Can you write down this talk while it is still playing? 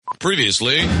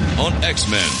Previously on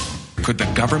X-Men. Could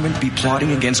the government be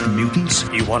plotting against mutants?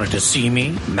 You wanted to see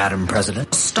me, Madam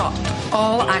President? Stop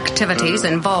all activities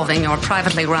involving your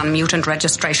privately run mutant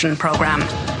registration program.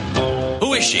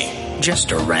 Who is she?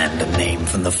 Just a random name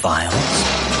from the files.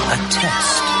 A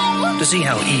test to see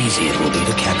how easy it will be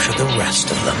to capture the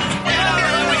rest of them.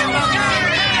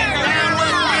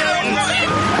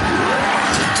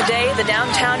 Today, the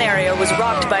downtown area was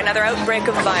rocked by another outbreak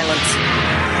of violence.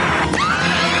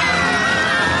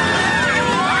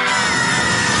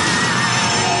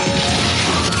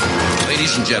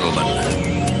 Ladies and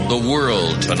gentlemen, the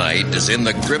world tonight is in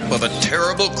the grip of a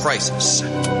terrible crisis.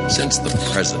 Since the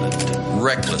president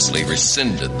recklessly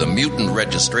rescinded the Mutant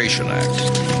Registration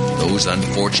Act, those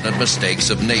unfortunate mistakes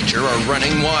of nature are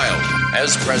running wild.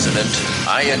 As president,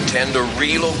 I intend to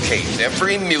relocate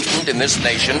every mutant in this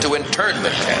nation to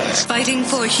internment camps. Fighting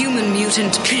for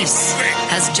human-mutant peace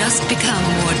has just become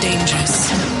more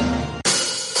dangerous.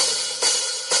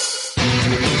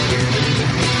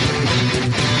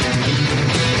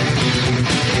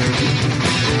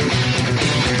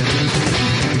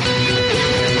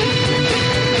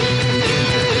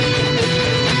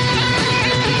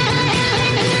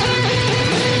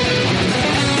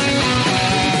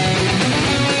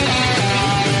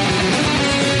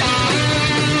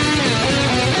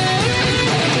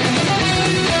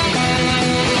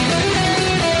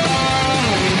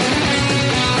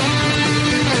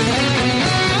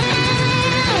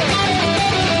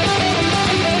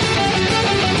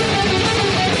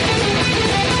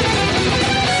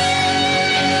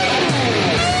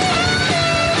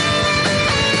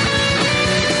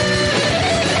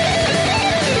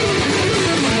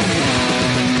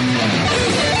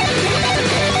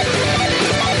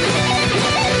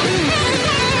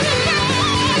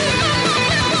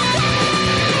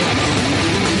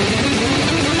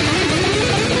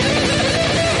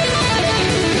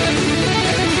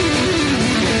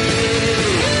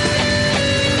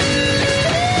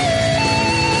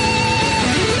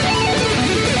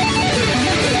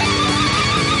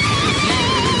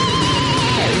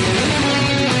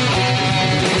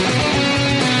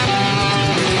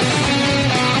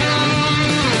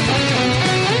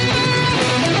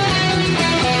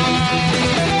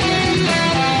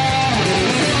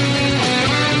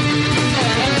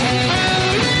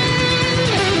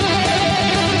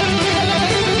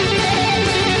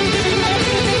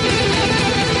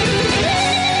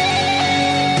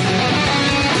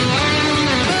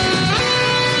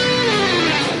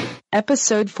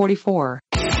 Episode 44.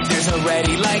 There's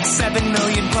already like 7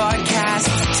 million podcasts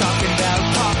talking about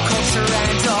pop culture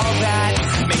and all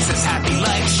that. Makes us happy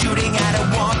like shooting at a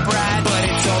womp rat, but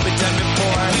it's all been done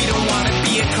before. We don't want to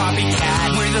be a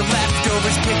copycat. We're the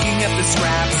leftovers picking up the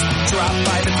scraps dropped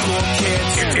by the cool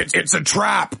kids. It's a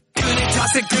trap. Good at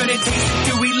toss it, good at taste it.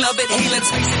 Do we love it? Hey, let's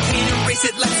face it, can't erase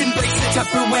it. Let's embrace the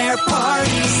Tupperware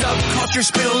party. Subculture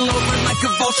spill over like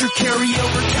a vulture. Carry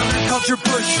over counterculture,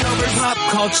 pushovers, pop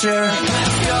culture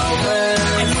leftovers.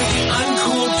 And with the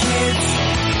uncool kids,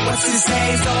 what's to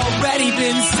say's already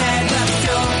been said.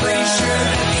 Leftovers. Pretty sure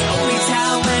that the only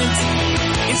talent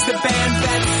is the band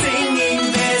that's singing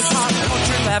this. Pop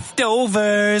culture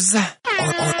leftovers.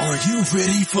 Are you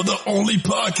ready for the only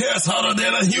podcast hotter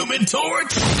than a human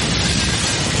torch?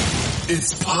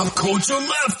 It's Pop Culture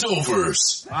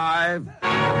Leftovers. 5,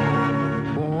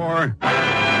 4,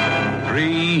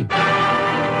 3,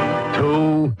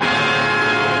 2,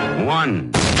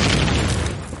 1.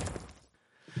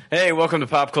 Hey, welcome to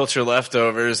Pop Culture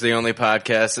Leftovers, the only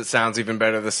podcast that sounds even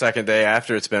better the second day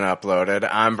after it's been uploaded.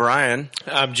 I'm Brian.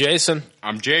 I'm Jason.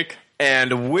 I'm Jake.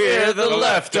 And we're the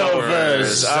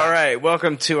Leftovers. All right,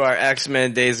 welcome to our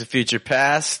X-Men Days of Future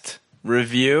Past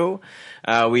review.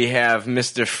 We have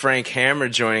Mr. Frank Hammer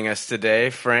joining us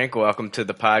today. Frank, welcome to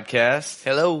the podcast.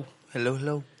 Hello. Hello,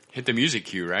 hello. Hit the music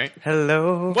cue, right?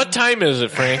 Hello. What time is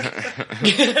it, Frank?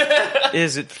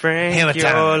 Is it Frank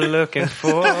you're looking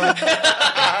for?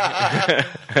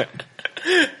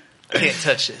 Can't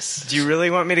touch this. Do you really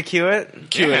want me to cue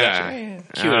it? Cue it.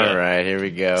 Cue it. All right, here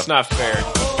we go. It's not fair.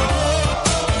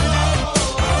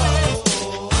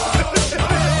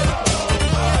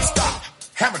 Stop.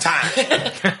 Hammer time.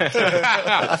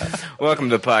 Welcome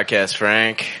to the podcast,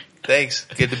 Frank. Thanks.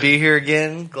 Good to be here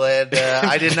again. Glad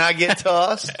I did not get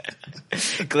tossed.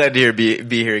 Glad to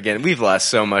be here again. We've lost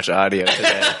so much audio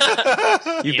today.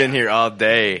 You've been here all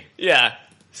day. Yeah.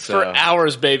 So, for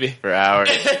hours, baby. For hours.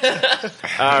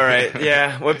 All right.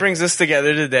 Yeah. What brings us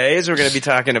together today is we're going to be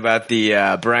talking about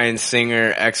the Bryan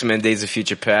Singer X-Men Days of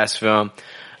Future Past film.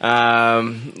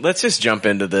 Let's just jump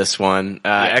into this one.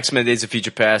 X-Men Days of Future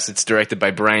Past, it's directed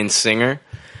by Bryan Singer.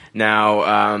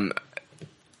 Now,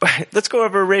 let's go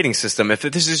over a rating system. If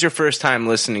this is your first time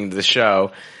listening to the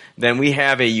show, then we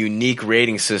have a unique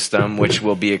rating system which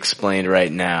will be explained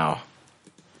right now.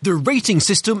 The rating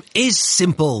system is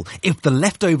simple. If the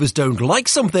leftovers don't like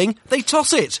something, they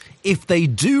toss it. If they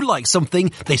do like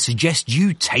something, they suggest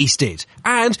you taste it.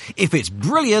 And if it's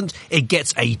brilliant, it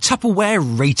gets a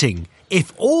Tupperware rating.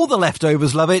 If all the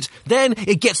leftovers love it, then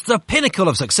it gets the pinnacle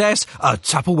of success, a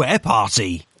Tupperware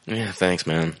party. Yeah, thanks,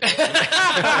 man.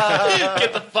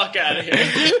 Get the fuck out of here.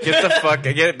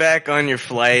 Get it back on your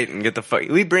flight and get the fuck.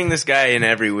 We bring this guy in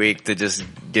every week to just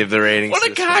give the ratings.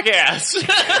 What a cock ass.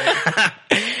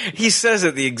 He says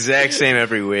it the exact same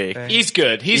every week. He's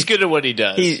good. He's good at what he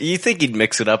does. You think he'd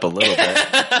mix it up a little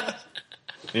bit.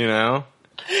 You know?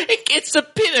 It gets the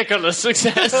pinnacle of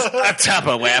success. A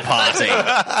Tupperware party.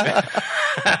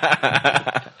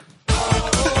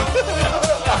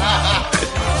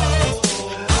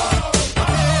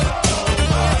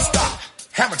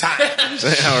 Hammer time.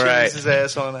 All right. His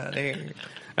ass on out here.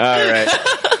 All right.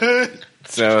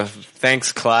 So,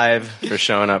 thanks, Clive, for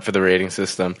showing up for the rating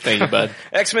system. Thank you, bud.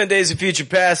 X-Men Days of Future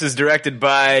Past is directed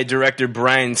by director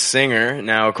Bryan Singer.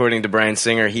 Now, according to Bryan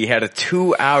Singer, he had a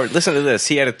 2-hour, listen to this,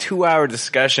 he had a 2-hour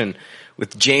discussion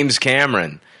with James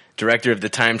Cameron, director of the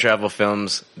time travel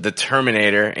films The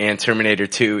Terminator and Terminator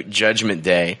 2 Judgment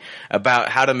Day, about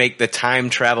how to make the time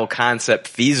travel concept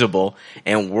feasible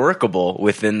and workable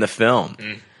within the film.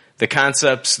 The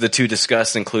concepts the two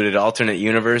discussed included alternate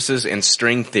universes and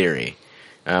string theory,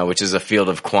 which is a field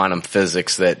of quantum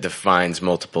physics that defines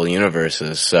multiple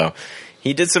universes. So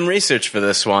he did some research for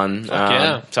this one,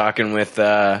 talking with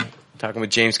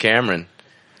James Cameron.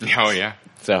 Oh, yeah.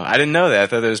 So I didn't know that. I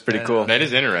thought that was pretty cool. That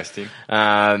is interesting.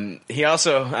 He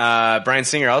also, Bryan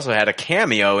Singer also had a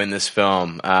cameo in this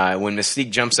film when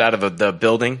Mystique jumps out of the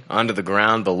building onto the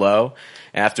ground below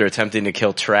after attempting to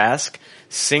kill Trask.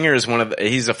 Singer is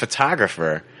he's a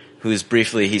photographer who's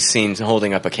he's seen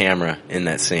holding up a camera in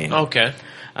that scene. Okay.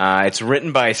 It's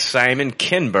written by Simon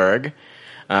Kinberg.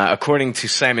 According to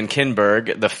Simon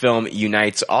Kinberg, the film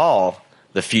unites all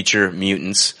the future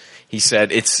mutants. He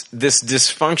said, it's this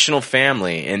dysfunctional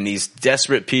family and these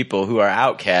desperate people who are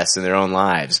outcasts in their own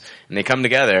lives. And they come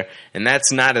together, and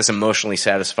that's not as emotionally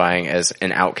satisfying as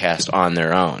an outcast on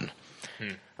their own.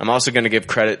 I'm also going to give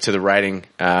credit to the writing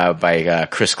by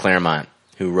Chris Claremont,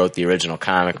 who wrote the original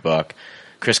comic book.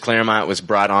 Chris Claremont was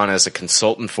brought on as a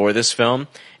consultant for this film,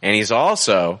 and he's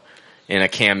also in a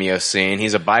cameo scene.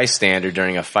 He's a bystander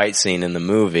during a fight scene in the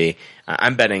movie.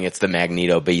 I'm betting it's the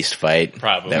Magneto Beast fight.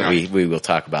 Probably. That we will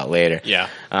talk about later. Yeah.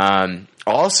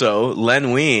 Also,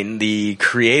 Len Wein, the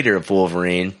creator of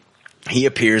Wolverine, he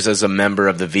appears as a member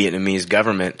of the Vietnamese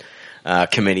government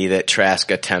committee that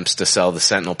Trask attempts to sell the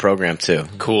Sentinel program to.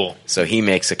 Cool. So he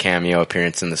makes a cameo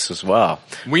appearance in this as well.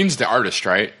 Wein's the artist,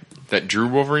 right? That drew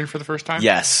Wolverine for the first time?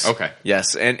 Yes. Okay.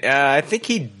 Yes, and I think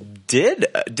he did.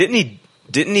 Didn't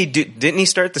he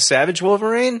start the Savage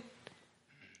Wolverine?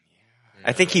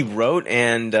 I think he wrote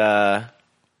and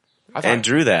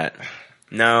drew that.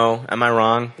 No, am I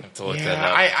wrong? I have to look that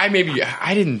up.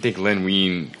 I didn't think Len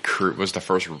Wein was the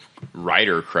first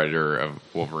writer creditor of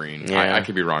Wolverine. Yeah. I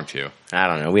could be wrong too. I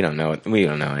don't know. We don't know. We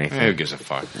don't know anything. Who gives a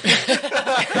fuck?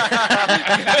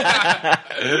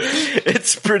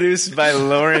 It's produced by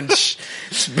Lauren.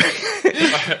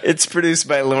 It's produced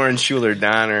by Lauren Schuler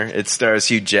Donner. It stars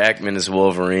Hugh Jackman as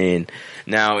Wolverine.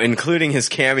 Now, including his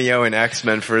cameo in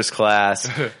X-Men First Class,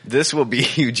 this will be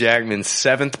Hugh Jackman's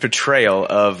 7th portrayal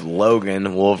of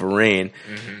Logan Wolverine,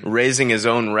 raising his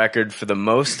own record for the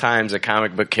most times a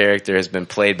comic book character has been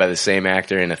played by the same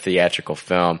actor in a theatrical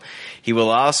film. He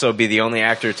will also be the only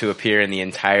actor to appear in the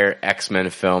entire X-Men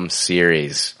film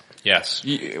series. Yes.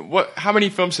 How many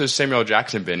films has Samuel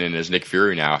Jackson been in as Nick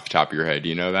Fury now, off the top of your head? Do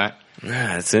you know that?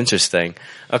 That's interesting.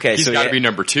 Okay, he's got to be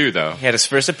number 2, though. He had his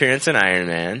first appearance in Iron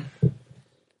Man.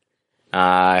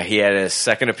 He had his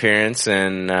second appearance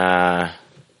in...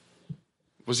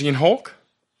 Was he in Hulk?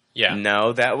 Yeah.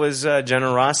 No, that was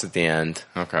General Ross at the end.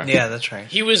 Okay. Yeah, that's right.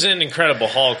 He was in Incredible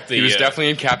Hulk. He was definitely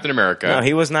in Captain America. No,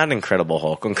 he was not Incredible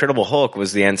Hulk. Incredible Hulk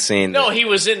was the end scene. No, he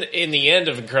was in the end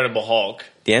of Incredible Hulk.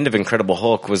 The end of Incredible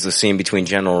Hulk was the scene between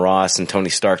General Ross and Tony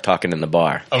Stark talking in the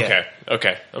bar. Okay,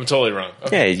 okay. I'm totally wrong.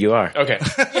 Okay. Yeah, you are. Okay.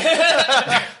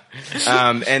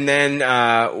 And then,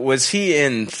 was he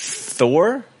in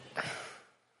Thor?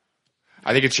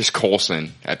 I think it's just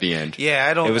Coulson at the end. Yeah,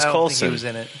 I don't think he was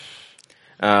in it.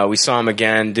 We saw him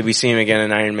again. Did we see him again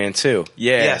in Iron Man 2?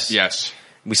 Yeah. Yes.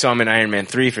 We saw him in Iron Man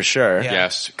 3 for sure. Yeah.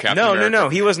 Yes. No.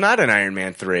 He was not in Iron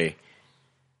Man 3.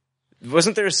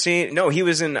 Wasn't there a scene? No, he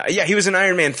was in... Yeah, he was in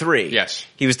Iron Man 3. Yes.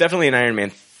 He was definitely in Iron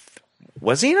Man...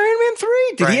 Was he in Iron Man 3?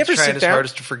 Did he ever sit trying his down?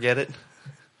 hardest to forget it.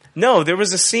 No, there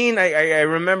was a scene I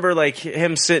remember, like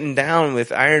him sitting down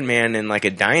with Iron Man in like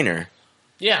a diner.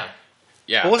 Yeah.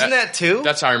 Yeah, Well, wasn't that 2?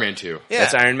 That's Iron Man 2. Yeah.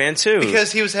 That's Iron Man 2.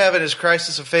 Because he was having his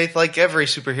crisis of faith like every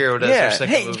superhero does. Yeah. Their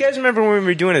second Hey, movie. you guys remember when we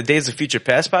were doing a Days of Future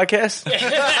Past podcast?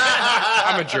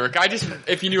 I'm a jerk.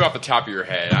 If you knew off the top of your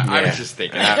head, I was just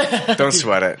thinking that. Don't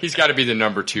sweat it. He's got to be the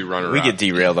number 2 runner-up. We get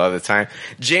derailed all the time.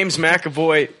 James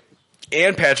McAvoy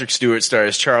and Patrick Stewart star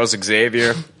as Charles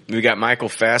Xavier. We got Michael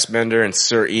Fassbender and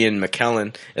Sir Ian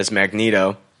McKellen as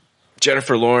Magneto.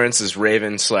 Jennifer Lawrence as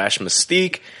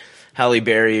Raven/Mystique. Halle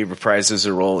Berry reprises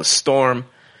her role as Storm.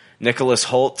 Nicholas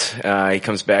Hoult, he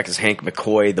comes back as Hank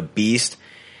McCoy, the Beast.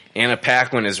 Anna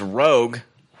Paquin as Rogue.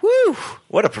 Woo!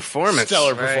 What a performance.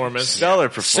 Stellar performance. Stellar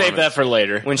performance. Save that for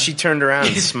later. When she turned around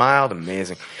and smiled,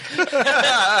 amazing.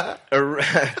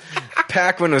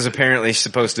 Paquin was apparently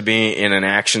supposed to be in an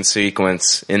action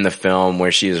sequence in the film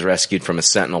where she is rescued from a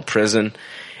Sentinel prison,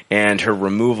 and her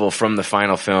removal from the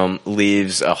final film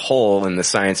leaves a hole in the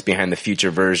science behind the future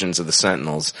versions of the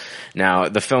Sentinels. Now,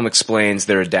 the film explains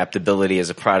their adaptability as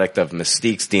a product of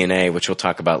Mystique's DNA, which we'll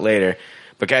talk about later.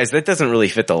 But guys, that doesn't really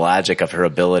fit the logic of her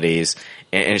abilities,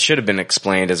 and it should have been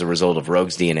explained as a result of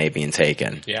Rogue's DNA being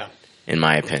taken. Yeah. In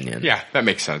my opinion. Yeah, that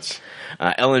makes sense.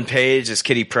 Ellen Page as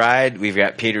Kitty Pryde. We've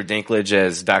got Peter Dinklage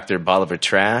as Dr. Bolivar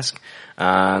Trask.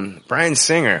 Bryan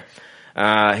Singer.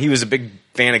 He was a big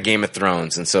fan of Game of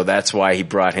Thrones, and so that's why he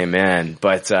brought him in.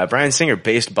 But Bryan Singer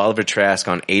based Bolivar Trask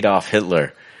on Adolf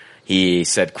Hitler. He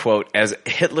said, quote, as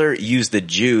Hitler used the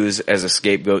Jews as a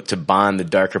scapegoat to bond the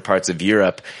darker parts of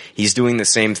Europe, he's doing the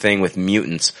same thing with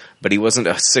mutants, but he wasn't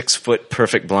a 6-foot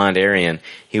perfect blonde Aryan.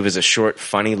 He was a short,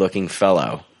 funny-looking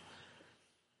fellow.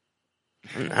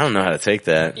 I don't know how to take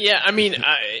that. Yeah, I mean,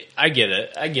 I get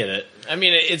it. I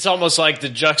mean, it's almost like the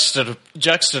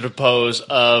juxtapose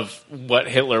of what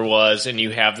Hitler was, and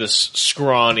you have this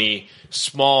scrawny,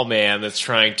 small man that's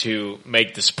trying to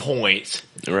make this point.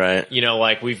 Right. You know,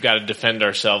 like, we've got to defend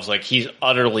ourselves. Like, he's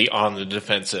utterly on the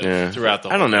defensive throughout the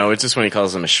whole I don't know. It's just when he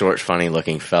calls him a short,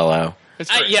 funny-looking fellow.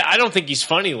 I don't think he's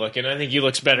funny looking. I think he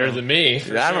looks better than me.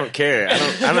 I don't care.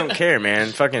 I don't care,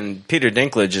 man. Fucking Peter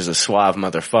Dinklage is a suave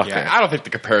motherfucker. Yeah, I don't think the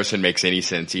comparison makes any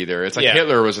sense either. It's like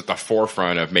Hitler was at the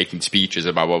forefront of making speeches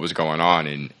about what was going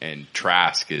on, and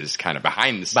Trask is kind of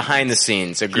behind the scenes. Behind the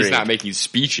scenes, agreed. He's not making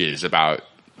speeches about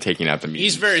taking out the mutants.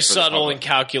 He's very subtle and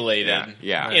calculated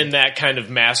in that kind of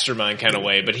mastermind kind of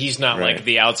way, but he's not like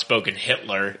the outspoken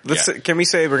Hitler. Can we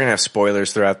say we're going to have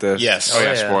spoilers throughout this? Yes. Oh,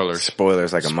 yeah, spoilers.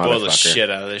 Spoilers like a motherfucker. Spoil the shit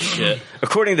out of this shit.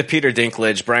 According to Peter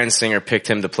Dinklage, Bryan Singer picked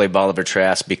him to play Bolivar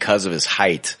Trask because of his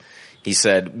height. He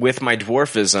said, with my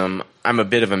dwarfism, I'm a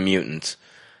bit of a mutant.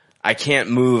 I can't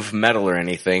move metal or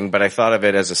anything, but I thought of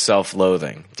it as a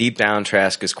self-loathing. Deep down,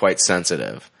 Trask is quite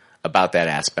sensitive about that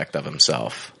aspect of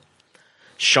himself.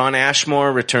 Shawn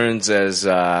Ashmore returns as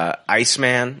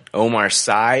Iceman. Omar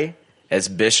Sy as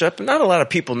Bishop. Not a lot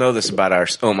of people know this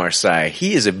about Omar Sy.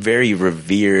 He is a very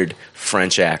revered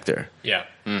French actor. Yeah.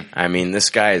 I mean,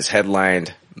 this guy has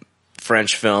headlined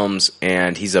French films,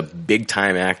 and he's a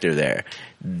big-time actor there.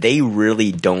 They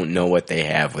really don't know what they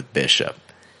have with Bishop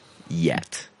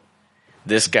yet.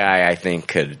 This guy, I think,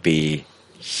 could be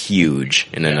huge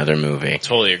in another movie.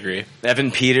 Totally agree. Evan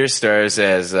Peters stars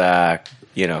as,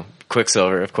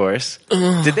 Quicksilver, of course.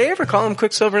 Did they ever call him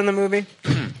Quicksilver in the movie?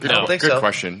 Good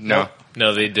question. No.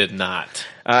 No, they did not.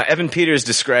 Evan Peters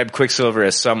described Quicksilver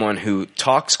as someone who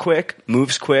talks quick,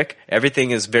 moves quick.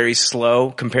 Everything is very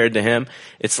slow compared to him.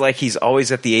 It's like he's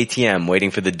always at the ATM waiting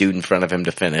for the dude in front of him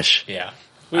to finish. Yeah.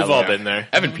 We've all been there.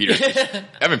 Evan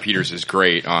Peters is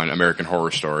great on American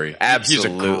Horror Story.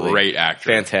 Absolutely. He's a great actor.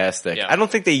 Fantastic. Yeah. I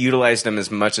don't think they utilized him as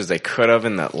much as they could have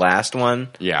in that last one.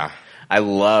 Yeah.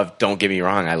 don't get me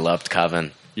wrong, I loved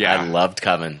Coven. Yeah. I loved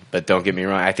Coven, but don't get me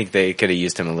wrong, I think they could have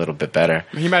used him a little bit better.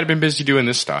 He might have been busy doing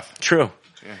this stuff. True.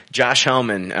 Yeah. Josh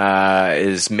Hellman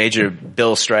is Major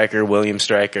Bill Stryker, William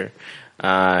Stryker,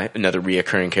 another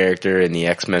reoccurring character in the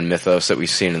X-Men mythos that we've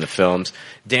seen in the films.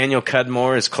 Daniel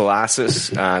Cudmore is Colossus.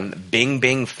 Bing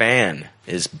Bing Fan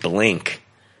is Blink.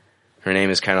 Her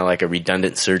name is kind of like a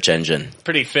redundant search engine.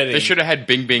 Pretty fitting. They should have had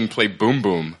Bing Bing play Boom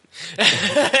Boom.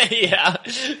 Yeah.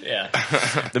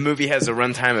 The movie has a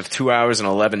runtime of 2 hours and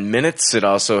 11 minutes. It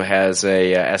also has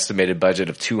a estimated budget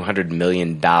of $200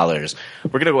 million. We're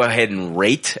going to go ahead and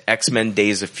rate X-Men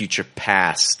Days of Future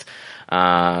Past.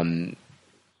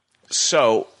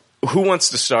 So, who wants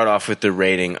to start off with the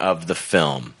rating of the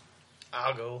film?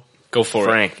 I'll go. Go for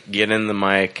Frank, it. Frank, get in the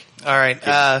mic. All right.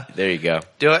 There you go.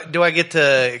 Do I get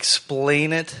to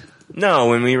explain it? No,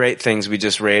 when we rate things, we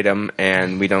just rate them,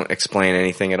 and we don't explain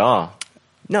anything at all.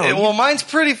 No, well, mine's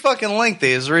pretty fucking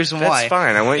lengthy. Is the reason why. That's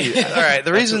fine. I want you. All right.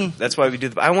 The reason. That's why we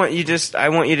do. I want you to just.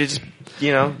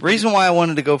 Reason why I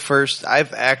wanted to go first.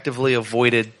 I've actively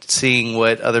avoided seeing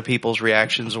what other people's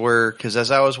reactions were because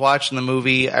as I was watching the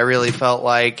movie, I really felt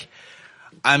like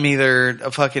I'm either a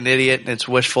fucking idiot and it's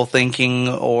wishful thinking,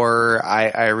 or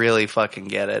I really fucking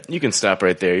get it. You can stop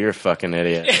right there. You're a fucking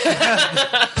idiot.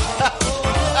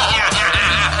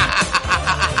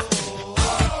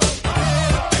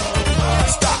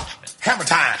 Hammer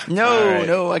time.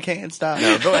 No, I can't stop.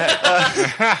 No, go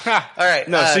ahead. All right.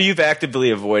 No, so you've actively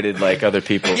avoided like other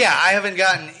people. Yeah, I haven't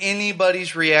gotten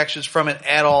anybody's reactions from it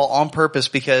at all on purpose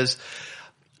because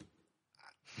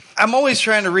I'm always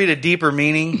trying to read a deeper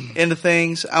meaning into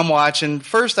things I'm watching.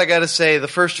 First, I got to say the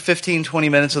first 15, 20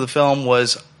 minutes of the film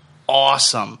was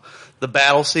awesome. The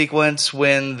battle sequence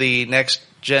when the next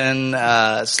gen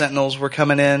Sentinels were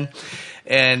coming in.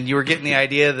 And you were getting the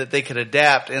idea that they could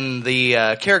adapt. And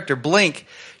the character Blink,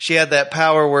 she had that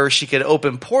power where she could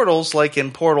open portals like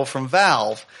in Portal from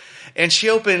Valve. And she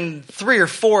opened 3 or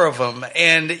 4 of them.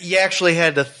 And you actually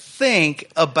had to think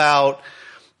about,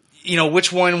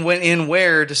 which one went in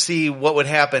where to see what would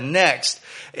happen next.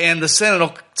 And the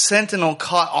Sentinel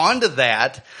caught onto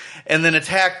that and then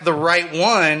attacked the right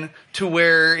one to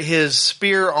where his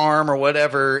spear arm or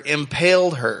whatever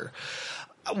impaled her.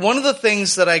 One of the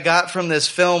things that I got from this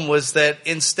film was that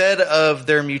instead of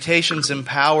their mutations and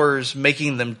powers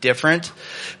making them different,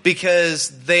 because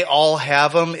they all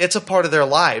have them, it's a part of their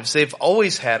lives. They've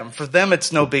always had them. For them,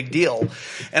 it's no big deal.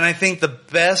 And I think the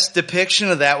best depiction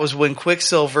of that was when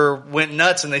Quicksilver went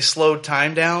nuts and they slowed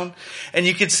time down. And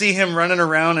you could see him running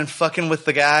around and fucking with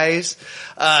the guys.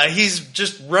 He's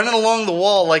just running along the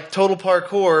wall like total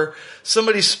parkour.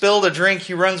 Somebody spilled a drink,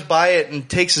 he runs by it and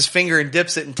takes his finger and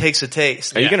dips it and takes a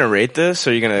taste. Are you going to rate this, or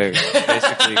are you going to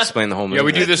basically explain the whole movie? Yeah,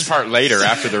 we do this part later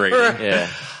after the rating. Yeah.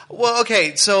 Well,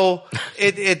 okay, so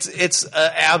it's an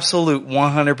absolute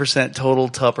 100% total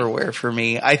Tupperware for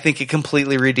me. I think it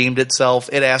completely redeemed itself.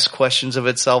 It asked questions of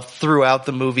itself throughout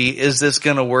the movie. Is this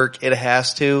going to work? It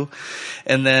has to.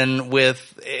 And then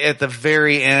at the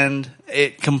very end,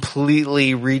 it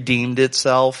completely redeemed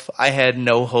itself. I had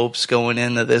no hopes going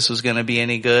in that this was going to be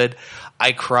any good.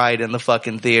 I cried in the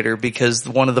fucking theater because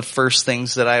one of the first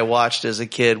things that I watched as a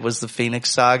kid was the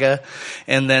Phoenix Saga.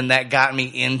 And then that got me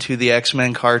into the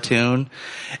X-Men cartoon.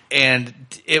 And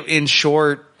in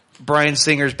short, Bryan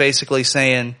Singer's basically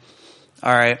saying,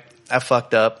 all right, I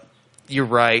fucked up. You're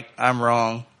right. I'm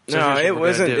wrong. So no, it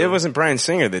wasn't Bryan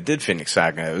Singer that did Phoenix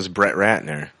Saga. It was Brett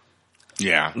Ratner.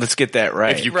 Yeah. Let's get that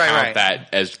right. If you count that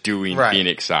as doing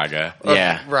Phoenix Saga.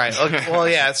 Yeah. Right. Okay. Well,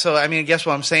 yeah. So, I mean, guess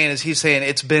what I'm saying is he's saying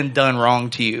it's been done wrong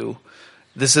to you.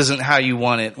 This isn't how you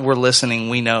want it. We're listening.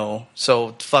 We know.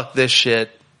 So fuck this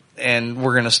shit. And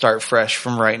we're going to start fresh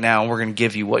from right now. We're going to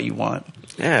give you what you want.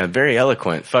 Yeah. Very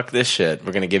eloquent. Fuck this shit.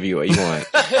 We're going to give you what you want.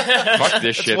 Fuck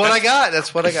this shit.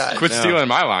 That's what I got. Quit stealing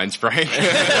my lines, Frank.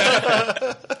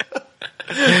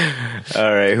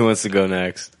 All right. Who wants to go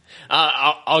next?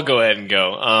 I'll go ahead and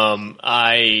go.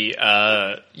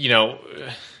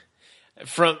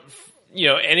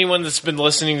 Anyone that's been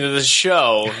listening to this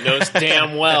show knows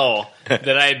damn well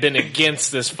that I had been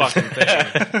against this fucking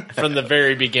thing from the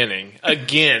very beginning. I've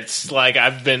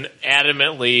been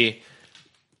adamantly,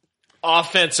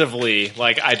 offensively,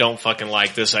 I don't fucking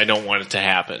like this. I don't want it to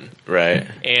happen. Right.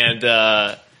 And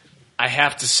I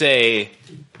have to say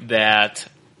that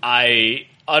I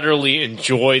utterly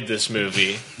enjoyed this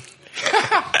movie.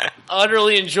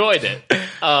 Utterly enjoyed it.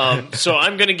 So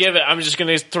I'm just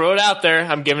gonna throw it out there.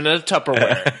 I'm giving it a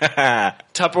Tupperware.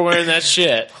 Tupperware and that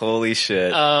shit. Holy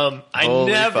shit.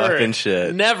 Holy fucking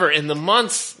shit. Never in the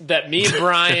months that me and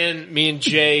Brian, me and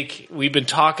Jake, we've been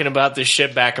talking about this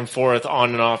shit back and forth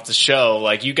on and off the show.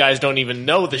 You guys don't even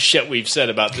know the shit we've said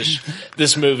about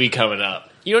this movie coming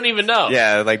up. You don't even know.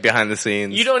 Yeah, behind the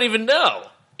scenes. You don't even know.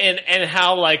 And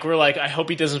how we're I hope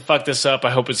he doesn't fuck this up.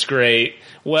 I hope it's great.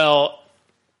 Well,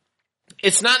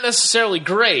 it's not necessarily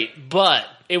great, but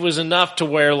it was enough to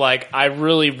where I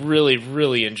really, really,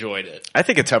 really enjoyed it. I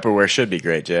think a Tupperware should be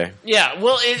great, Jay. Yeah,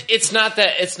 well, it's not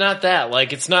that. It's not that.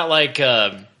 It's not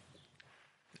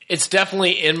it's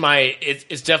definitely in my.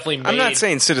 It's definitely made. I'm not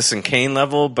saying Citizen Kane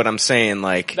level, but I'm saying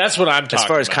that's what I'm talking about. As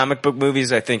far as comic book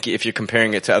movies, I think if you're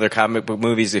comparing it to other comic book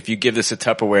movies, if you give this a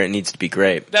Tupperware, it needs to be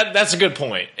great. That's a good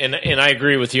point, and I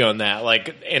agree with you on that.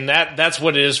 And that's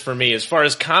what it is for me. As far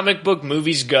as comic book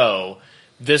movies go,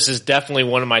 this is definitely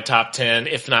one of my top 10,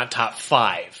 if not top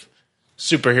 5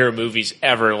 superhero movies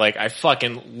ever. I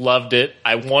fucking loved it.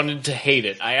 I wanted to hate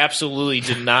it. I absolutely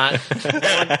did not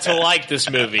want to like this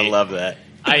movie. I love that.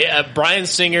 Bryan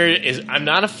Singer I'm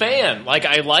not a fan. Like,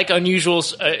 I like Usual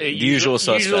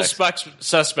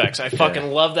Suspects. I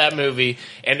fucking love that movie,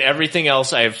 and everything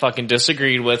else I have fucking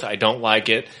disagreed with. I don't like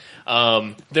it.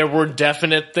 There were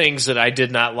definite things that I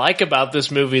did not like about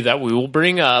this movie that we will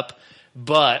bring up,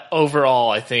 but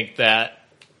overall, I think that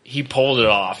he pulled it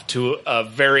off to a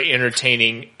very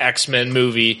entertaining X-Men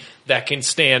movie that can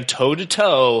stand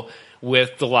toe-to-toe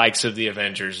with the likes of the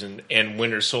Avengers and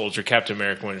Winter Soldier, Captain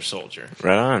America Winter Soldier.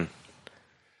 Right on.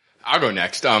 I'll go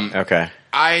next. Okay.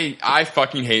 I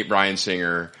fucking hate Bryan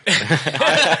Singer.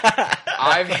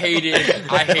 I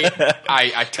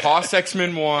toss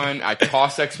X-Men 1, I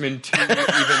toss X-Men 2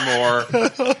 even more.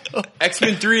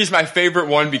 X-Men 3 is my favorite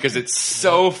one because it's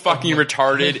so fucking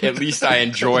retarded. At least I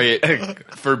enjoy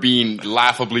it for being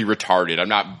laughably retarded. I'm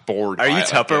not bored. Are you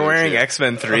Tupperwaring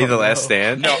X-Men 3 The Last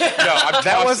Stand? No,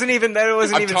 that wasn't even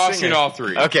I'm tossing Singer. all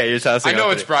three. Okay, you're tossing I know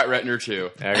all it's three. Brett Ratner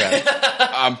too. Okay.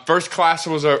 First Class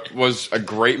was a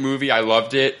great movie. I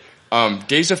loved it.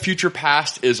 Days of Future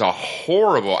Past is a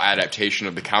horrible adaptation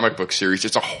of the comic book series.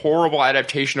 It's a horrible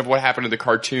adaptation of what happened in the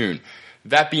cartoon.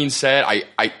 That being said,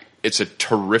 it's a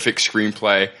terrific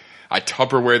screenplay. I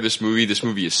Tupperware this movie. This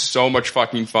movie is so much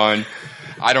fucking fun.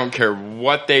 I don't care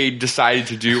what they decided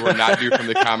to do or not do from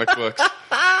the comic books.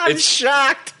 I'm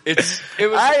shocked.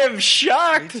 I am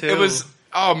shocked. It was.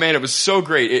 Oh man, it was so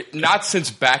great. Not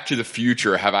since Back to the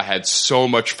Future have I had so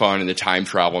much fun in the time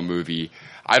travel movie.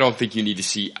 I don't think you need to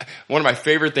see. One of my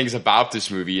favorite things about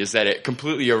this movie is that it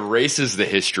completely erases the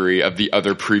history of the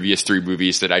other previous 3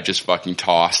 movies that I just fucking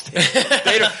tossed.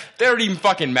 They don't even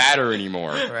fucking matter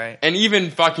anymore. Right. And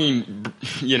even fucking,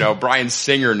 Bryan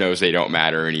Singer knows they don't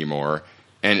matter anymore.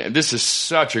 And this is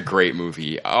such a great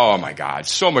movie. Oh my God.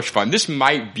 So much fun. This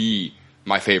might be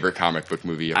my favorite comic book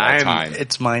movie of all time.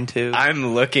 It's mine too.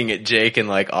 I'm looking at Jake in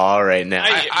awe right now.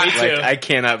 Me too. I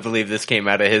cannot believe this came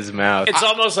out of his mouth. It's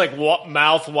almost like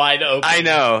mouth wide open. I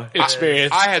know.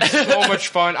 Experience. I had so much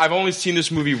fun. I've only seen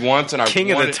this movie once, and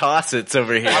King of the Toss-Its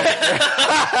over here.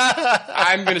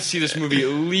 I'm going to see this movie at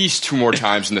least 2 more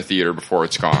times in the theater before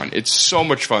it's gone. It's so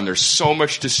much fun. There's so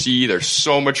much to see. There's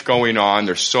so much going on.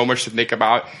 There's so much to think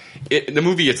about. The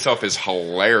movie itself is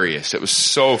hilarious. It was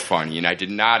so funny, and I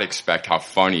did not expect how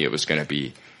funny it was going to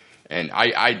be. And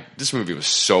this movie was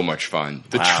so much fun.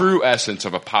 The true essence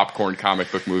of a popcorn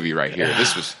comic book movie right here.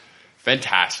 This was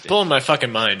fantastic. Blowing my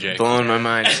fucking mind, Jake. Blowing my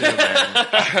mind too,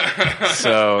 man.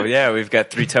 So, yeah, we've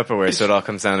got 3 Tupperware, so it all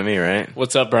comes down to me, right?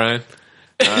 What's up, Brian?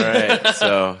 All right.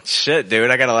 So, shit, dude,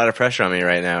 I got a lot of pressure on me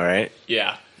right now, right?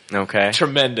 Yeah. Okay.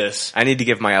 Tremendous. I need to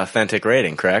give my authentic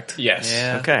rating, correct? Yes.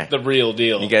 Yeah. Okay. The real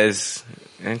deal. You guys,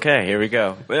 okay, here we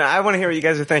go. I want to hear what you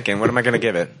guys are thinking. What am I going to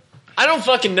give it? I don't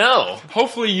fucking know.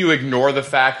 Hopefully you ignore the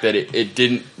fact that it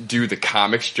didn't do the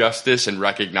comics justice and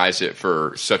recognize it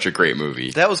for such a great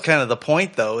movie. That was kind of the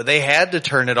point, though. They had to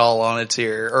turn it all on its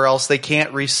ear, or else they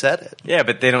can't reset it. Yeah,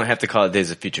 but they don't have to call it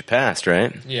Days of Future Past,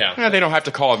 right? Yeah. They don't have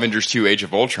to call Avengers 2 Age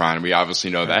of Ultron. We obviously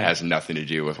know that has nothing to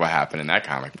do with what happened in that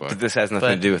comic book. But this has nothing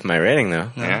to do with my rating,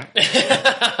 though. Yeah.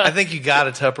 I think you got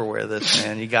to Tupperware this,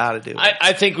 man. You got to do it.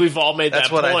 I think we've all made That's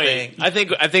that what point. I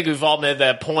think. I think we've all made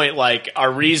that point. Like,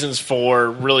 our reasons for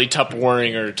really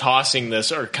Tupperwaring or tossing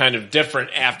this are kind of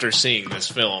different after seeing this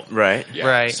film. Right. Yeah.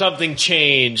 Right. Something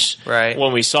changed Right.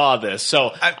 when we saw this.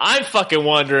 So I'm fucking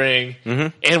wondering.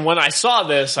 And when I saw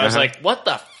this, I was like, what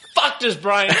the fuck does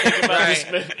Brian think about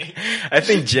this movie? I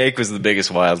think Jake was the biggest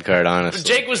wild card, honestly.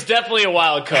 Jake was definitely a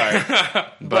wild card.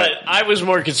 but I was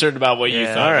more concerned about what you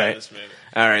thought about this movie.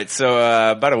 All right,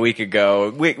 so about a week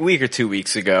or 2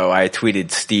 weeks ago, I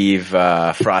tweeted Steve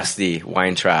Frosty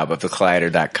Weintraub of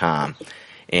thecollider.com.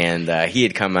 And he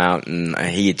had come out and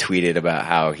he had tweeted about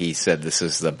how he said this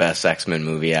is the best X-Men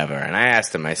movie ever. And I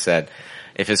asked him, I said,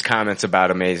 if his comments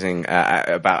about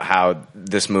about how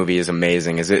this movie is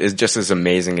amazing, is just as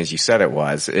amazing as you said it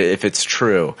was, if it's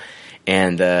true.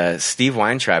 And Steve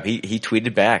Weintraub, he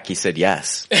tweeted back. He said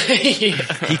yes.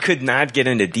 He could not get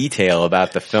into detail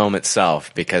about the film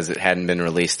itself because it hadn't been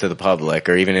released to the public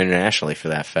or even internationally for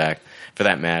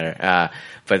that matter.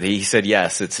 But he said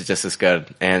yes, it's just as good.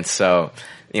 And so,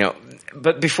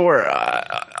 but before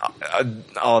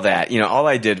all that, all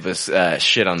I did was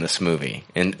shit on this movie,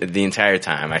 and the entire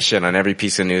time I shit on every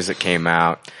piece of news that came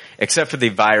out. except for the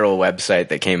viral website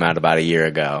that came out about a year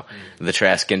ago, the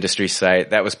Trask Industry site.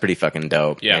 That was pretty fucking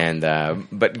dope. Yeah. And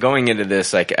but going into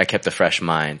this, I kept a fresh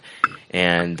mind,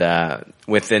 and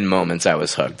within moments, I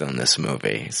was hooked on this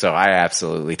movie. So I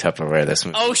absolutely Tupperware this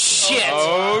movie. Oh shit!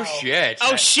 Oh shit!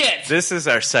 Oh shit! This is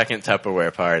our second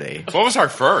Tupperware party. What was our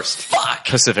first? Fuck!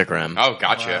 Pacific Rim. Oh,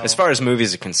 gotcha. Wow. As far as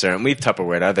movies are concerned, we've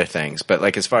Tupperwared other things, but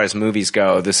like as far as movies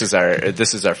go, this is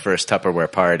our first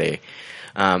Tupperware party.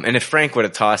 And if Frank would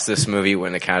have tossed this movie, it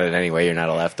wouldn't have counted anyway. You're not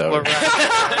a leftover.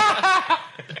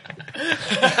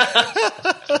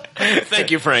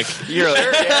 Thank you, Frank. No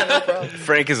problem.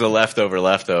 Frank is a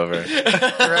leftover.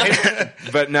 Right?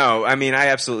 But no, I mean,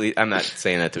 I'm not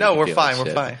saying that to No, make we're you feel fine. like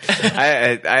We're shit.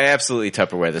 fine. I absolutely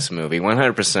Tupperware this movie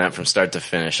 100% from start to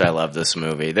finish. I love this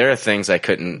movie. There are things I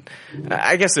couldn't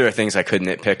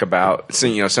nitpick about.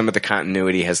 So, some of the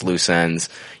continuity has loose ends.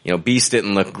 Beast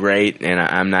didn't look great, and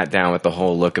I'm not down with the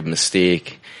whole look of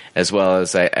Mystique. As well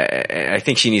as I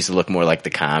think she needs to look more like the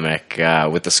comic,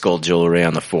 with the skull jewelry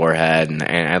on the forehead, and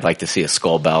I'd like to see a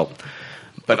skull belt.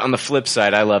 But on the flip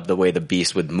side, I love the way the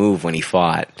Beast would move when he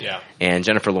fought. Yeah. And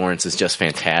Jennifer Lawrence is just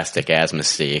fantastic as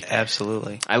Mystique.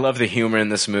 Absolutely. I love the humor in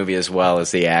this movie as well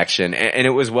as the action, and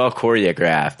it was well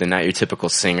choreographed and not your typical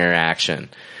Singer action.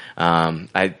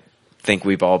 I think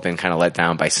we've all been kind of let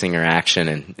down by Singer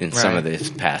action in some of these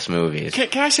past movies.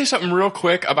 Can I say something real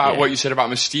quick about what you said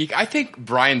about Mystique? I think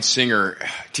Bryan Singer,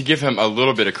 to give him a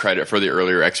little bit of credit for the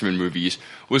earlier X-Men movies,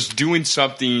 was doing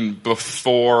something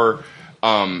before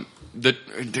I'm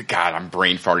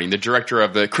brain farting. The director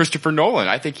of the Christopher Nolan.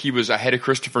 I think he was ahead of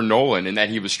Christopher Nolan in that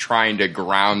he was trying to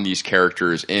ground these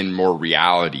characters in more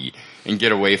reality and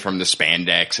get away from the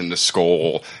spandex and the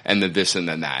skull and the this and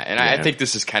then that. And I think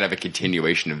this is kind of a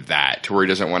continuation of that, to where he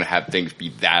doesn't want to have things be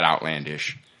that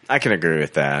outlandish. I can agree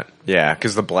with that. Yeah,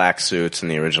 because the black suits in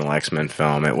the original X-Men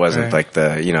film, it wasn't like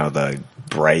the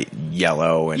bright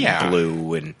yellow and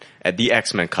blue and the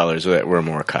X-Men colors that we're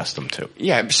more accustomed to.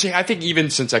 Yeah, see, I think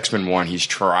even since X-Men 1, he's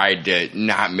tried to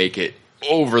not make it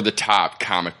over-the-top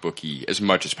comic booky as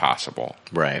much as possible.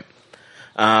 Right.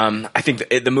 I think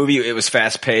the movie, it was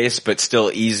fast-paced, but still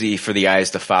easy for the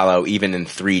eyes to follow, even in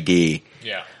 3D.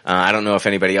 Yeah. I don't know if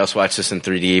anybody else watched this in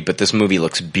 3D, but this movie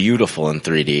looks beautiful in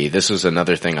 3D. This was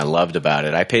another thing I loved about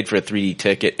it. I paid for a 3D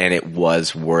ticket, and it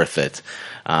was worth it.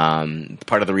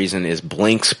 Part of the reason is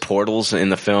Blink's portals in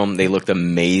the film, they looked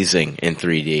amazing in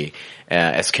 3D.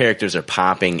 As characters are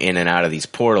popping in and out of these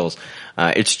portals,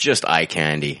 it's just eye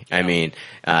candy. I mean,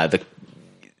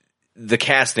 the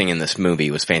casting in this movie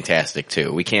was fantastic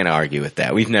too. We can't argue with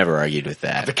that. We've never argued with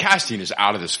that. The casting is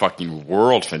out of this fucking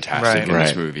world fantastic in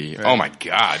this movie. Right. Oh my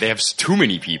god, they have too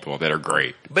many people that are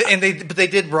great. But they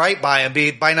did right by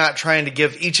him by not trying to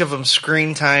give each of them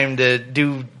screen time to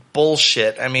do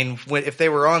bullshit. I mean, if they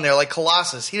were on there like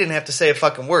Colossus, he didn't have to say a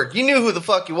fucking word. You knew who the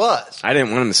fuck he was. I didn't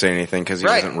want him to say anything because he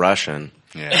wasn't Russian.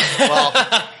 Yeah.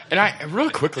 Well, and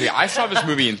I saw this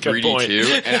movie in 3D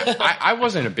too, and I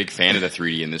wasn't a big fan of the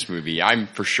 3D in this movie. I'm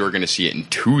for sure going to see it in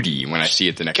 2D when I see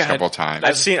it the next couple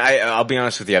times. I'll be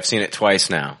honest with you, I've seen it twice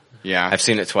now. Yeah. I've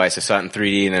seen it twice. I saw it in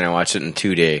 3D and then I watched it in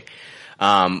 2D.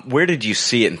 Where did you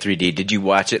see it in 3D? Did you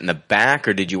watch it in the back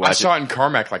or did you watch it? I saw it in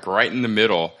Carmack, like right in the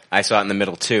middle. I saw it in the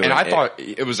middle too. And I thought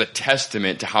it was a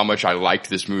testament to how much I liked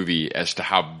this movie as to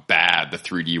how bad the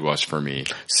 3D was for me.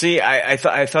 See, I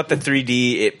thought the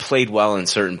 3D, it played well in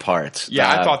certain parts. Yeah,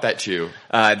 I thought that too.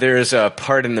 There's a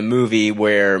part in the movie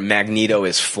where Magneto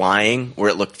is flying, where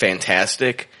it looked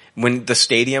fantastic. When the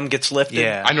stadium gets lifted.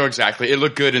 Yeah. I know exactly. It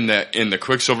looked good in the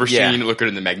Quicksilver scene. It looked good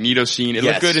in the Magneto scene. It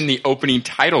looked good in the opening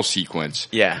title sequence.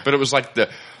 Yeah. But it was like the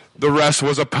rest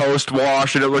was a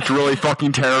post-wash and it looked really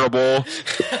fucking terrible.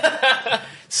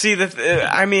 See,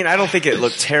 I mean, I don't think it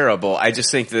looked terrible. I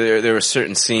just think there were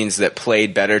certain scenes that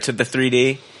played better to the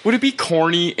 3D. Would it be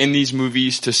corny in these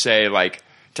movies to say, like,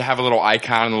 to have a little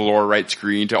icon on the lower right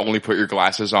screen to only put your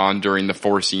glasses on during the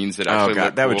 4 scenes that actually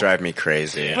look that cool? would drive me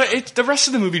crazy. But the rest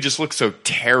of the movie just looked so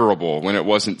terrible when it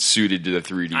wasn't suited to the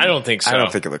 3D. I don't think so. I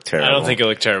don't think it looked terrible. I don't think it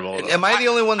looked terrible. Am I the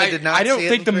only one that did not see it in 3D? I don't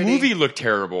think the movie looked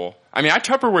terrible. I mean, I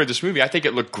Tupperware this movie. I think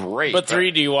it looked great. But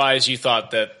 3D wise, you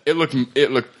thought that it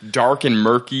looked dark and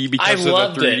murky because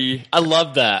of the 3D. I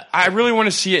loved that. I really want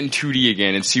to see it in 2D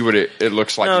again and see what it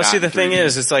looks like. No, see, the thing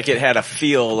is, it's like it had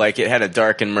a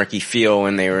dark and murky feel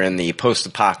when they were in the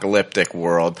post-apocalyptic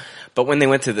world. But when they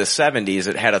went to the 70s,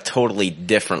 it had a totally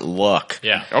different look.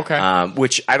 Yeah. Okay.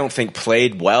 Which I don't think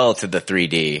played well to the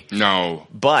 3D. No.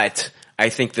 But I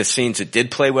think the scenes that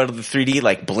did play well to the 3D,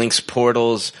 like Blink's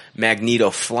portals, Magneto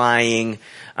flying,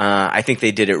 I think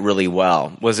they did it really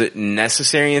well. Was it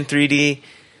necessary in 3D?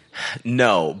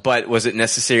 No, but was it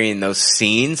necessary in those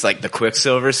scenes, like the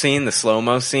Quicksilver scene, the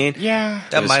slow-mo scene? Yeah.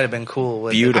 That might have been cool.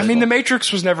 Beautiful. I mean, The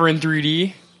Matrix was never in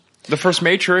 3D. The first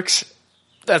Matrix.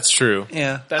 That's true.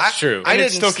 Yeah. That's true. And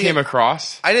it still came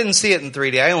across. I didn't see it in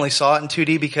 3D. I only saw it in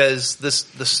 2D because the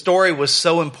story was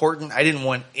so important. I didn't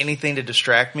want anything to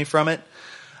distract me from it.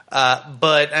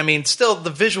 But I mean, still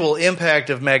the visual impact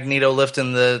of Magneto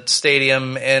lifting the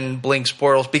stadium and Blink's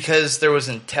portals, because there was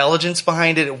intelligence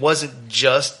behind it. It wasn't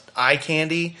just eye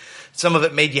candy. Some of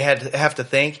it made you have to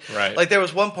think. Right. Like there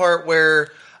was one part where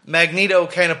Magneto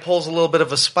kind of pulls a little bit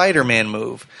of a Spider-Man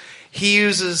move. He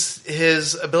uses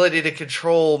his ability to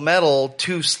control metal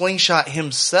to slingshot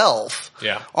himself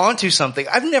onto something.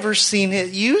 I've never seen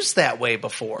it used that way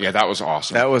before. Yeah, that was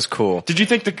awesome. That was cool. Did you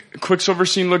think the Quicksilver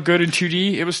scene looked good in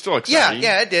 2D? It was still exciting.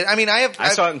 Yeah, it did. I mean, I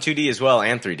saw it in 2D as well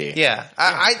and 3D. Yeah,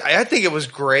 I think it was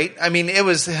great. I mean, it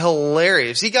was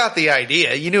hilarious. You got the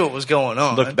idea. You knew what was going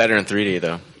on. Looked better in 3D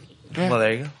though. Yeah. Well,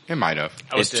 there you go. It might have.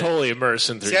 I was totally immersed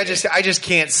in 3D. See, I just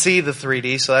can't see the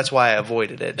 3D, so that's why I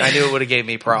avoided it. I knew it would have gave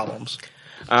me problems.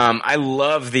 I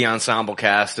love the ensemble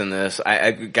cast in this.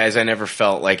 Guys, I never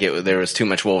felt like there was too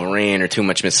much Wolverine or too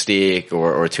much Mystique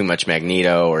or too much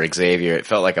Magneto or Xavier. It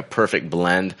felt like a perfect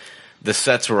blend. The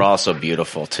sets were also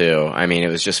beautiful too. I mean, it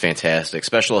was just fantastic.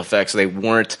 Special effects, they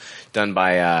weren't done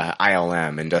by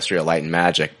ILM, Industrial Light and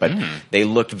Magic, but they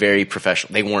looked very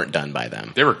professional. They weren't done by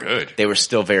them. They were good. They were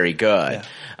still very good. Yeah.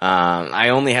 I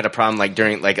only had a problem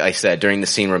during the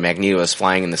scene where Magneto was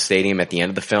flying in the stadium at the end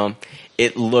of the film.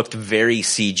 It looked very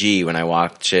CG when I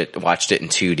watched it in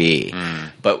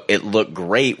 2D, but it looked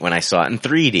great when I saw it in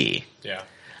 3D. Yeah.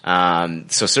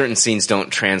 So certain scenes don't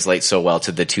translate so well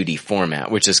to the 2D format,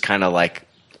 which is kind of like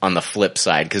on the flip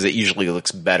side, because it usually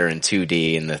looks better in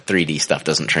 2D and the 3D stuff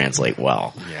doesn't translate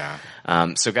well. Yeah.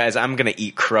 So guys, I'm going to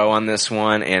eat crow on this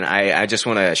one, and I just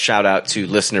want to shout out to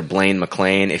listener Blaine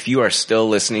McLean. If you are still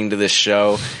listening to this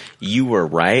show, you were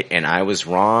right and I was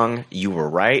wrong. You were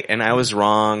right and I was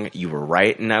wrong. You were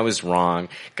right and I was wrong.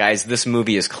 Guys, this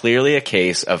movie is clearly a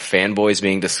case of fanboys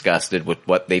being disgusted with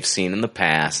what they've seen in the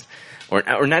past.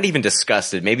 Or not even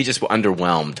disgusted, maybe just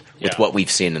underwhelmed with what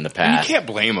we've seen in the past. You can't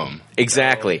blame them.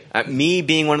 Exactly. Me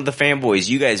being one of the fanboys,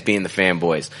 you guys being the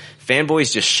fanboys.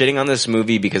 Fanboys just shitting on this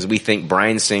movie because we think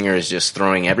Bryan Singer is just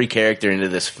throwing every character into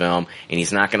this film and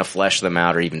he's not going to flesh them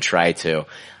out or even try to.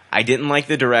 I didn't like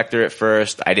the director at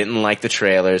first. I didn't like the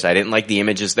trailers. I didn't like the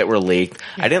images that were leaked.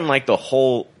 I didn't like the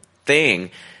whole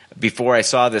thing before I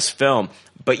saw this film.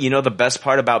 But you know the best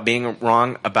part about being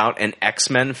wrong about an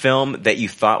X-Men film that you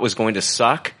thought was going to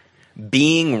suck?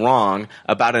 Being wrong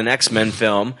about an X-Men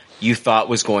film you thought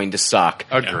was going to suck.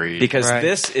 Agreed. Because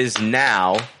this is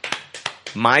now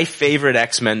my favorite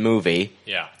X-Men movie.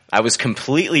 Yeah. I was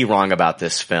completely wrong about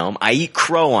this film. I eat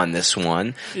crow on this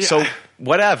one. Yeah. So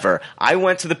whatever. I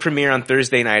went to the premiere on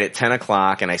Thursday night at 10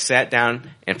 o'clock and I sat down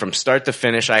and from start to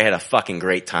finish I had a fucking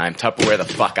great time. Tupperware the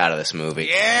fuck out of this movie.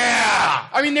 Yeah!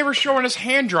 I mean, they were showing us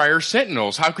hand dryer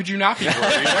Sentinels. How could you not be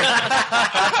worried?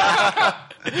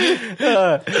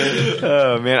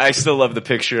 Oh man, I still love the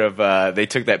picture of they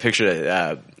took that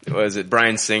picture was it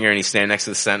Bryan Singer and he's standing next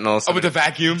to the Sentinels. With the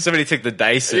vacuum? Somebody took the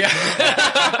Dyson.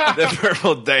 Yeah. The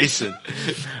purple Dyson.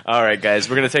 All right, guys,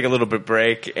 we're going to take a little bit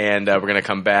break and we're going to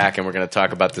come back and we're going to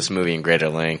talk about this movie in greater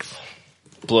length.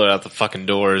 Blow it out the fucking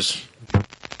doors.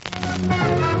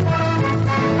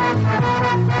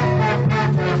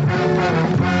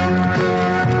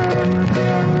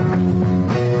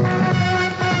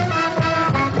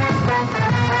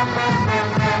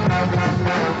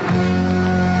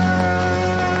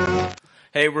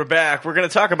 Hey, we're back. We're going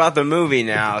to talk about the movie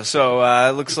now. So,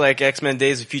 it looks like X-Men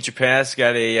Days of Future Past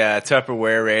got a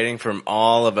Tupperware rating from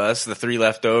all of us, the three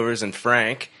leftovers, and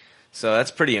Frank. So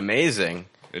that's pretty amazing.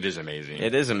 It is amazing.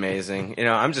 It is amazing. You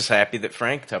know, I'm just happy that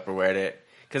Frank Tupperwared it.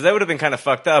 Because that would have been kind of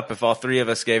fucked up if all three of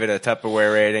us gave it a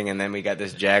Tupperware rating and then we got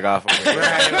this jag-off over here.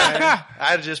 Right. I'd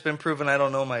have just been proven I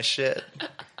don't know my shit.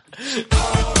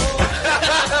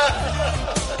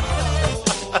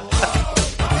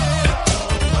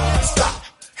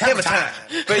 Give it time.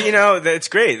 But you know, it's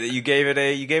great that you gave it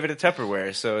a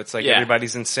Tupperware. So it's like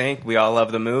everybody's in sync. We all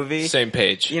love the movie. Same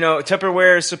page. You know,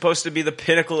 Tupperware is supposed to be the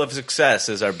pinnacle of success,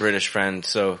 as our British friend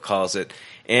so calls it.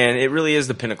 And it really is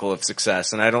the pinnacle of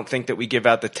success. And I don't think that we give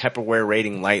out the Tupperware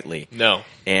rating lightly. No.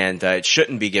 And it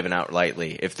shouldn't be given out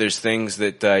lightly. If there's things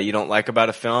that you don't like about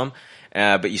a film,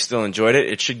 but you still enjoyed it,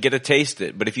 it should get a taste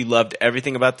it. But if you loved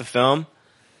everything about the film,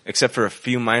 except for a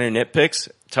few minor nitpicks,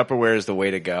 Tupperware is the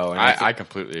way to go. And I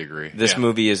completely agree. This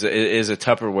movie is a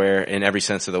Tupperware in every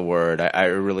sense of the word. I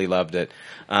really loved it.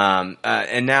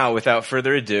 And now, without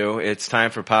further ado, it's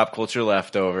time for Pop Culture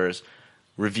Leftovers.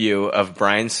 review of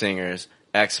Bryan Singer's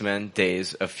X-Men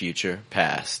Days of Future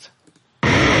Past.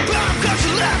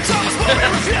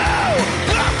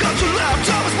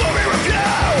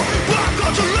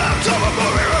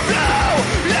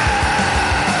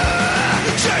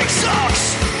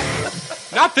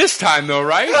 Not this time, though,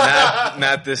 right?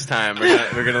 Not this time.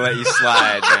 We're gonna let you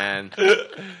slide, man.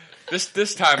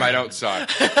 This time I don't suck.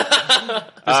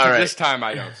 This time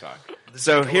I don't suck.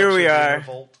 So here we are.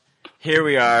 Here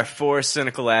we are, 4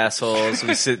 cynical assholes.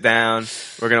 We sit down.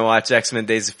 We're going to watch X-Men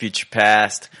Days of Future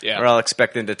Past. Yeah. We're all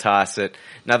expecting to toss it.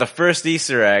 Now, the first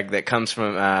Easter egg that comes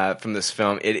from this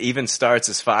film, it even starts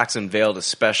as Fox unveiled a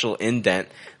special indent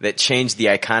that changed the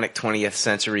iconic 20th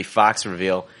Century Fox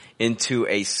reveal into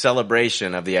a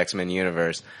celebration of the X-Men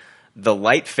universe. The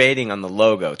light fading on the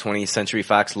logo, 20th Century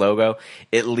Fox logo,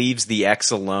 it leaves the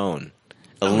X alone.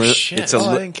 Shit.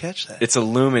 I didn't catch that. It's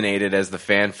illuminated as the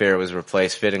fanfare was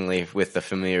replaced fittingly with the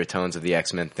familiar tones of the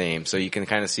X-Men theme. So you can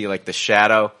kind of see like the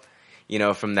shadow,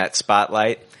 from that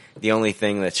spotlight. The only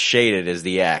thing that's shaded is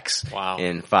the X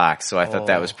in Fox. So I thought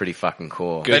that was pretty fucking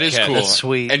cool. That is cool. That's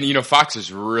sweet. And Fox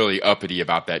is really uppity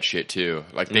about that shit too.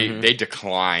 Like they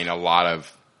decline a lot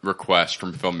of requests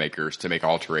from filmmakers to make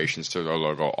alterations to their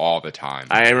logo all the time.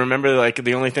 I remember,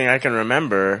 the only thing I can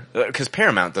remember, because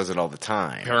Paramount does it all the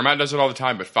time. Paramount does it all the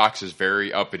time, but Fox is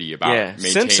very uppity about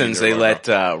maintaining Simpsons, they their logo.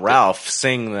 let Ralph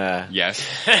sing the... Yes.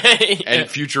 And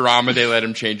Futurama, they let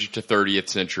him change it to 30th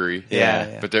century.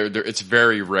 Yeah. But it's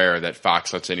very rare that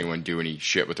Fox lets anyone do any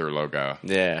shit with their logo.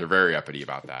 Yeah. They're very uppity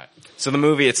about that. So the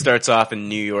movie, it starts off in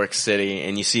New York City,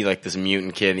 and you see, this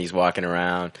mutant kid, and he's walking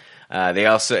around. I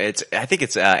think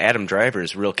it's Adam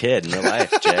Driver's real kid in real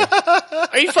life, Jay.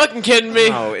 Are you fucking kidding me?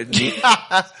 No, Jay,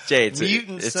 it's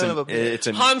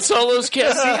a Han Solo's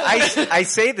kid. I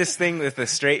say this thing with a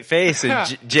straight face,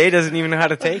 and Jay doesn't even know how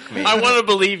to take me. I want to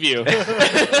believe you.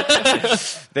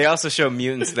 They also show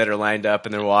mutants that are lined up,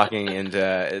 and they're walking, and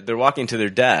they're walking to their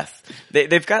death.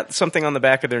 They've got something on the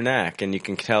back of their neck, and you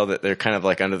can tell that they're kind of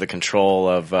under the control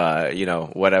of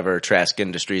whatever Trask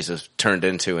Industries has turned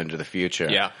into the future.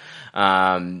 Yeah.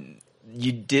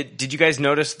 Did you guys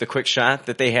notice the quick shot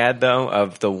that they had though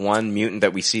of the one mutant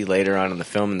that we see later on in the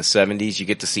film in the 70s? You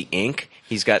get to see Ink.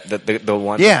 He's got the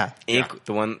one Ink,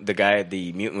 the guy,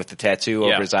 the mutant with the tattoo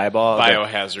over his eyeball,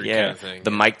 biohazard kind of thing.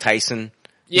 The Mike Tyson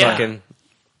fucking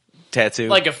tattoo,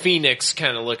 like a phoenix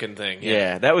kind of looking thing.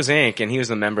 Yeah, that was Ink, and he was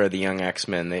a member of the Young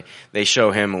X-Men. They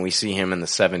show him, and we see him in the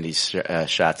 70s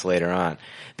shots later on.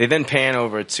 They then pan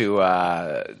over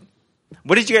to.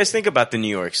 What did you guys think about the New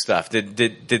York stuff?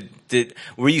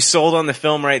 Were you sold on the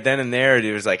film right then and there, or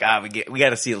it was like, we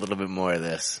got to see a little bit more of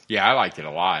this? Yeah, I liked it a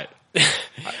lot.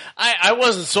 I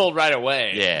wasn't sold right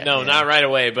away. Not right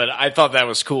away, but I thought that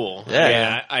was cool.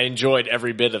 I enjoyed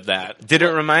every bit of that. Did it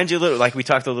remind you a little, like we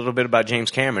talked a little bit about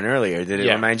James Cameron earlier, did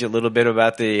it remind you a little bit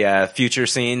about the future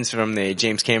scenes from the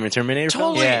James Cameron Terminator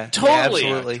film? Totally.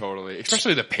 Yeah, totally.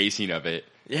 Especially the pacing of it.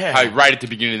 Yeah. How right at the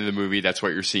beginning of the movie, that's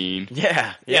what you're seeing.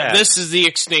 Yeah. This is the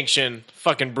extinction.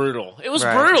 Fucking brutal. It was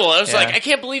brutal. I was like, I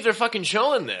can't believe they're fucking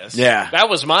showing this. Yeah. That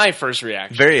was my first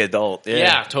reaction. Very adult.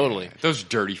 Yeah, totally. Those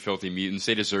dirty, filthy mutants,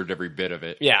 they deserved every bit of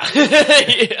it. Yeah.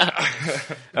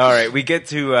 All right, we get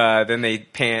to, then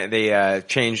they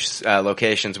change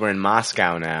locations. We're in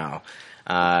Moscow now.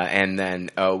 And then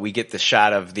we get the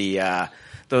shot of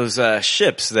those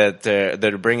ships that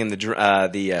are bringing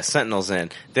the Sentinels in.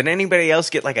 Did anybody else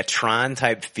get like a Tron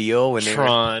type feel when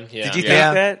Tron? Did you think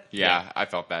that? Yeah, I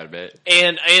felt that a bit.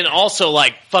 And also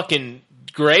like fucking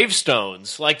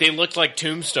gravestones. Like they looked like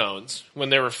tombstones when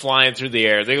they were flying through the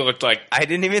air. They looked like I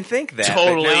didn't even think that.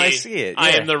 Totally. But now I see it. Yeah. I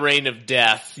am the reign of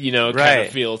death. Kind of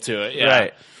feel to it. Yeah.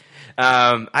 Right.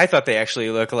 I thought they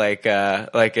actually looked like a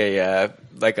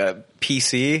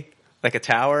PC. Like a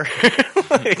tower.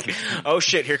 Oh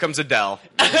shit, here comes Adele.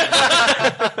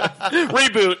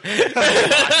 Reboot.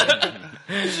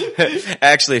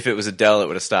 Actually, if it was Adele, it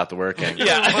would have stopped working.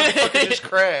 Yeah. Motherfucker just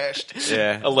crashed.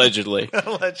 Yeah. Allegedly.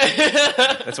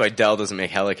 That's why Dell doesn't make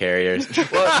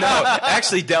helicarriers. Well, no,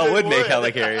 actually Dell would make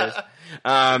helicarriers.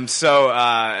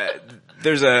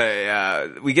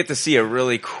 There's we get to see a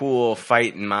really cool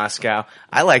fight in Moscow.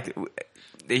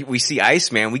 We see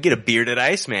Iceman. We get a bearded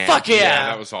Iceman. Fuck yeah.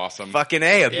 That was awesome. Fucking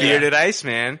A, bearded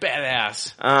Iceman.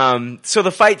 Badass. So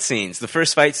the fight scenes, the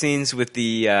first fight scenes with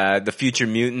the future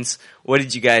mutants. What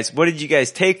did you guys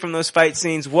take from those fight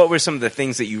scenes? What were some of the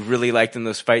things that you really liked in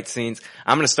those fight scenes?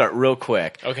 I'm going to start real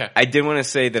quick. Okay. I did want to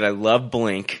say that I love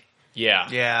Blink. Yeah.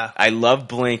 Yeah. I love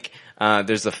Blink.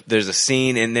 There's a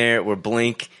scene in there where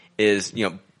Blink is,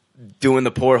 doing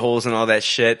the portholes and all that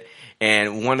shit.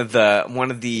 and one of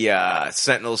the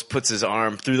Sentinels puts his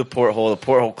arm through the porthole. The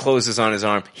porthole closes on his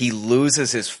arm. He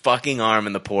loses his fucking arm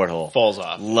in the porthole. Falls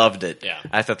off. Loved it. Yeah.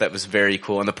 I thought that was very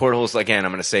cool. And the portholes, again,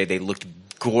 I'm going to say they looked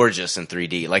gorgeous in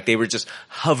 3D. Like they were just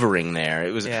hovering there.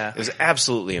 It was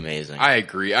absolutely amazing. I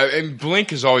agree. And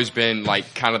Blink has always been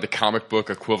like kind of the comic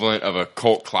book equivalent of a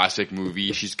cult classic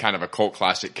movie. She's kind of a cult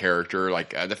classic character.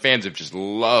 Like the fans have just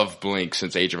loved Blink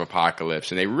since Age of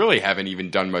Apocalypse, and they really haven't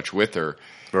even done much with her.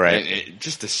 Right. And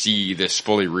just to see this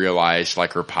fully realized,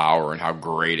 like her power and how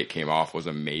great it came off was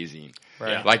amazing.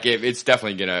 Right. Like it's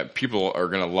definitely people are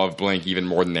gonna love Blink even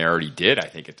more than they already did, I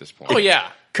think, at this point. Oh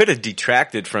yeah. Could have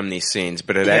detracted from these scenes,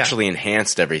 but it actually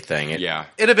enhanced everything. It'd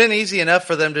have been easy enough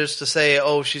for them just to say,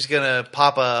 "Oh, she's gonna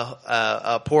pop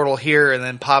a portal here and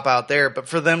then pop out there," but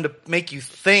for them to make you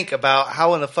think about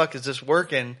how in the fuck is this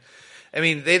working. I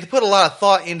mean, they put a lot of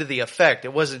thought into the effect.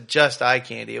 It wasn't just eye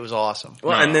candy. It was awesome.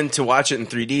 Well, and then to watch it in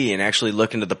 3D and actually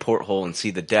look into the porthole and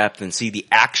see the depth and see the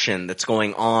action that's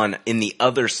going on in the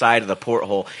other side of the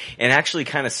porthole and actually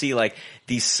kind of see like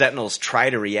these Sentinels try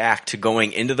to react to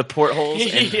going into the portholes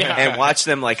and watch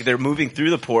them like they're moving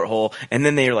through the porthole and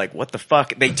then they're like, what the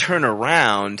fuck? They turn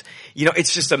around. You know,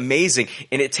 it's just amazing.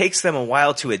 And it takes them a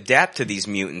while to adapt to these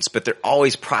mutants, but they're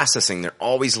always processing, they're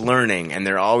always learning, and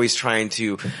they're always trying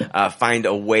to find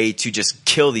a way to just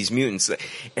kill these mutants.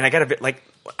 And I gotta, like,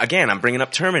 again, I'm bringing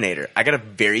up Terminator. I got a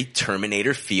very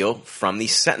Terminator feel from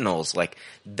these Sentinels. Like,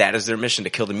 that is their mission, to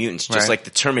kill the mutants. Just like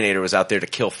the Terminator was out there to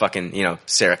kill fucking,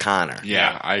 Sarah Connor.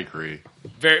 Yeah, I agree.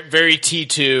 Very, very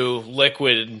T2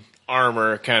 liquid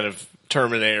armor kind of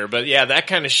Terminator. But yeah, that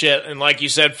kind of shit. And like you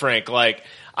said, Frank, like,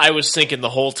 I was thinking the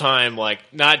whole time, like,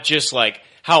 not just like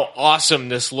how awesome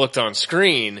this looked on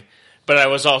screen, but I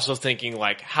was also thinking,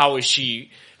 like, how is she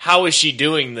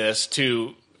doing this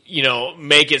to,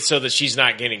 make it so that she's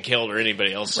not getting killed or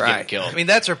anybody else is getting killed. I mean,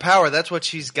 that's her power. That's what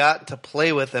she's got to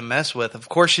play with and mess with. Of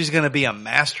course, she's going to be a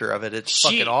master of it. It's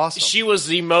fucking awesome. She was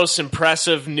the most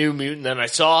impressive New Mutant that I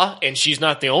saw, and she's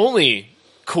not the only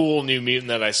cool New Mutant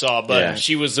that I saw, but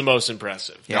she was the most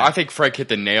impressive. Yeah, I think Frank hit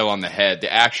the nail on the head.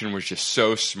 The action was just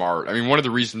so smart. I mean, one of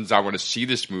the reasons I want to see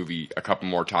this movie a couple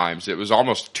more times, it was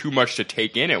almost too much to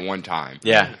take in at one time.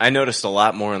 Yeah, I noticed a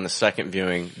lot more on the second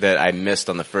viewing that I missed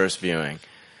on the first viewing.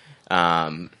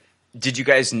 Did you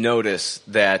guys notice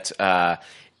that I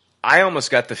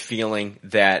almost got the feeling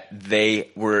that they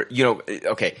were,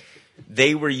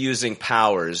 they were using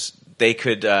powers. They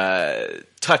could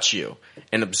touch you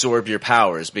and absorb your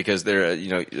powers because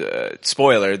they're,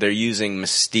 spoiler, they're using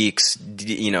Mystique's,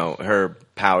 her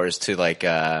powers to like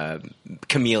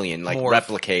chameleon, like morph.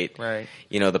 replicate,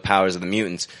 the powers of the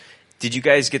mutants. Did you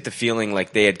guys get the feeling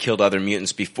like they had killed other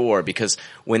mutants before? Because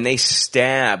when they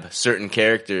stab certain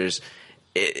characters,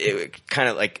 it kind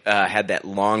of like had that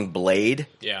long blade.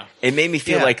 Yeah. It made me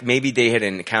feel like maybe they had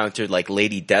encountered like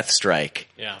Lady Deathstrike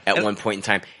at one point in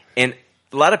time. And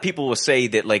a lot of people will say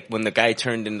that like when the guy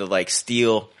turned into like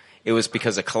steel, it was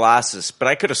because of Colossus. But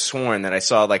I could have sworn that I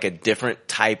saw like a different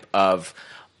type of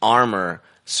armor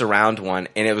surround one.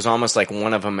 And it was almost like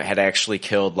one of them had actually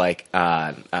killed like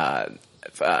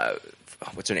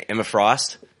what's her name? Emma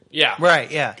Frost? Yeah. Right,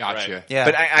 yeah. Gotcha. Right. Yeah.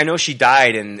 But I know she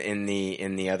died in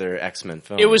the other X-Men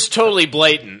film. It was totally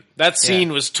blatant. That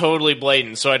scene was totally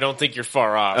blatant, so I don't think you're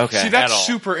far off. Okay. See, that's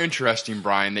super interesting,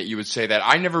 Brian, that you would say that.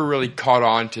 I never really caught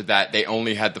on to that. They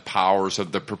only had the powers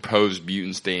of the proposed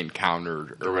mutants they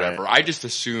encountered or whatever. I just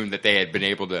assumed that they had been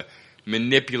able to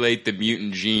manipulate the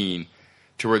mutant gene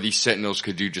to where these Sentinels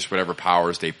could do just whatever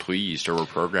powers they pleased or were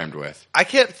programmed with. I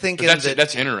kept thinking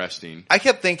that's interesting. I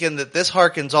kept thinking that this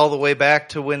harkens all the way back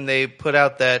to when they put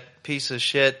out that piece of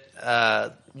shit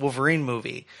Wolverine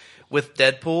movie with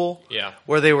Deadpool,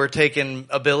 where they were taking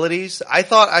abilities.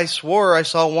 I swore I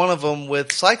saw one of them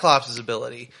with Cyclops'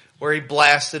 ability, where he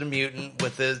blasted a mutant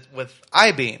with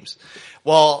eye beams.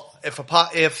 Well,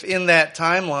 if in that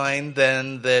timeline,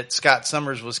 then that Scott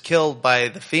Summers was killed by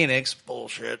the Phoenix,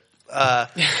 bullshit.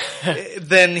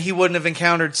 Then he wouldn't have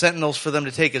encountered Sentinels for them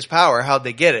to take his power. How'd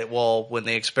they get it? Well, when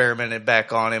they experimented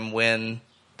back on him when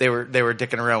they were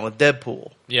dicking around with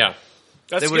Deadpool. Yeah.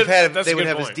 They would have his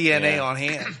DNA on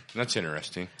hand. That's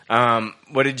interesting.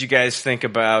 What did you guys think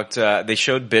about, they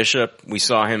showed Bishop. We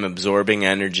saw him absorbing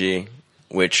energy,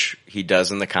 which he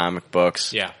does in the comic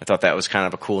books. Yeah. I thought that was kind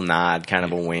of a cool nod, kind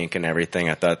of a wink and everything.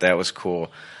 I thought that was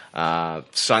cool.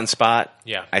 Sunspot.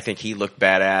 Yeah. I think he looked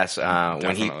badass.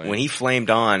 When he flamed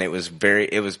on, it was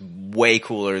way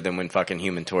cooler than when fucking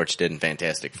Human Torch did in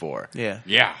Fantastic Four. Yeah.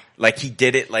 Yeah. Like he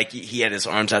did it, like he had his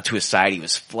arms out to his side, he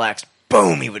was flexed,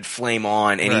 boom, he would flame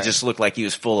on, and he just looked like he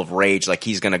was full of rage, like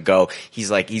he's gonna go. He's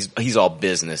like, he's all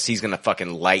business. He's gonna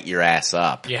fucking light your ass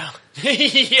up. Yeah.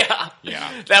 Yeah.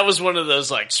 That was one of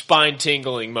those like spine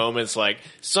tingling moments. Like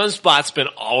Sunspot's been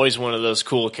always one of those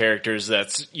cool characters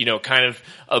that's, you know, kind of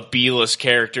a B-list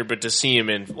character, but to see him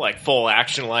in like full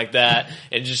action like that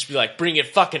and just be like, bring it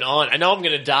fucking on. I know I'm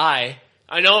gonna die.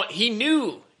 I know he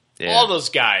knew all those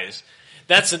guys.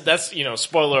 That's, you know,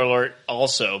 spoiler alert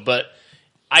also, but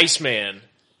Iceman,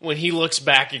 when he looks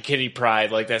back at Kitty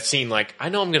Pryde, like that scene, like, I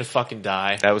know I'm gonna fucking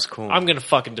die. That was cool. I'm gonna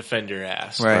fucking defend your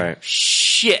ass. Right.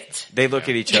 Shit. They look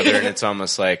at each other and it's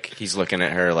almost like he's looking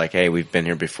at her like, hey, we've been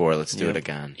here before, let's do it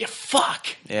again. Yeah, fuck.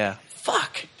 Yeah.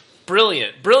 Fuck.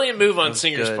 Brilliant. Brilliant move on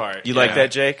Singer's part. You like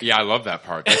that, Jake? Yeah, I love that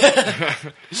part.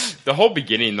 The whole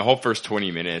beginning, the whole first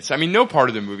 20 minutes. I mean, no part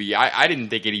of the movie, I didn't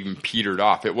think it even petered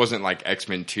off. It wasn't like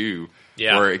X-Men 2,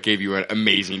 where it gave you an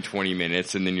amazing 20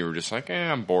 minutes and then you were just like,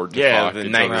 I'm bored. Yeah, the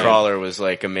Nightcrawler was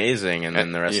like amazing and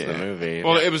then the rest of the movie.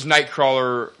 Well, it was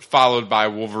Nightcrawler followed by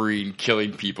Wolverine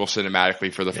killing people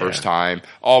cinematically for the first time.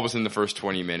 All was in the first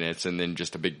 20 minutes and then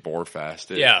just a big bore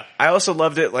fest. I also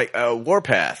loved it, like,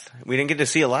 Warpath. We didn't get to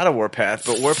see a lot of Warpath,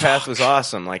 but Warpath was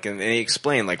awesome. Like, and he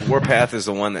explained, like, Warpath is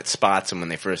the one that spots them when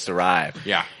they first arrive.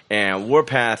 Yeah. And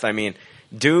Warpath, I mean,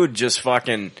 dude just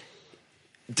fucking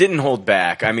didn't hold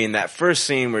back. I mean, that first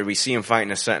scene where we see him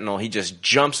fighting a Sentinel, he just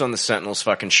jumps on the Sentinel's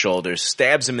fucking shoulders,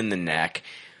 stabs him in the neck.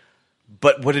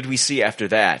 But what did we see after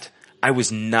that? I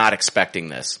was not expecting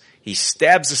this. He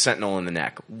stabs the Sentinel in the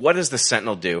neck. What does the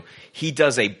Sentinel do? He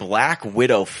does a Black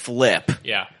Widow flip.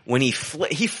 Yeah. When he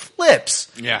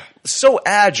flips. Yeah. So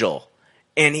agile.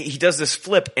 And he does this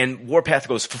flip, and Warpath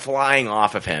goes flying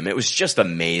off of him. It was just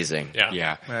amazing.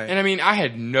 Yeah. Right. And I mean, I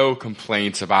had no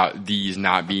complaints about these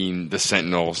not being the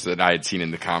Sentinels that I had seen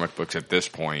in the comic books at this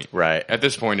point. Right. At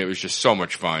this point, it was just so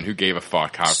much fun. Who gave a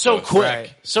fuck how So close? quick.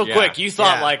 Right. So Yeah. quick. You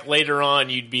thought like later on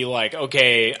you'd be like,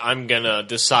 okay, I'm gonna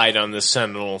decide on this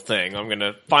Sentinel thing. I'm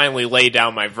gonna finally lay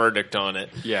down my verdict on it.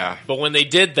 Yeah. But when they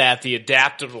did that, the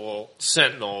adaptable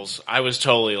Sentinels, I was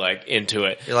totally like into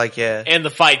it. You're like, yeah. And the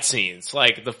fight scenes,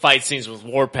 like the fight scenes with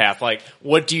Warpath, like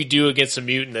what do you do against a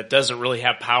mutant that doesn't really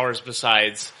have powers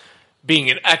besides being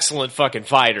an excellent fucking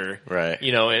fighter? Right.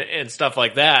 You know, and stuff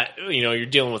like that. You know, you're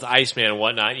dealing with Iceman and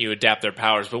whatnot, and you adapt their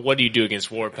powers, but what do you do against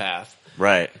Warpath?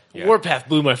 Right. Yeah. Warpath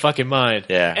blew my fucking mind.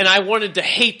 Yeah. And I wanted to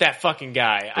hate that fucking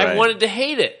guy. I Right. wanted to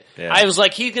hate it. Yeah. I was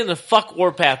like, he's gonna fuck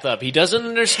Warpath up. He doesn't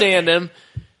understand him.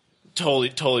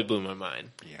 Totally blew my mind.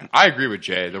 Yeah. I agree with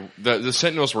Jay. The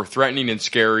Sentinels were threatening and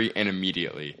scary and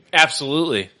immediately.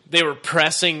 Absolutely. They were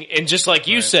pressing, and just like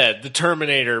you said, the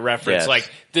Terminator reference, Yes.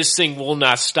 like, this thing will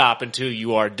not stop until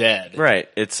you are dead. Right.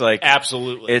 It's like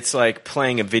Absolutely. It's like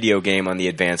playing a video game on the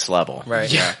advanced level.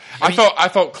 Right. Yeah. I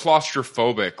felt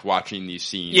claustrophobic watching these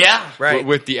scenes. Yeah. Right.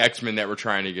 With the X-Men that were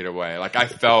trying to get away. Like, I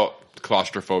felt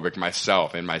claustrophobic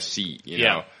myself in my seat, you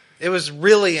know? It was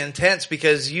really intense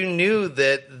because you knew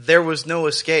that there was no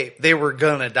escape. They were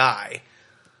gonna die.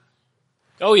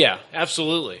 Oh yeah,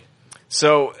 absolutely.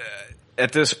 So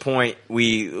at this point,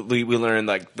 we learn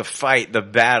like the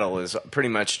battle is pretty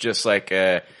much just like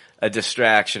a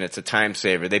distraction. It's a time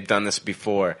saver. They've done this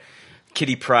before.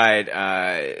 Kitty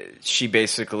Pryde, she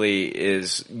basically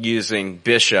is using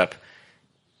Bishop,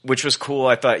 which was cool.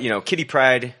 I thought, Kitty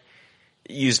Pryde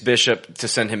used Bishop to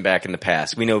send him back in the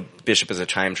past. We know Bishop is a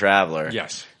time traveler.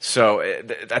 Yes. So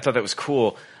I thought that was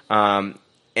cool. And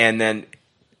then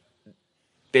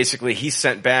basically he's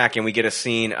sent back and we get a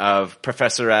scene of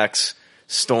Professor X,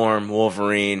 Storm,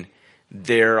 Wolverine.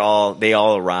 They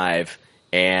all arrive.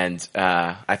 And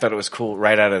I thought it was cool.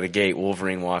 Right out of the gate,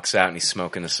 Wolverine walks out and he's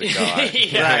smoking a cigar.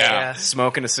 Yeah.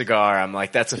 Smoking a cigar. I'm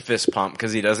like, that's a fist pump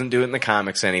because he doesn't do it in the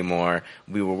comics anymore.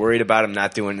 We were worried about him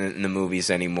not doing it in the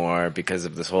movies anymore because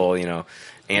of this whole,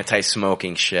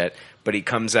 anti-smoking shit. But he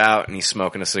comes out and he's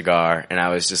smoking a cigar, and I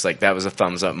was just like, that was a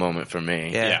thumbs up moment for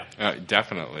me. Yeah.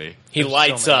 Definitely. He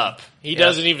lights up. He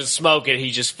doesn't even smoke it.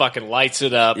 He just fucking lights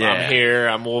it up. Yeah. I'm here.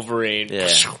 I'm Wolverine. Yeah.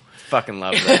 Fucking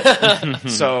love that.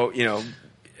 So,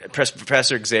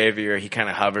 Professor Xavier, he kind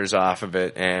of hovers off of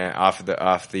it and off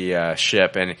the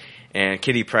ship, and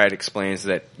Kitty Pryde explains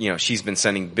that she's been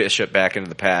sending Bishop back into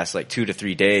the past like 2 to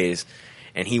 3 days,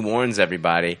 and he warns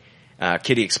everybody.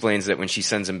 Kitty explains that when she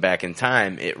sends him back in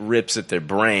time, it rips at their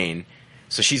brain.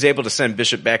 So she's able to send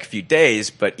Bishop back a few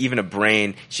days, but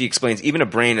she explains, even a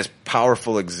brain as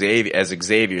powerful as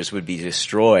Xavier's would be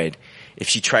destroyed if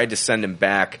she tried to send him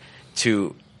back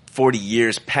to 40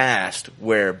 years past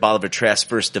where Bolivar Trask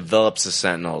first develops the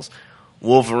Sentinels.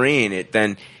 Wolverine,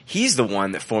 then he's the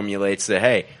one that formulates that,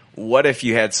 hey, what if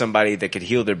you had somebody that could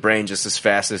heal their brain just as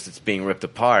fast as it's being ripped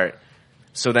apart?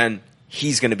 So then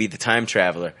he's going to be the time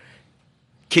traveler.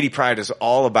 Kitty Pryde is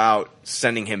all about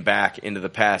sending him back into the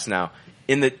past. Now,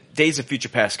 in the Days of Future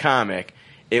Past comic,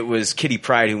 it was Kitty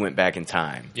Pryde who went back in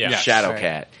time. Yeah. Yes. Shadowcat.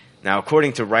 Right. Now,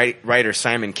 according to writer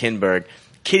Simon Kinberg,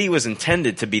 Kitty was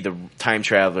intended to be the time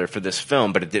traveler for this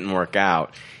film, but it didn't work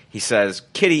out. He says,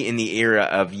 Kitty in the era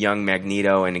of young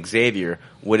Magneto and Xavier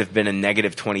would have been a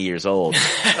negative 20 years old.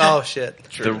 Oh, shit.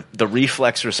 The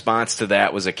reflex response to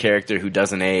that was a character who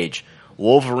doesn't age.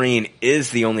 Wolverine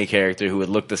is the only character who would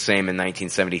look the same in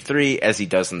 1973 as he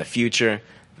does in the future.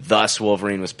 Thus,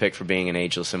 Wolverine was picked for being an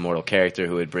ageless, immortal character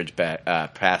who would bridge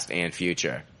past and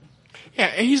future. Yeah,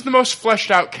 and he's the most fleshed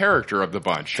out character of the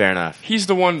bunch. Fair enough. He's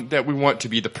the one that we want to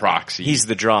be the proxy. He's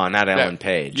the draw, not Ellen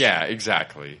Page. Yeah,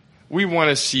 exactly. We want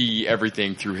to see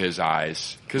everything through his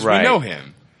eyes because Right. we know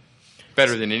him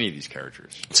better than any of these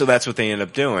characters. So that's what they end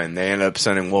up doing. They end up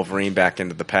sending Wolverine back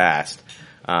into the past.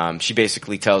 She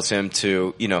basically tells him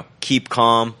to, keep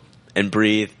calm and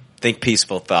breathe, think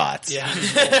peaceful thoughts. Yeah,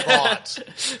 thoughts.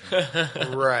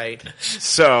 Right.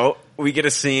 So we get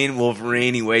a scene.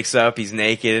 Wolverine, he wakes up, he's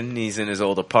naked, and he's in his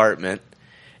old apartment,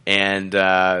 and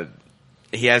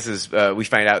he has his. We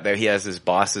find out that he has his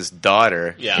boss's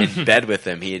daughter in bed with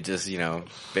him. He had just,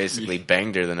 basically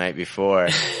banged her the night before.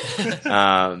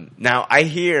 Now I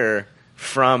hear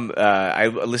from I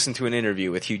listened to an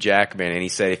interview with Hugh Jackman, and he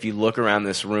said if you look around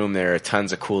this room, there are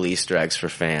tons of cool Easter eggs for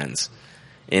fans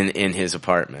in his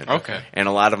apartment. Okay. And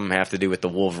a lot of them have to do with the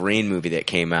Wolverine movie that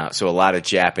came out, so a lot of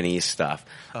Japanese stuff.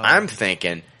 I'm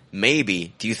thinking,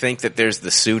 maybe, do you think that there's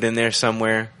the suit in there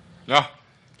somewhere? No.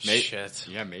 Shit.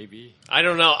 Yeah, maybe. I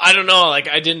don't know. Like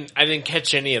I didn't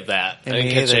catch any of that. I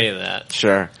didn't catch any of that.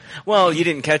 Sure. Well, you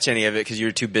didn't catch any of it because you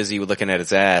were too busy looking at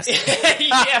his ass.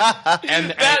 Yeah.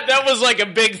 And that was like a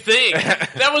big thing.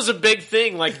 That was a big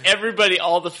thing. Like everybody,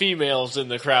 all the females in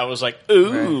the crowd was like,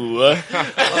 ooh.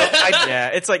 Yeah,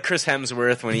 it's like Chris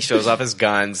Hemsworth when he shows off his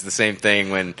guns. The same thing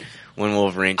when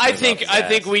Wolverine. I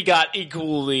think we got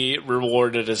equally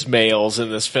rewarded as males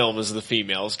in this film as the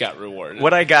females got rewarded.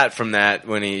 What I got from that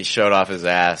when he showed off his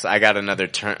ass, I got another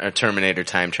Terminator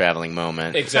time traveling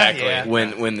moment. Exactly. Yeah.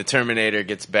 When the Terminator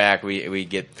gets back, we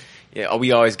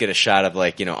always get a shot of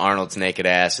Arnold's naked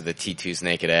ass or the T2's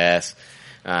naked ass.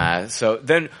 So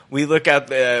then we look at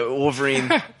the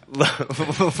Wolverine.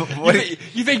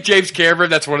 You think James Cameron,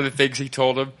 that's one of the things he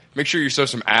told him? Make sure you show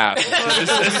some ass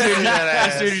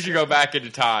as soon as you go back into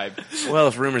time. Well,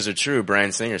 if rumors are true,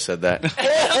 Bryan Singer said that.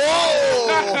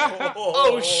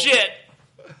 Oh shit.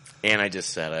 And I just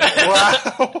said it.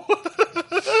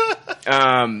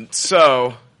 Wow.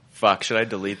 So, fuck, should I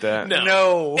delete that?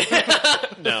 No.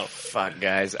 No. Fuck,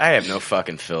 guys. I have no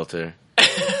fucking filter.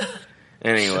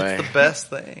 Anyway. It's the best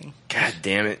thing. God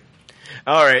damn it.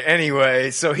 All right.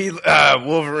 Anyway, so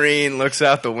Wolverine looks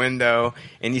out the window,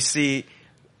 and you see.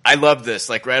 I love this.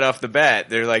 Like right off the bat,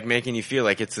 they're like making you feel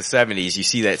like it's the 70s. You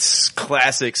see that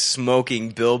classic smoking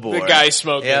billboard. The guy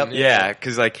smoking. Yep. Yeah,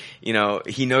 because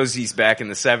he knows he's back in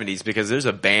the 70s because there's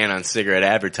a ban on cigarette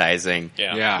advertising.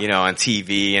 Yeah. On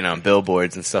TV and on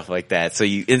billboards and stuff like that. So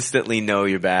you instantly know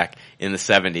you're back in the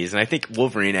 70s. And I think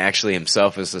Wolverine actually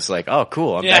himself is just like, oh,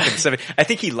 cool, I'm back in the 70s. I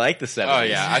think he liked the 70s. Oh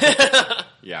yeah.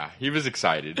 Yeah, he was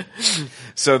excited.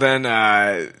 So then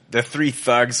the three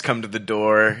thugs come to the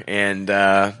door, and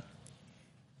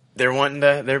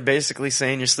they're basically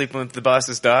saying you're sleeping with the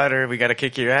boss's daughter, we got to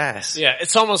kick your ass. Yeah,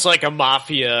 it's almost like a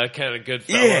mafia kind of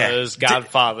Goodfellas,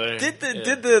 Godfather. Did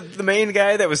the main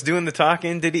guy that was doing the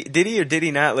talking, did he or did he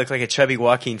not look like a chubby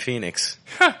Joaquin Phoenix?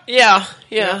 Yeah.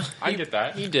 I get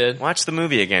that. He did. Watch the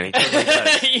movie again. He totally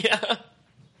does. Yeah.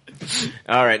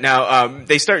 All right, now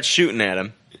they start shooting at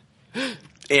him.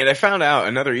 And I found out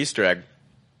another Easter egg.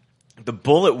 The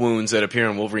bullet wounds that appear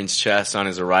on Wolverine's chest on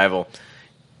his arrival,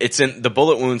 it's in the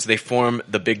bullet wounds, they form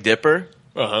the Big Dipper.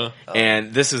 Uh-huh.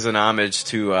 And this is an homage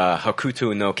to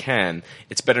Hokuto no Ken.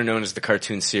 It's better known as the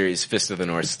cartoon series Fist of the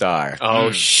North Star.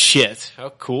 Oh, shit. How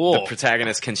cool. The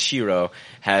protagonist, Kenshiro,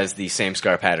 has the same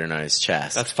scar pattern on his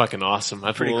chest. That's fucking awesome.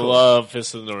 I Pretty cool. love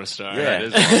Fist of the North Star. Yeah. That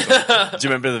is awesome. Do you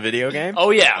remember the video game?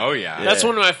 Oh, yeah. Oh, yeah. That's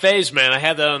one of my faves, man. I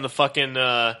had that on the fucking...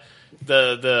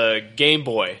 The Game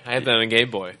Boy. I had that on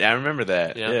Game Boy. Yeah, I remember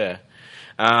that. Yeah.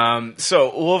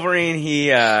 So Wolverine, he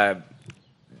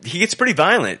gets pretty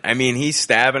violent. I mean, he's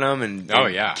stabbing him and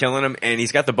killing him, and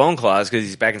he's got the bone claws because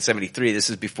he's back in '73. This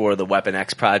is before the Weapon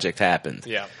X project happened.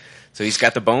 Yeah. So he's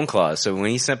got the bone claws. So when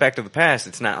he's sent back to the past,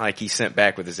 it's not like he's sent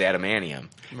back with his adamantium.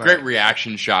 Great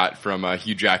reaction shot from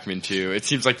Hugh Jackman too. It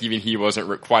seems like even he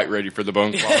wasn't quite ready for the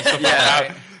bone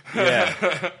claws.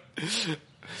 Yeah.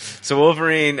 So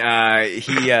Wolverine,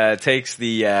 he takes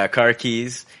the car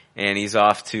keys and he's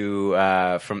off to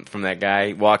from that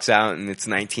guy. Walks out, and it's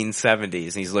 1970s,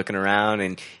 and he's looking around,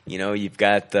 and you've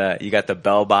got the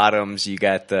bell bottoms, you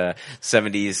got the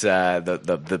 70s,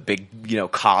 the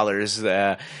big collars.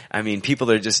 I mean,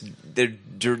 people are they're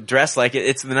dressed like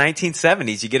it's the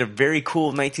 1970s. You get a very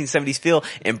cool 1970s feel,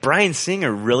 and Bryan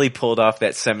Singer really pulled off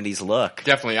that 70s look.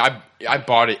 Definitely, I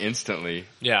bought it instantly.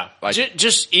 Yeah, like,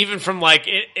 just even from like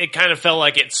it kind of felt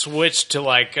like it switched to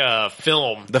like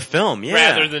film. The film, yeah,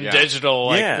 rather than digital.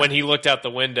 Like when he looked out the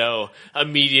window,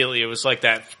 immediately it was like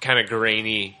that kind of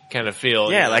grainy kind of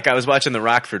feel. Yeah, like I was watching the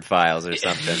Rockford Files or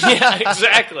something. Yeah,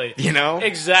 exactly.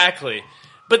 Exactly.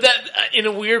 But that, in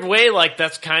a weird way, like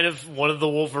that's kind of one of the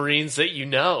Wolverines that you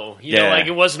know, like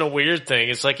it wasn't a weird thing.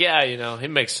 It's like,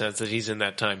 it makes sense that he's in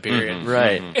that time period,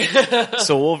 right?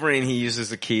 So Wolverine, he uses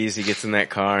the keys, he gets in that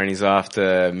car, and he's off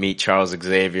to meet Charles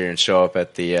Xavier and show up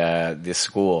at the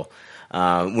school.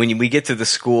 When we get to the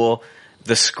school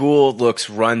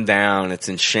looks run down. It's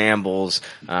in shambles.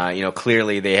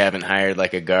 Clearly they haven't hired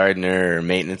like a gardener or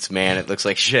maintenance man. It looks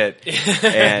like shit.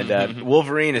 And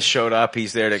Wolverine has showed up.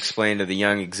 He's there to explain to the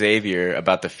young Xavier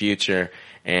about the future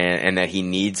and that he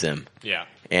needs him. Yeah.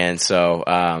 And so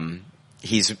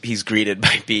he's greeted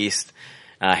by Beast,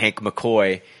 Hank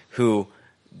McCoy, who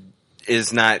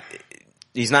is not.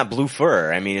 He's not blue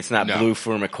fur. I mean, it's not blue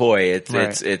fur McCoy.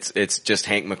 It's just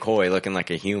Hank McCoy looking like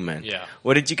a human. Yeah.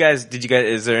 What did you guys?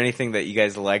 Is there anything that you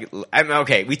guys like? I mean,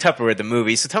 okay, we Tupperware the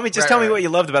movie, so tell me what you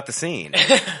loved about the scene.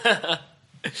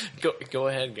 Go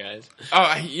ahead, guys.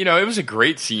 Oh, it was a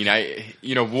great scene.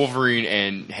 Wolverine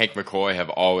and Hank McCoy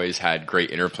have always had great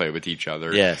interplay with each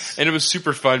other. Yes. And it was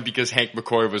super fun because Hank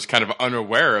McCoy was kind of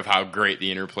unaware of how great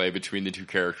the interplay between the two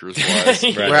characters was.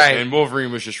 Right. And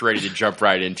Wolverine was just ready to jump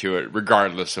right into it,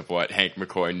 regardless of what Hank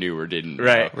McCoy knew or didn't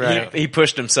know. Right. He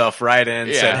pushed himself right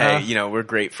in, said, hey, we're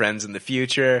great friends in the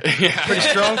future. Pretty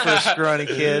strong for a scrawny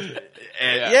kid.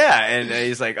 And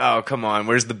he's like, oh, come on,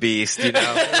 where's the Beast,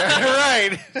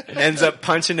 Right. Ends up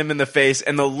punching him in the face,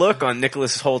 and the look on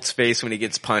Nicholas Holt's face when he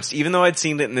gets punched, even though I'd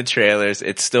seen it in the trailers,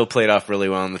 it still played off really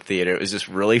well in the theater. It was just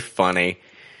really funny.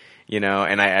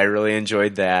 And I really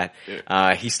enjoyed that.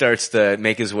 He starts to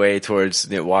make his way towards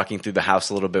walking through the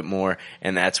house a little bit more,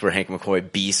 and that's where Hank McCoy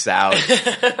beasts out,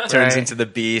 turns into the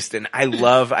Beast. And I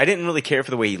didn't really care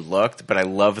for the way he looked, but I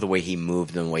love the way he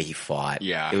moved and the way he fought.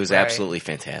 Yeah. It was absolutely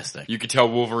fantastic. You could tell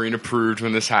Wolverine approved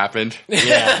when this happened.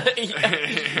 Yeah.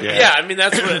 I mean,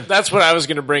 that's what I was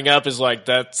going to bring up is like,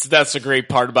 that's a great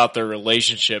part about their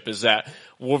relationship is that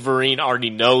Wolverine already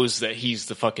knows that he's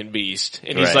the fucking Beast.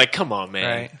 And he's like, come on, man.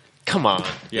 Right. Come on.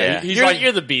 Yeah.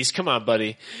 You're the Beast. Come on,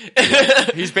 buddy.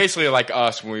 He's basically like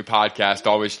us when we podcast,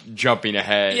 always jumping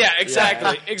ahead. Yeah,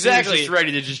 exactly. Exactly. He's just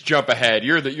ready to just jump ahead.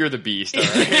 You're the Beast. All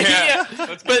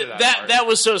right? But that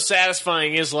was so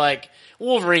satisfying is like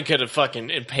Wolverine could have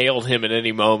fucking impaled him at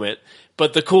any moment.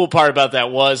 But the cool part about that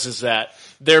is that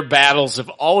their battles have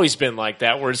always been like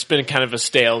that, where it's been kind of a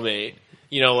stalemate.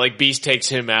 Like Beast takes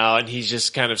him out and he's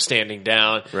just kind of standing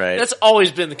down. Right. That's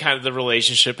always been the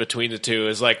relationship between the two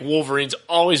is like Wolverine's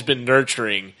always been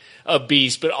nurturing a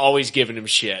Beast, but always giving him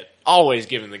shit. Always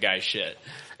giving the guy shit.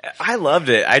 I loved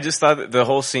it. I just thought that the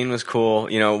whole scene was cool.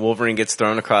 Wolverine gets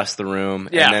thrown across the room,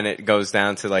 and then it goes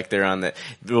down to like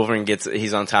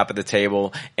he's on top of the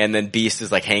table, and then Beast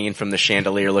is like hanging from the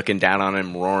chandelier, looking down on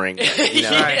him, roaring.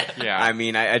 I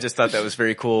mean, I just thought that was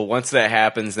very cool. Once that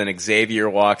happens, then Xavier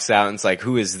walks out and it's like,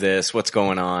 who is this? What's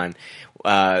going on?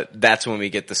 That's when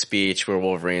we get the speech where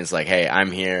Wolverine's like, hey,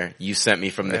 I'm here. You sent me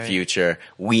from the future.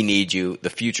 We need you. The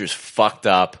future's fucked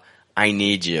up. I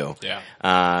need you. Yeah.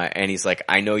 And he's like,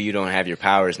 I know you don't have your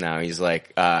powers now. He's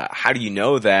like, how do you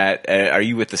know that? Are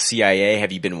you with the CIA?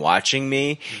 Have you been watching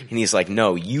me? And he's like,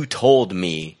 no, you told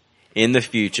me in the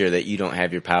future that you don't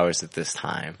have your powers at this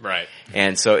time. Right.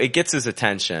 And so it gets his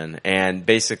attention. And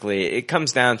basically it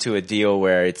comes down to a deal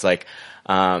where it's like,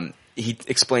 he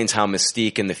explains how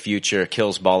Mystique in the future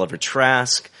kills Bolivar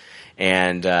Trask.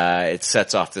 And it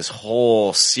sets off this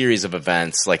whole series of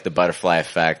events like the butterfly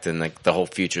effect, and like the whole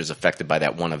future is affected by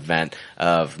that one event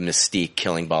of Mystique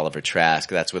killing Bolivar Trask.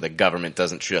 That's where the government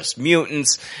doesn't trust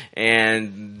mutants,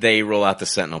 and they roll out the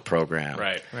Sentinel program.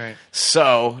 Right.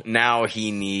 So now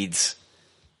he needs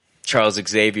Charles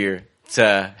Xavier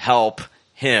to help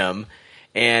him,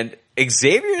 and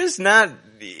Xavier is not.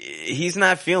 He's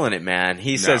not feeling it, man.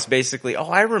 He says basically, oh,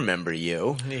 I remember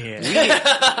you.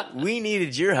 Yeah. We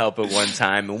needed your help at one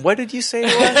time. And what did you say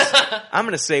to us? I'm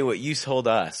going to say what you told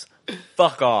us.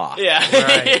 Fuck off. Yeah.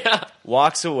 Right. Yeah.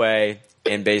 Walks away,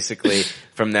 and basically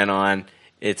from then on,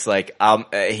 it's like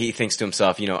he thinks to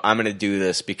himself, I'm going to do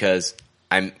this because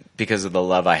because of the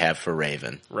love I have for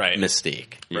Raven. Right.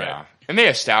 Mystique. Yeah. Right. And they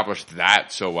established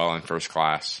that so well in First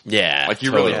Class. Yeah. Like,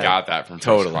 you totally. really got that from First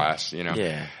Totally. Class, you know?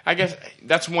 Yeah. I guess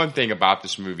that's one thing about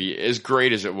this movie. As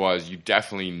great as it was, you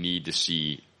definitely need to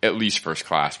see at least First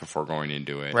Class before going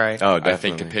into it. Right. Oh, I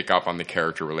think definitely. to pick up on the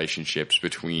character relationships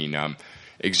between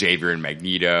Xavier and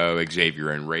Magneto,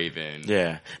 Xavier and Raven.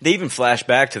 Yeah. They even flash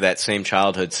back to that same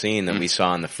childhood scene that we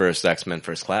saw in the first X-Men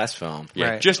First Class film.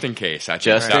 Yeah, just in case. I think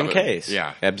Just that in would- case.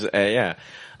 Yeah. Yeah.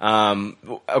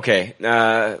 Okay,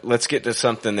 let's get to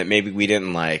something that maybe we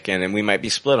didn't like, and then we might be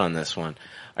split on this one.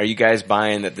 Are you guys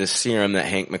buying that this serum that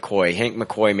Hank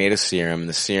McCoy made a serum,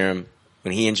 the serum,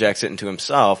 when he injects it into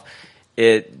himself,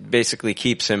 it basically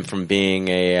keeps him from being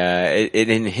it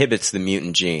inhibits the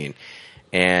mutant gene,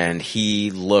 and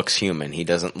he looks human. He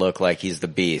doesn't look like he's the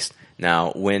Beast.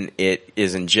 Now, when it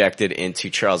is injected into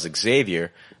Charles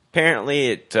Xavier, apparently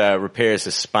it repairs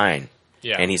his spine.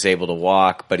 Yeah. And he's able to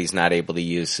walk, but he's not able to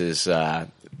use his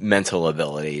mental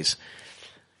abilities.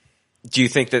 Do you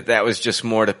think that that was just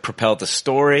more to propel the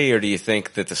story, or do you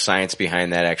think that the science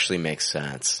behind that actually makes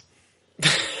sense?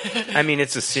 I mean,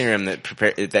 it's a serum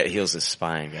that heals his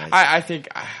spine, guys. I think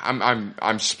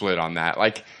I'm split on that.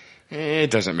 Like,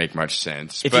 it doesn't make much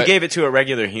sense. If you gave it to a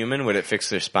regular human, would it fix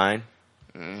their spine?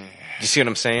 Do you see what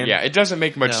I'm saying? Yeah, it doesn't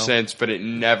make much No. sense, but it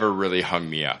never really hung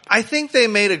me up. I think they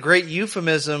made a great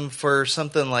euphemism for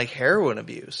something like heroin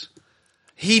abuse.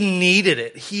 He needed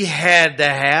it. He had to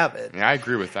have it. Yeah, I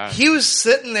agree with that. He was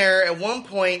sitting there at one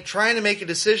point trying to make a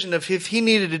decision of if he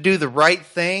needed to do the right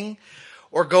thing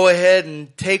or go ahead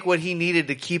and take what he needed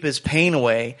to keep his pain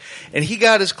away. And he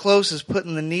got as close as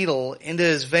putting the needle into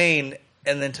his vein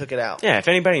and then took it out. Yeah, if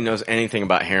anybody knows anything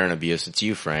about heroin abuse, it's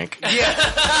you, Frank.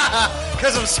 Yeah,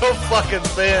 because I'm so fucking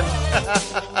thin.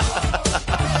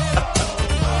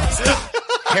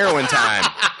 Heroin time.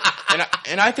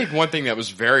 And I think one thing that was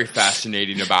very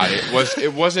fascinating about it was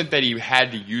it wasn't that he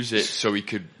had to use it so he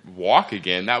could walk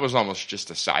again. That was almost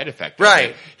just a side effect. of Right.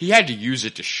 it. He had to use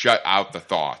it to shut out the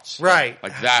thoughts. Right.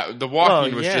 Like that. The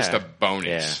walking was yeah. just a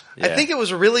bonus. Yeah. I think it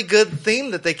was a really good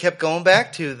theme that they kept going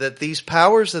back to, that these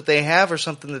powers that they have are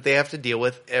something that they have to deal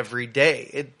with every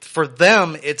day. For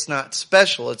them, it's not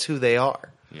special. It's who they are.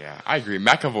 Yeah, I agree.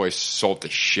 McAvoy sold the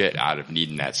shit out of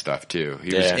needing that stuff too.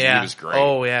 He Yeah. was great.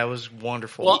 Oh, yeah, it was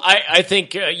wonderful. Well, I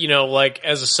think, like,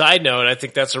 as a side note, I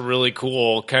think that's a really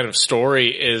cool kind of story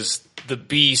is the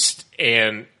Beast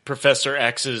and Professor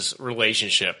X's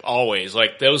relationship, always.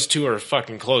 Like, those two are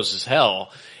fucking close as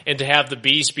hell. And to have the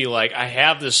Beast be like, I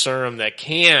have this serum that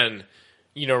can,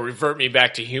 revert me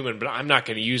back to human, but I'm not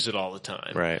going to use it all the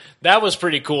time. Right. That was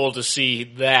pretty cool to see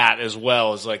that as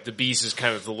well, as like the Beast is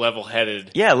kind of the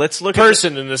level-headed Yeah, let's look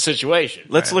person in the situation.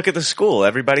 Let's look at the school.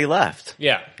 Everybody left.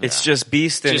 Yeah. It's just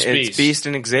Beast and Just it's Beast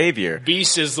and Xavier.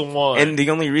 Beast is the one. And the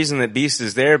only reason that Beast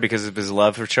is there because of his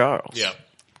love for Charles. Yeah.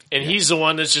 And he's the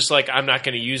one that's just like, I'm not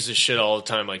going to use this shit all the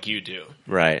time like you do.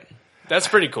 Right. That's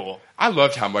pretty cool. I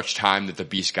loved how much time that the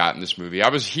Beast got in this movie.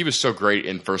 He was so great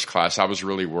in First Class. I was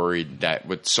really worried that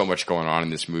with so much going on in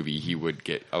this movie, he would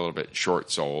get a little bit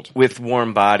short-sold. With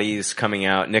Warm Bodies coming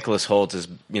out, Nicholas Hoult is,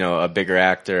 a bigger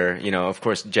actor. Of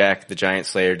course, Jack the Giant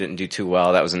Slayer didn't do too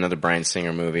well. That was another Bryan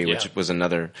Singer movie, which was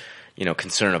another,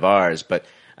 concern of ours. But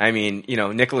I mean,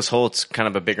 Nicholas Holt's kind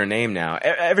of a bigger name now.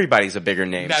 Everybody's a bigger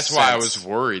name. That's why I was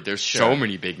worried. There's so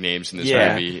many big names in this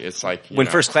movie. It's like when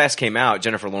First Class came out,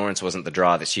 Jennifer Lawrence wasn't the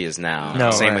draw that she is now.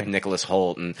 No, Same right. with Nicholas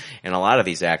Hoult and a lot of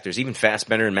these actors, even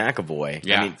Fassbender and McAvoy.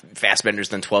 Yeah. I mean, Fassbender's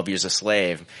done 12 Years a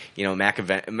Slave.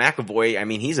 McAvoy, I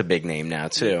mean, he's a big name now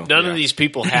too. None of these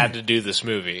people had to do this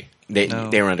movie. They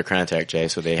were under contract, Jay,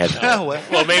 so they had to. Oh, well.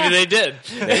 Well, maybe they did.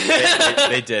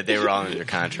 They did. They were all under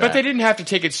contract. But they didn't have to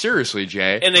take it seriously,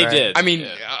 Jay. And they did. I mean,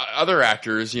 other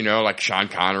actors, like Sean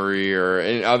Connery or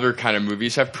in other kind of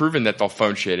movies have proven that they'll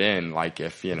phone shit in. Like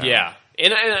if, Yeah.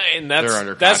 And They're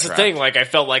under that's the contract. thing. Like, I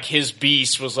felt like his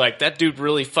Beast was like, that dude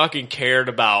really fucking cared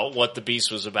about what the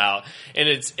Beast was about. And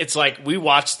it's like, we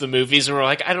watched the movies and we're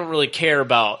like, I don't really care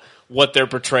about what their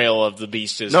portrayal of the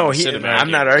Beast is. No, in the cinematic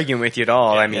I'm not universe. arguing with you at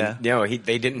all. I mean, Yeah.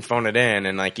 they didn't phone it in,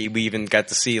 and like we even got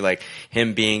to see like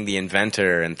him being the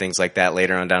inventor and things like that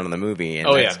later on down in the movie. And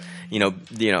Oh, that's-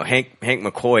 Hank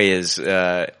McCoy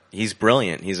is he's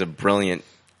brilliant. He's a brilliant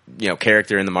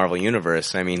character in the Marvel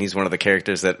universe. I mean, he's one of the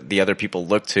characters that the other people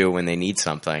look to when they need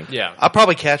something. Yeah. I'll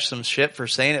probably catch some shit for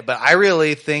saying it, but I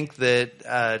really think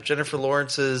that Jennifer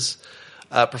Lawrence's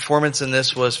performance in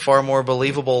this was far more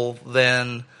believable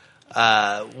than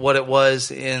what it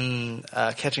was in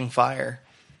Catching Fire.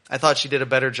 I thought she did a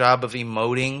better job of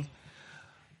emoting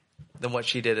than what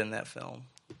she did in that film.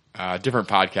 Different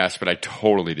podcast, but I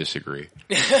totally disagree.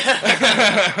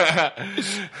 I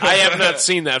have not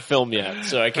seen that film yet,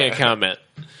 so I can't comment.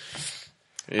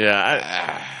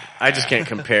 Yeah, I just can't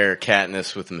compare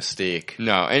Katniss with Mystique.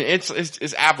 No, and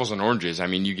it's apples and oranges. I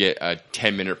mean, you get a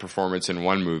 10-minute performance in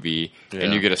one movie,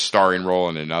 and you get a starring role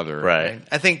in another. Right.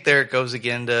 I think there it goes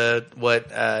again to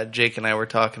what Jake and I were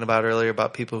talking about earlier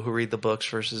about people who read the books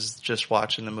versus just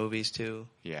watching the movies too.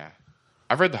 Yeah.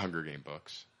 I've read the Hunger Game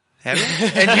books. Have you?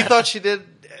 And you thought she did?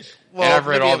 Well,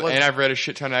 and I've read a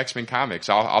shit ton of X-Men comics.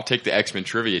 I'll take the X-Men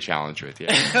trivia challenge with you.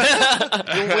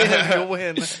 You'll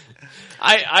win.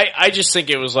 I just think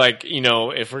it was like,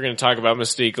 if we're going to talk about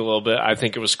Mystique a little bit, I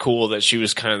think it was cool that she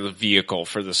was kind of the vehicle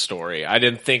for the story. I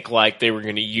didn't think like they were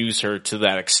going to use her to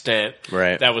that extent.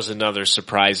 Right. That was another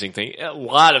surprising thing. A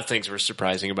lot of things were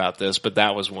surprising about this, but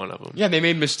that was one of them. Yeah, they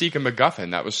made Mystique a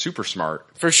MacGuffin. That was super smart.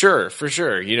 For sure.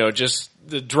 Just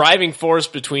the driving force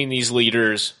between these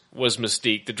leaders was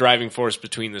Mystique. The driving force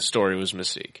between the story was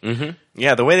Mystique. Mm-hmm.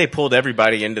 Yeah, the way they pulled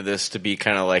everybody into this to be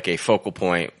kind of like a focal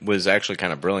point was actually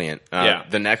kind of brilliant. Yeah.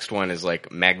 The next one is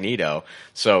like Magneto.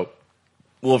 So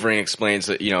Wolverine explains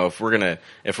that, if we're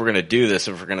gonna do this,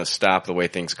 if we're gonna stop the way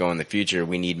things go in the future,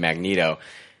 we need Magneto.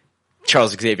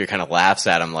 Charles Xavier kind of laughs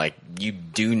at him like, you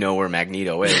do know where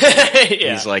Magneto is.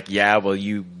 Yeah. He's like, yeah, well,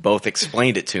 you both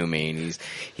explained it to me. And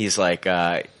he's like,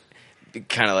 kind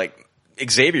of like,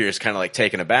 Xavier is kind of like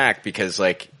taken aback because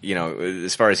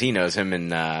as far as he knows, him and,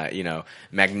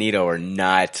 Magneto are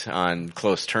not on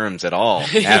close terms at all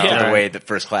after the way that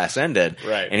First Class ended.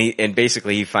 Right. And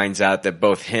basically he finds out that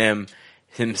both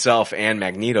himself and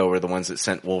Magneto were the ones that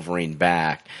sent Wolverine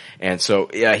back. And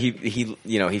so, yeah,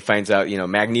 he finds out,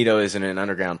 Magneto is in an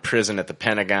underground prison at the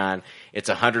Pentagon. It's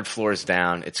 100 floors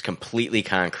down. It's completely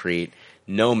concrete.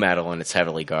 No metal, and it's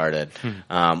heavily guarded.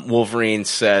 Wolverine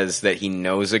says that he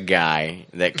knows a guy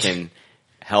that can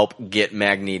help get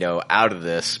Magneto out of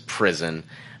this prison.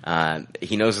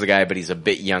 He knows the guy, but he's a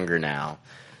bit younger now.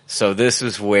 So this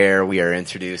is where we are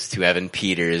introduced to Evan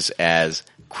Peters as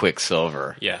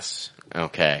Quicksilver. Yes.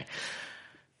 Okay.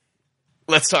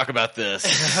 Let's talk about this.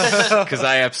 Because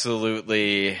I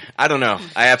absolutely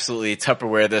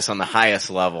Tupperware this on the highest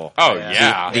level. Oh,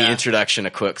 yeah. The introduction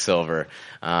of Quicksilver.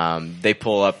 They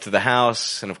pull up to the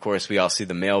house, and of course we all see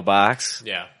the mailbox.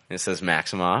 Yeah. And it says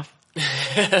Maximoff,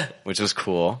 which was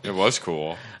cool. It was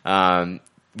cool.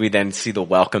 We then see the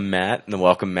welcome mat, and the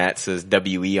welcome mat says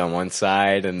WE on one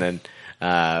side, and then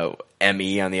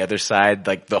ME on the other side.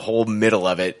 Like the whole middle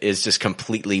of it is just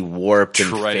completely warped and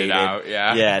Shredded faded. out,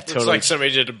 yeah. Yeah, It's totally. like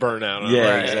somebody did a burnout on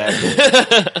Yeah, it.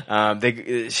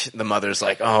 exactly. The mother's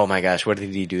like, oh my gosh, what did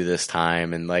he do this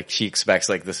time? And like, she expects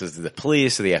like this is the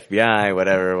police or the FBI,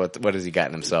 whatever. What has he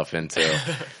gotten himself into?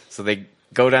 So they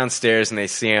go downstairs and they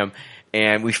see him,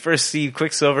 and we first see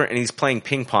Quicksilver, and he's playing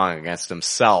ping pong against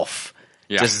himself.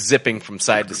 Yeah. Just zipping from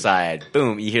side to side.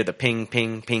 Boom. You hear the ping,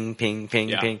 ping, ping, ping, ping,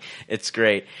 ping. It's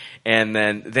great. And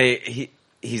then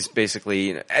he's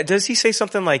basically, does he say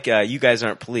something like, you guys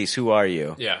aren't police, who are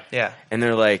you? Yeah. Yeah. And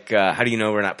they're like, how do you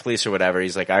know we're not police or whatever?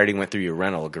 He's like, I already went through your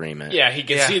rental agreement. Yeah, he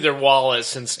can see their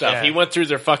wallets and stuff. Yeah. He went through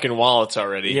their fucking wallets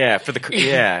already. Yeah,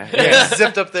 yeah. He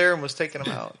zipped up there and was taking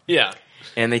them out. Yeah.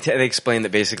 And they explain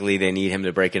that basically they need him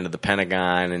to break into the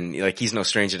Pentagon, and like he's no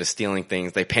stranger to stealing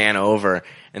things. They pan over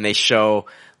and they show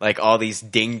like all these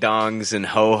ding dongs and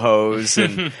ho hos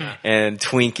and and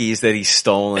Twinkies that he's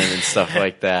stolen and stuff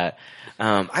like that.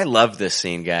 I loved this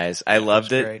scene, guys. I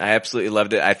loved it. Great. I absolutely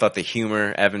loved it. I thought the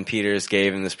humor Evan Peters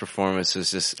gave in this performance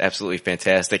was just absolutely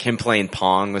fantastic. Him playing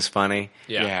Pong was funny.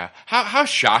 Yeah. How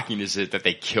shocking is it that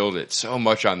they killed it so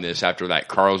much on this after that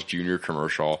Carl's Jr.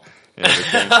 commercial and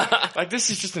everything? Like, this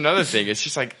is just another thing. It's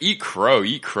just like, eat crow.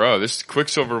 This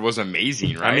Quicksilver was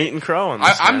amazing, right? I'm eating crow on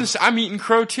this. I'm eating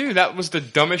crow too. That was the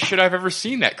dumbest shit I've ever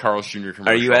seen, that Carl's Jr. commercial.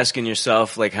 Are you asking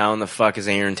yourself, like, how in the fuck is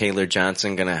Aaron Taylor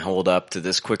Johnson going to hold up to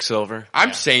this Quicksilver?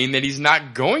 I'm saying that he's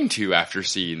not going to after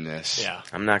seeing this. Yeah.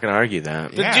 I'm not going to argue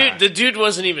that. The dude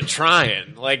wasn't even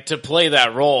trying, like, to play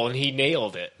that role, and he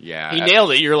nailed it. Yeah. He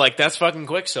nailed it. You're like, that's fucking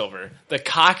Quicksilver. The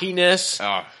cockiness,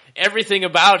 everything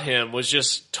about him was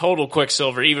just total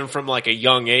Quicksilver, even from like a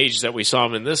young age that we saw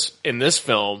him in this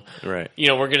film. Right. You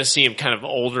know, we're gonna see him kind of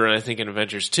older, and I think in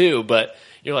Avengers 2, but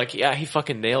you're like, yeah, he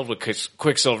fucking nailed what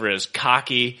Quicksilver is.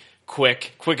 Cocky,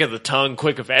 quick of the tongue,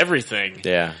 quick of everything.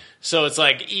 Yeah. So it's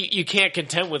like, you can't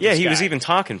contend with this guy. Yeah, he was even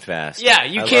talking fast. Yeah,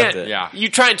 you I can't. loved it. Yeah. You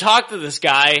try and talk to this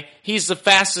guy, he's the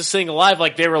fastest thing alive.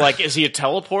 Like, they were like, is he a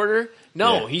teleporter?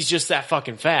 No, he's just that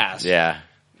fucking fast. Yeah.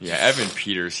 Yeah, Evan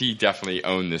Peters, he definitely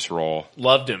owned this role.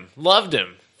 Loved him.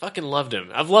 Fucking loved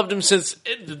him. I've loved him since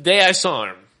the day I saw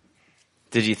him.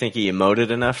 Did you think he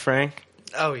emoted enough, Frank?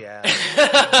 Oh yeah,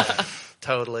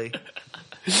 totally.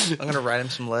 I'm gonna write him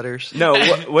some letters. No,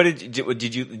 what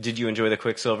did you enjoy the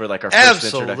Quicksilver? Like our first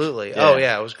absolutely. introduction? Oh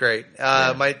yeah, it was great.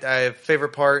 My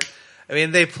favorite part. I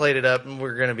mean, they played it up, and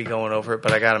we're going to be going over it,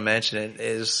 but I got to mention it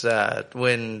is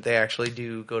when they actually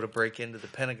do go to break into the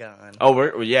Pentagon. Oh,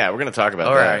 we're going to talk about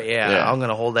All that. right, yeah. I'm going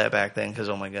to hold that back then because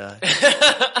oh my god.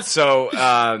 So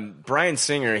Bryan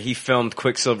Singer, he filmed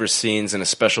Quicksilver scenes in a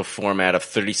special format of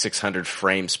 3,600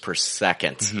 frames per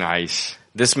second. Nice.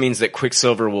 This means that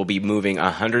Quicksilver will be moving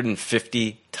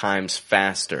 150 times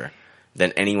faster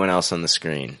than anyone else on the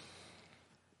screen.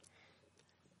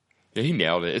 Yeah, he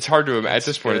nailed it. It's hard to at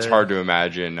this point. It's hard to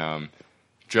imagine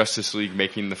Justice League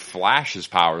making the Flash's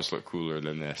powers look cooler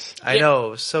than this. I know,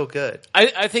 it was so good.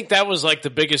 I think that was like the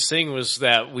biggest thing was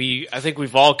that I think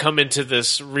we've all come into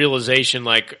this realization,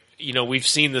 like, you know, we've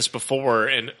seen this before,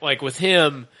 and like with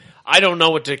him, I don't know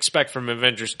what to expect from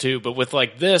Avengers 2, but with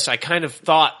like this, I kind of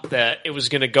thought that it was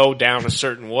going to go down a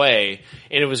certain way,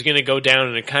 and it was going to go down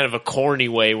in a kind of a corny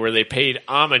way where they paid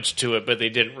homage to it, but they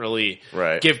didn't really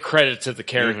give credit to the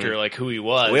character, like who he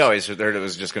was. We always heard it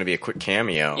was just going to be a quick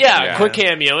cameo. Yeah, a quick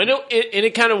cameo, and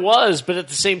it kind of was, but at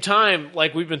the same time,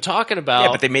 like we've been talking about,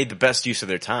 yeah, but they made the best use of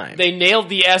their time. They nailed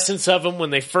the essence of him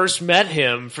when they first met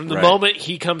him. From the moment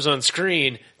he comes on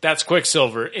screen, that's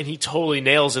Quicksilver, and he totally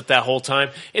nails it that whole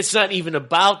time. It's not even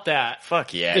about that.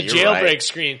 Fuck yeah, the you're jailbreak right.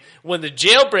 screen. When the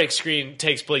jailbreak screen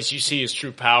takes place, you see his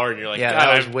true power, and you're like, yeah, God,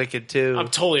 that was wicked too. I'm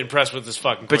totally impressed with this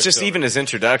fucking. But just even his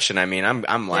introduction, I mean,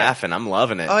 I'm laughing, I'm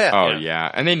loving it. Oh yeah, oh yeah,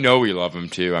 and they know we love him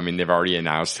too. I mean, they've already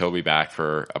announced he'll be back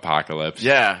for Apocalypse.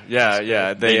 Yeah.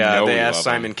 They know we asked love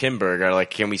Simon Kinberg, are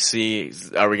like, can we see?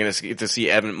 Are we going to get to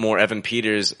see more Evan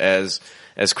Peters as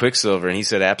Quicksilver? And he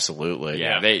said, absolutely.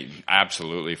 Yeah, they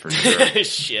absolutely for sure.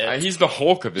 Shit. He's the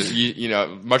Hulk of this. You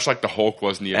know, much like the Hulk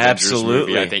was in the Avengers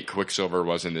Absolutely. movie, I think Quicksilver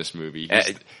was in this movie.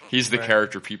 He's the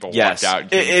character people Yes.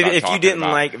 walked out. If you didn't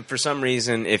like, for some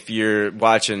reason, if you're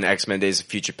watching X-Men Days of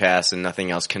Future Past and nothing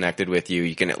else connected with you,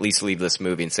 you can at least leave this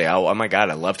movie and say, oh my god,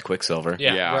 I loved Quicksilver.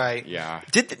 Yeah. Right. Yeah.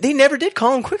 They never did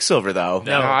call him Quicksilver, though.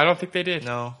 No, I don't think they did.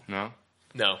 No.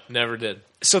 No, never did.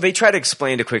 So they try to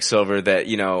explain to Quicksilver that,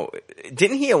 you know,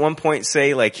 didn't he at one point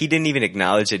say, like, he didn't even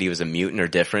acknowledge that he was a mutant or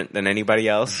different than anybody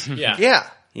else? Yeah. Yeah.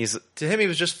 To him, he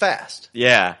was just fast.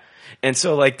 Yeah. And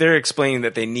so, like, they're explaining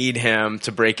that they need him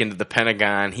to break into the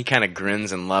Pentagon. He kind of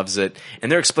grins and loves it.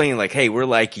 And they're explaining, like, hey, we're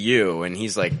like you. And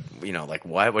he's like, you know, like,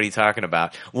 what? What are you talking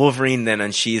about? Wolverine then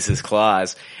unsheathes his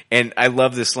claws. And I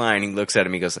love this line. He looks at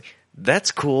him. He goes,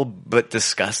 that's cool, but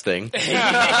disgusting. And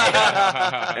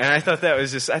I thought that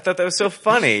was so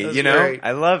funny. That's you know, great.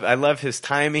 I love his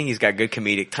timing. He's got good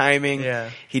comedic timing.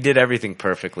 Yeah. He did everything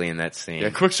perfectly in that scene. Yeah,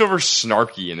 Quicksilver's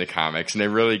snarky in the comics, and they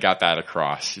really got that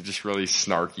across. He's just really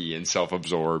snarky and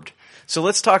self-absorbed. So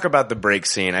let's talk about the break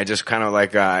scene. I just kind of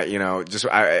like, you know,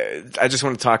 I just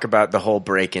want to talk about the whole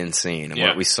break-in scene and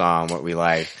what we saw and what we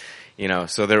liked. You know,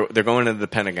 so they're going to the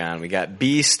Pentagon. We got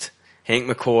Beast, Hank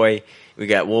McCoy, we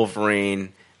got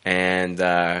Wolverine, and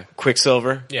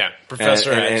Quicksilver. Yeah,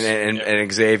 Professor X.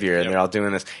 And Xavier, and they're all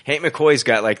doing this. Hank McCoy's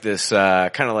got like this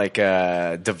kind of like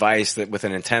a device that with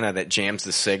an antenna that jams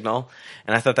the signal.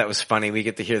 And I thought that was funny. We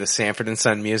get to hear the Sanford &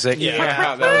 Son music.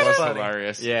 Yeah. That was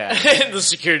hilarious. Yeah. The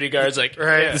security guard's like,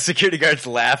 The security guard's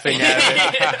laughing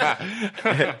at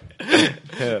it.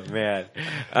 Oh, man.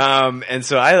 And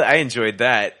so I enjoyed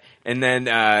that. And then,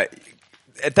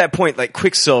 at that point, like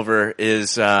Quicksilver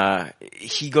is,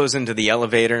 he goes into the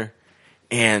elevator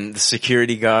and the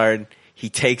security guard, he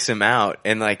takes him out.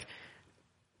 And like,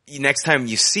 next time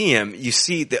you see him, you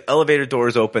see the elevator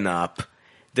doors open up.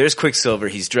 There's Quicksilver.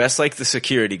 He's dressed like the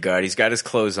security guard. He's got his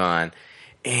clothes on.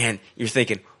 And you're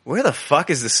thinking, where the fuck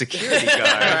is the security guard?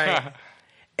 Right.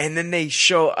 And then they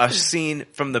show a scene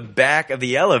from the back of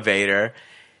the elevator,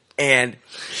 and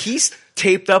he's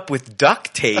taped up with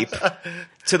duct tape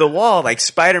to the wall. Like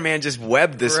Spider-Man just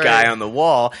webbed this guy on the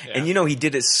wall. Yeah. And you know, he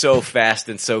did it so fast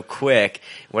and so quick.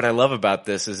 What I love about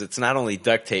this is it's not only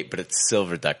duct tape, but it's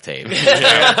silver duct tape.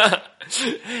 It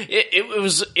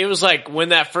was like when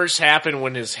that first happened,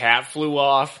 when his hat flew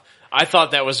off, I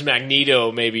thought that was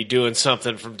Magneto maybe doing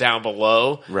something from down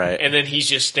below. Right. And then he's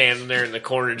just standing there in the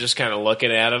corner just kind of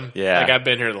looking at him. Yeah. Like, I've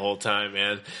been here the whole time,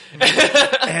 man.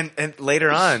 and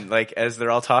later on, like, as they're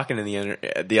all talking in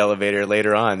the elevator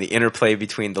later on, the interplay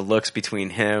between the looks between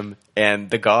him and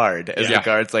the guard, as the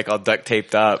guard's, like, all duct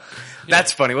taped up.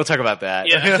 That's funny. We'll talk about that.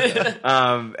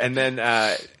 Yeah. And then,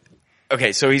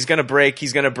 okay, so he's gonna break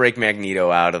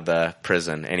Magneto out of the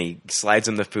prison, and he slides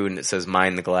him the food, and it says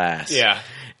 "Mind the glass." Yeah.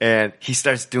 And he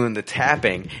starts doing the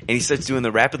tapping, and he starts doing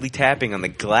the rapidly tapping on the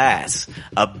glass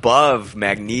above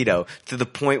Magneto to the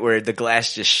point where the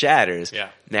glass just shatters. Yeah.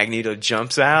 Magneto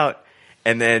jumps out,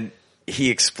 and then he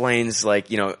explains,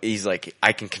 like, you know, he's like,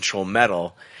 I can control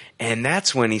metal. And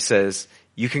that's when he says,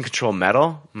 you can control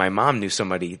metal? My mom knew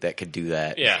somebody that could do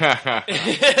that.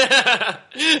 Yeah.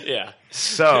 Yeah.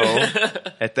 So,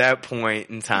 at that point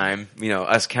in time, you know,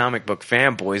 us comic book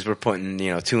fanboys were putting,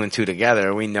 you know, 2 and 2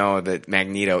 together. We know that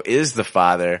Magneto is the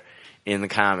father in the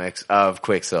comics of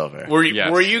Quicksilver. Were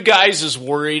you guys as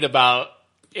worried about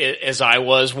it as I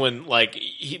was when, like,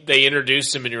 they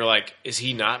introduced him and you were like, is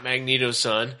he not Magneto's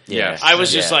son? Yes. I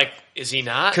was just like, is he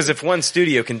not? Because if one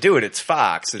studio can do it, it's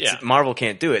Fox. Yeah. Marvel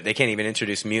can't do it. They can't even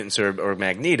introduce mutants or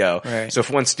Magneto. Right. So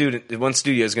if one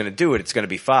studio is going to do it, it's going to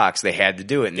be Fox. They had to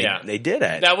do it, and they did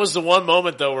it. That was the one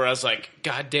moment, though, where I was like,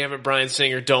 God damn it, Bryan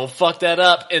Singer, don't fuck that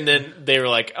up. And then they were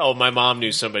like, oh, my mom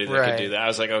knew somebody that could do that. I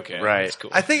was like, okay, that's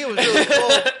cool. I think it was really cool.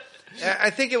 I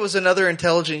think it was another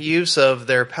intelligent use of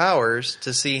their powers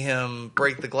to see him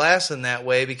break the glass in that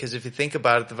way, because if you think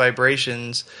about it, the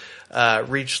vibrations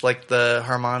reach like the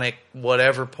harmonic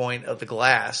whatever point of the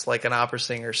glass, like an opera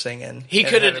singer singing. He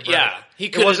could have,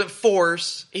 it wasn't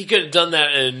force. He could have done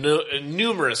that in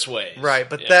numerous ways. Right,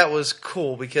 but that was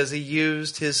cool because he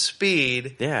used his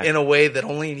speed in a way that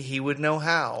only he would know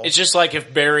how. It's just like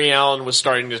if Barry Allen was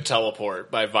starting to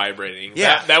teleport by vibrating.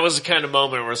 Yeah. That was the kind of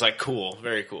moment where it's like, cool,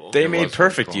 very cool. They made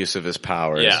perfect use of his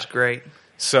powers. Yeah. It's great.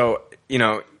 So, you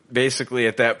know, basically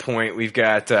at that point, we've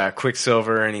got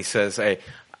Quicksilver, and he says, hey,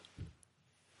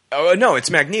 oh, no, it's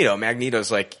Magneto.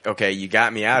 Magneto's like, okay, you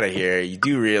got me out of here. You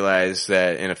do realize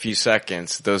that in a few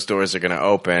seconds, those doors are going to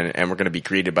open, and we're going to be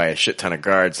greeted by a shit ton of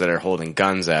guards that are holding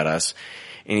guns at us.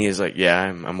 And he's like, yeah,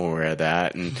 I'm aware of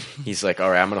that. And he's like,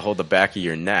 all right, I'm going to hold the back of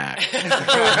your neck.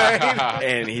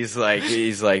 And he's like,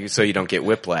 so you don't get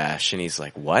whiplash. And he's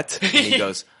like, what? And he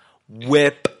goes,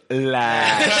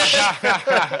 whiplash.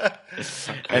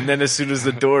 And then as soon as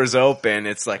the doors open,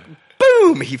 it's like,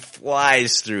 boom! He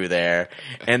flies through there,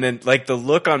 and then like the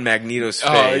look on Magneto's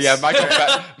face. Oh yeah,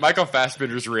 Michael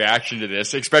Fassbender's reaction to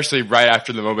this, especially right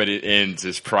after the moment it ends,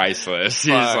 is priceless.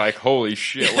 He's like, "Holy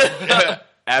shit!"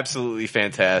 Absolutely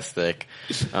fantastic.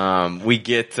 We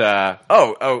get.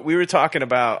 We were talking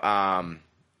about.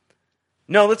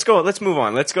 No, let's go. Let's move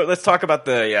on. Let's go. Let's talk about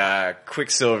the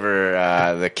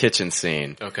Quicksilver, the kitchen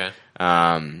scene. Okay.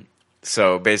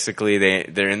 So basically,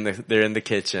 they're in the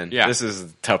kitchen. Yeah. This is a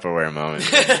Tupperware moment.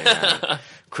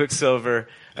 Quicksilver.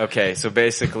 Okay, so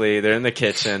basically they're in the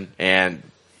kitchen, and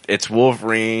it's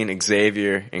Wolverine,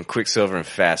 Xavier, and Quicksilver and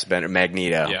Fassbender,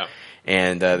 Magneto. Yeah.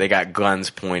 And they got guns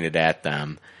pointed at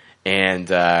them. And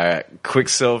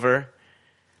Quicksilver,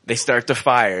 they start to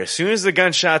fire. As soon as the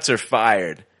gunshots are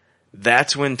fired,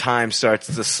 that's when time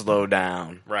starts to slow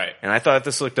down. Right. And I thought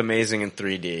this looked amazing in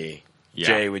 3D. Yeah.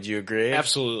 Jay, would you agree?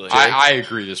 Absolutely. I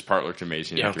agree. This part looked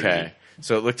amazing. In 3D. Okay.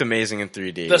 So it looked amazing in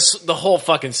 3D. The whole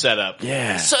fucking setup.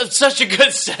 Yeah. Such a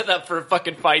good setup for a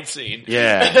fucking fight scene.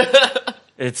 Yeah.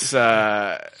 It's,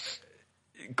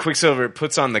 Quicksilver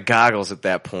puts on the goggles at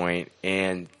that point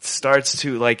and starts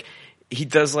to, like, he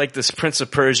does like this Prince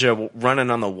of Persia running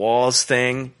on the walls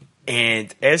thing.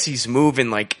 And as he's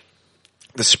moving, like,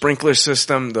 the sprinkler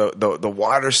system, the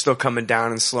water's still coming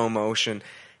down in slow motion.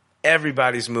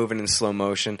 Everybody's moving in slow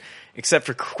motion, except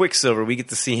for Quicksilver. We get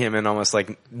to see him in almost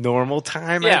like normal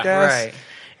time, I guess. Right.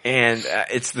 And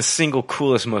it's the single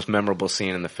coolest, most memorable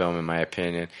scene in the film, in my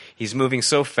opinion. He's moving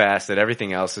so fast that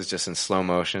everything else is just in slow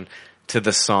motion to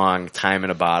the song "Time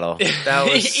in a Bottle."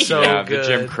 That was so good. The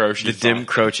Jim Croce song. Jim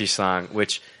Croce song,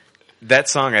 which that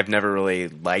song I've never really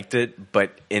liked it,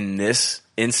 but in this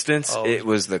instance, it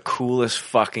was the coolest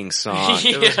fucking song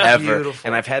ever. Beautiful.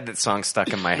 And I've had that song stuck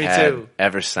in my Me head too.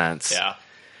 ever since. Yeah.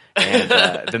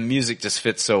 And the music just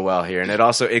fits so well here, and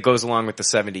it goes along with the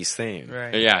 70s theme.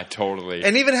 Right. Yeah, totally.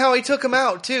 And even how he took him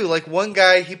out too. Like one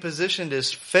guy, he positioned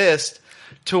his fist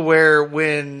to where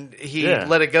when he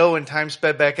let it go and time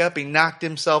sped back up, he knocked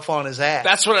himself on his ass.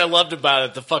 That's what I loved about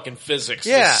it, the fucking physics.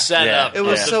 Yeah. The setup. It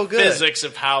was the so good. physics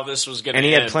of how this was going to And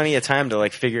end. he had plenty of time to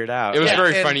like figure it out. It was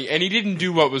very funny, and he didn't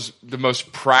do what was the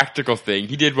most practical thing.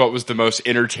 He did what was the most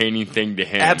entertaining thing to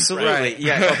him. Absolutely. Right.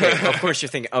 Yeah. Okay. Of course, you're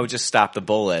thinking, "Oh, just stop the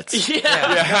bullets." Yeah.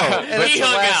 And that's he the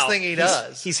hung last out. thing he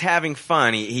does. He's having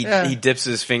fun. He dips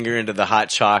his finger into the hot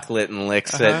chocolate and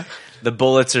licks it. The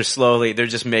bullets are they're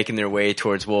just making their way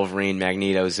towards Wolverine,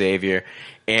 Magneto, Xavier.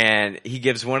 And he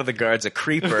gives one of the guards a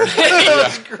creeper.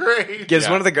 That's great. Gives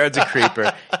one of the guards a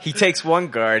creeper. He takes one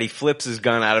guard, he flips his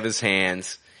gun out of his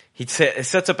hands. He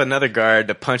sets up another guard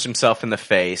to punch himself in the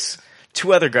face.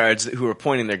 Two other guards who are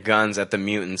pointing their guns at the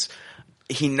mutants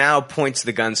he now points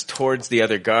the guns towards the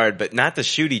other guard, but not to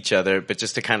shoot each other, but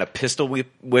just to kind of pistol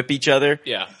whip each other.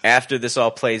 Yeah. After this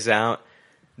all plays out,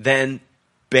 then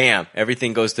bam,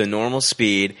 everything goes to normal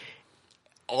speed.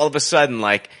 All of a sudden,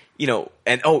 like, you know,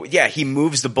 and he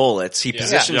moves the bullets. He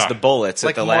positions the bullets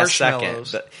like at the last second.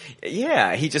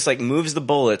 marshmallows. He just like moves the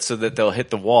bullets so that they'll hit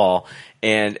the wall.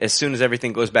 And as soon as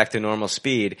everything goes back to normal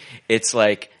speed, it's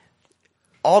like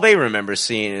all they remember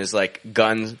seeing is like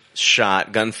gunfire.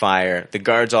 The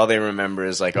guards, all they remember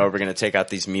is like, oh, we're going to take out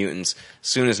these mutants. As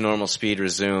soon as normal speed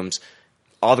resumes,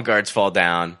 all the guards fall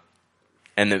down.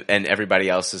 And everybody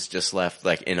else is just left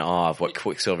like in awe of what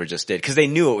Quicksilver just did because they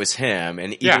knew it was him,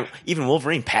 and even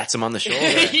Wolverine pats him on the shoulder.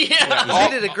 They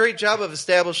did a great job of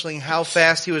establishing how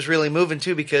fast he was really moving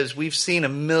too, because we've seen a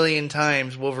million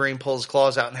times Wolverine pull his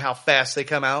claws out and how fast they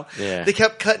come out. Yeah. They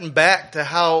kept cutting back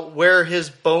to where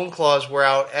his bone claws were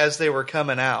out as they were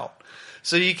coming out.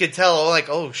 So you could tell, like,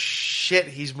 oh shit,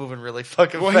 he's moving really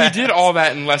fucking fast. Well, he did all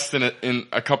that in less than in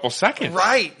a couple seconds.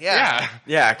 Right, yeah.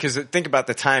 Yeah, because think about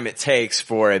the time it takes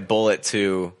for a bullet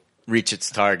to reach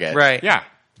its target. Right. Yeah.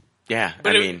 Yeah,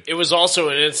 But it was also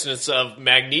an instance of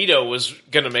Magneto was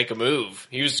going to make a move.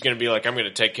 He was going to be like, I'm going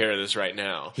to take care of this right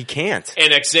now. He can't.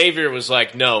 And Xavier was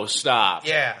like, no, stop.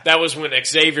 Yeah. That was when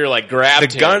Xavier like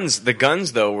grabbed him. The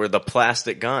guns though were the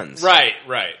plastic guns. Right.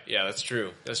 Yeah, that's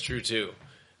true. That's true too.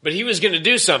 But he was going to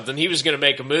do something. He was going to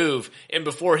make a move. And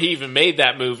before he even made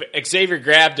that move, Xavier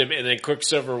grabbed him and then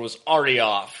Quicksilver was already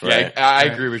off. Right. Yeah, I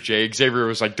agree with Jay. Xavier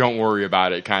was like, don't worry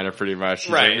about it, kind of pretty much.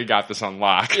 He's like, we got this on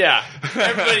lock. Yeah.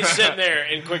 Everybody's sitting there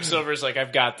and Quicksilver's like,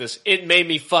 I've got this. It made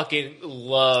me fucking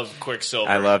love Quicksilver.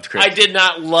 I loved Quicksilver. I did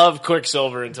not love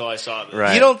Quicksilver until I saw this.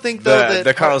 Right. You don't think, though, that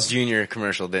the Carl's Jr.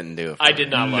 commercial didn't do it for I did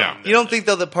not love him. You don't think,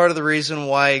 though, that part of the reason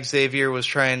why Xavier was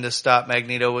trying to stop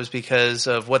Magneto was because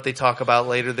of what they talk about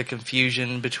later, the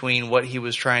confusion between what he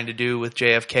was trying to do with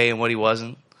JFK and what he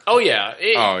wasn't? Oh, yeah.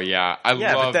 I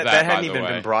love but that hadn't even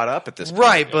been brought up at this point.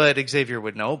 Right, but Xavier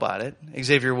would know about it.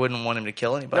 Xavier wouldn't want him to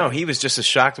kill anybody. No, he was just as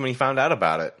shocked when he found out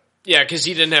about it. Yeah, because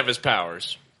he didn't have his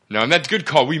powers. No, and that's a good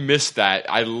call. We missed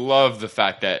that. I love the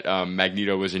fact that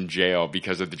Magneto was in jail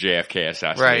because of the JFK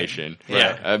assassination. Right.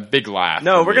 Yeah. A big laugh.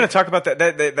 No, we're going to talk about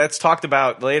that. That's talked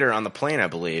about later on the plane, I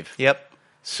believe. Yep.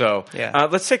 So Yeah.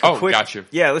 let's take a quick. Gotcha.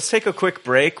 Yeah, let's take a quick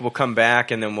break. We'll come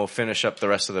back and then we'll finish up the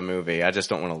rest of the movie. I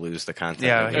just don't want to lose the content.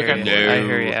 Yeah, I hear you. No. I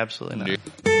hear you. Absolutely not.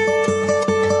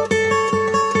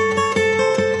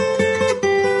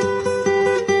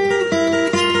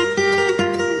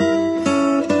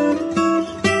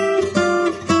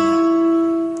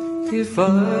 If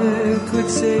I could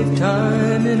save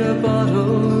time in a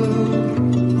bottle,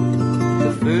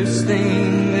 the first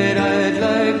thing that I'd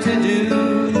like to do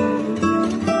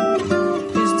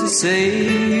is to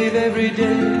save every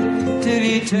day till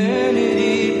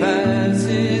eternity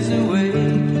passes away,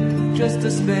 just to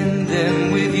spend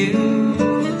them with you.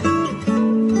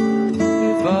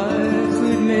 If I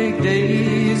could make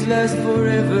days last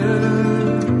forever,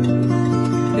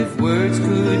 if words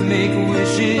could make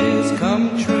wishes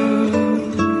come true,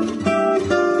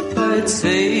 I'd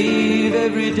save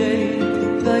every day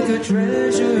like a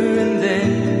treasure, and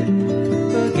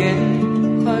then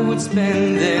again I would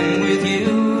spend them with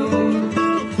you.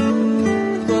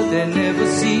 But there never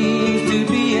seems to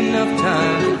be enough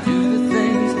time to do the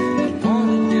things you want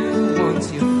to do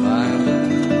once you find them.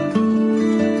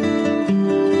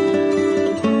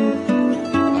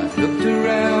 I've looked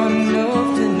around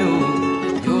enough to know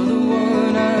you're the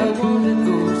one I want to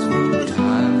go through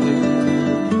time with.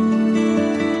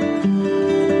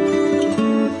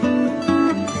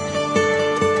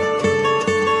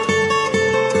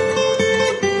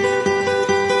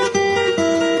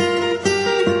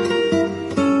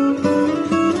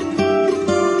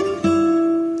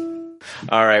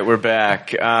 All right, we're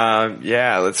back.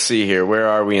 Let's see here. Where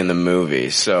are we in the movie?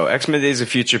 So, X-Men Days of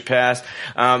Future Past.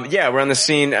 We're on the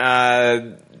scene.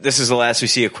 This is the last we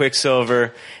see of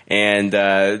Quicksilver, and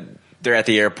they're at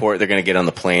the airport. They're going to get on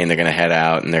the plane. They're going to head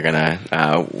out, and they're going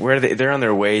to where are they? They're on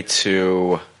their way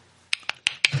to.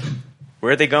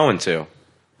 Where are they going to?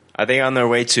 Are they on their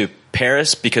way to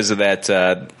Paris because of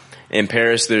that? In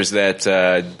Paris, there's that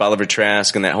Bolivar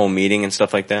Trask and that whole meeting and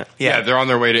stuff like that. Yeah, they're on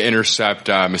their way to intercept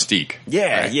Mystique.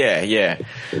 Yeah, right? yeah.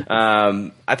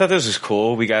 I thought this was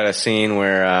cool. We got a scene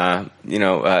where,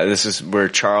 this is where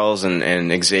Charles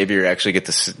and Xavier actually get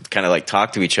to kind of like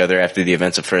talk to each other after the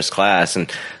events of First Class. And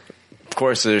of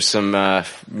course, there's some,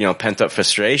 pent up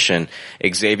frustration.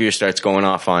 Xavier starts going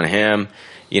off on him.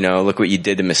 Look what you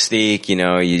did to Mystique.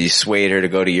 You swayed her to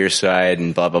go to your side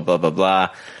and blah, blah, blah, blah, blah.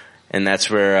 And that's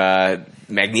where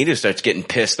Magneto starts getting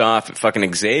pissed off at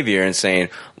fucking Xavier and saying,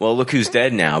 well, look who's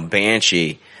dead now.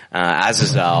 Banshee,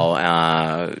 Azazel,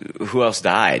 who else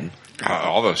died?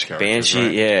 All those characters. Banshee,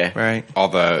 right? yeah. Right. All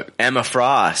the Emma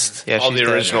Frost. Yeah, all she's the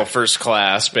dead. original First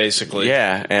Class, basically.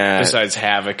 Yeah. Besides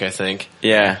Havoc, I think.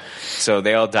 Yeah. So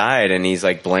they all died, and he's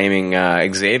like blaming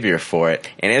Xavier for it.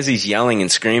 And as he's yelling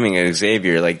and screaming at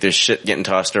Xavier, like there's shit getting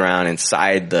tossed around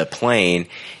inside the plane,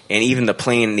 and even the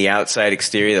plane, the outside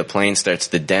exterior of the plane starts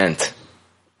to dent.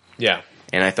 Yeah.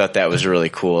 And I thought that was really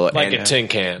cool. Like and, a tin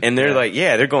can. And they're like,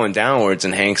 they're going downwards,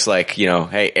 and Hank's like,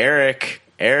 hey,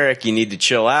 Eric, you need to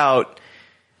chill out.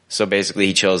 So basically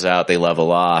he chills out, they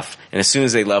level off. And as soon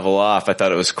as they level off, I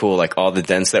thought it was cool, like all the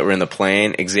dents that were in the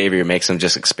plane, Xavier makes them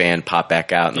just expand, pop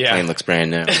back out, and the plane looks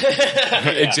brand new.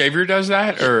 Xavier does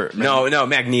that? Or No,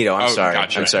 Magneto, I'm sorry.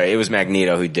 Gotcha. I'm sorry, it was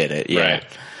Magneto who did it, yeah.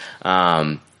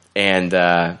 Right.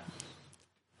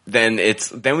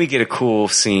 Then we get a cool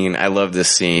scene, I love this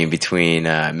scene between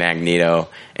Magneto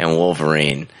and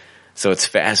Wolverine. So it's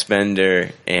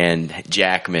Fassbender and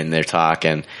Jackman, they're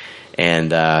talking,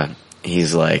 and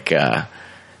he's like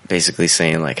basically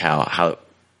saying like how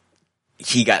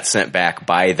he got sent back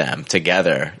by them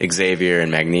together, Xavier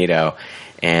and Magneto,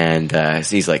 and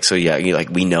he's like, so yeah,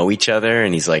 we know each other,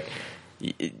 and he's like,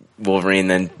 Wolverine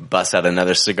then busts out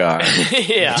another cigar,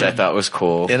 which I thought was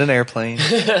cool. In an airplane.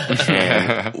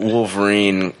 And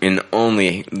Wolverine, in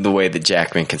only the way that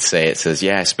Jackman could say it, says,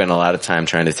 I spent a lot of time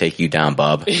trying to take you down,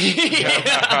 bub.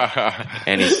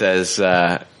 And he says,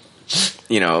 how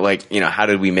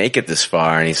did we make it this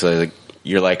far? And he's like,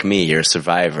 you're like me, you're a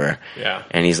survivor. Yeah.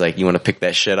 And he's like, you want to pick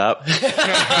that shit up?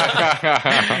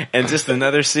 And just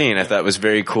another scene I thought was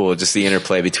very cool, just the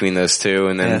interplay between those two.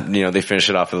 And then, they finish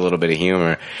it off with a little bit of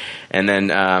humor. And then,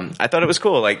 I thought it was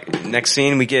cool. Like, next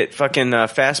scene, we get fucking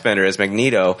Fassbender as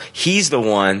Magneto. He's the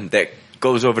one that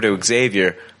goes over to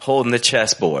Xavier holding the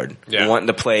chessboard, wanting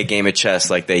to play a game of chess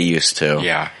like they used to.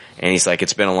 Yeah. And he's like,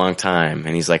 it's been a long time.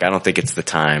 And he's like, I don't think it's the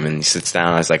time. And he sits down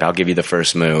and I was like, I'll give you the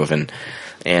first move. And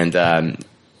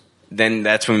then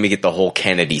that's when we get the whole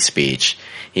Kennedy speech.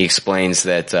 He explains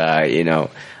that, I didn't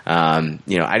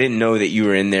know that you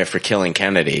were in there for killing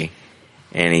Kennedy.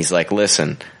 And he's like,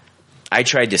 listen, I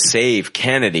tried to save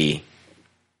Kennedy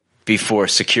before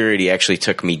security actually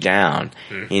took me down.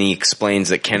 And he explains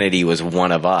that Kennedy was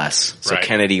one of us. So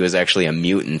Kennedy was actually a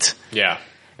mutant. Yeah.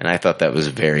 And I thought that was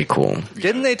very cool.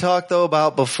 Didn't they talk, though,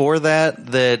 about before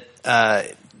that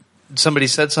somebody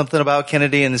said something about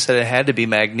Kennedy and they said it had to be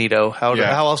Magneto? How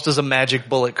else does a magic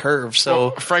bullet curve?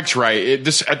 So Frank's right.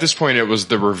 At this point, it was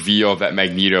the reveal that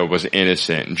Magneto was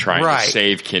innocent and trying to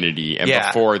save Kennedy. And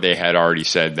before they had already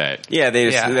said that. Yeah,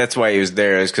 that's why he was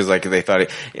there, is because like they thought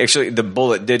actually the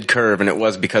bullet did curve, and it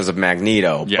was because of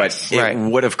Magneto. Yes. But it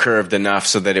would have curved enough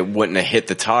so that it wouldn't have hit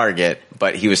the target.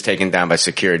 But he was taken down by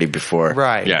security before.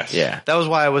 Right. Yes. Yeah. That was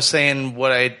why I was saying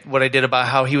what I did about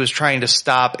how he was trying to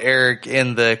stop Eric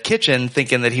in the kitchen,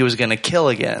 thinking that he was going to kill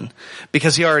again,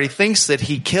 because he already thinks that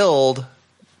he killed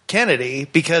Kennedy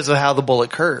because of how the bullet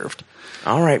curved.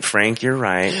 All right, Frank, you're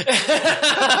right.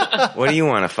 What do you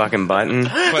want, a fucking button?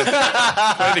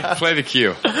 Play the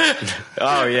cue.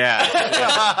 Oh,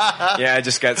 yeah. Yeah, I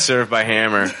just got served by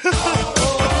Hammer.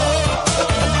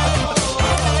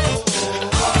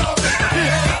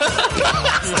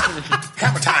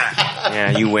 Hammer time.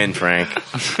 Yeah, you win, Frank.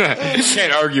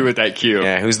 Can't argue with that cue.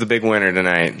 Yeah, who's the big winner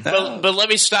tonight? But let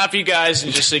me stop you guys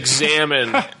and just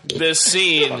examine this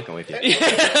scene.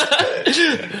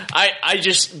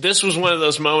 This was one of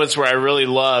those moments where I really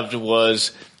loved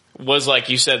was like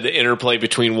you said, the interplay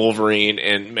between Wolverine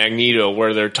and Magneto,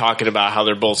 where they're talking about how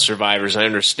they're both survivors. I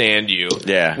understand you.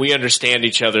 Yeah. We understand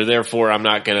each other, therefore I'm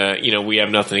not gonna, we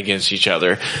have nothing against each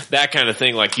other. That kind of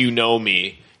thing, like, you know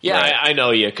me. Yeah, right. I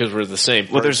know you because we're the same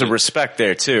person. Well, there's a respect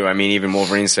there too. I mean, even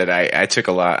Wolverine said, "I took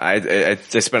a lot. I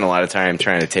spent a lot of time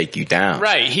trying to take you down."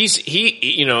 Right.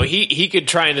 He could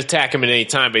try and attack him at any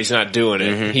time, but he's not doing it.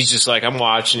 Mm-hmm. He's just like, I'm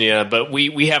watching you, but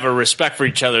we have a respect for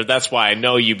each other. That's why I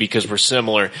know you, because we're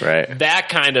similar. Right. That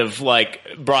kind of like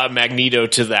brought Magneto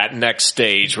to that next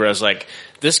stage where I was like,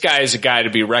 this guy is a guy to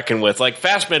be reckoned with. Like,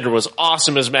 Fassbender was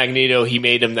awesome as Magneto. He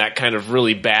made him that kind of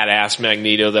really badass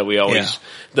Magneto that we always,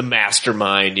 the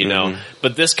mastermind,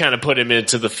 But this kind of put him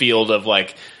into the field of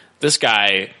like, this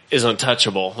guy is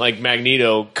untouchable. Like,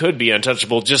 Magneto could be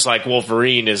untouchable, just like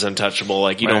Wolverine is untouchable.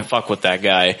 Like, you don't fuck with that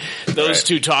guy. Those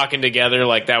two talking together,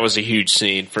 like, that was a huge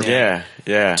scene for me.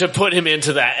 Yeah. To put him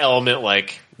into that element,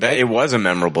 like, It was a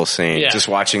memorable scene, Yeah. just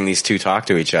watching these two talk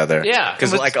to each other. Yeah.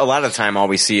 Because like a lot of the time all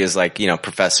we see is like, you know,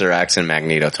 Professor X and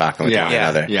Magneto talking with one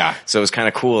another. Yeah. So it was kind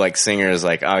of cool, like Singer is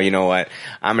like, oh, you know what?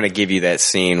 I'm going to give you that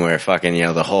scene where fucking, you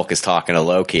know, the Hulk is talking to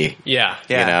Loki. Yeah.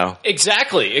 You know?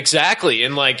 Exactly.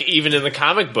 And like even in the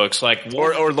comic books, like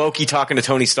Or Loki talking to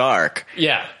Tony Stark.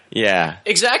 Yeah. Yeah.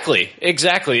 Exactly.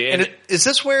 And is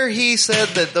this where he said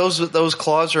that those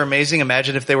claws are amazing?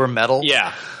 Imagine if they were metal.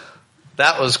 Yeah.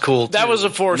 That was cool, too. That was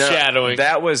a foreshadowing. No,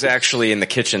 that was actually in the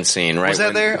kitchen scene, right? Was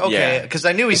that there? Okay. Yeah. Because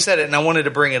I knew he said it and I wanted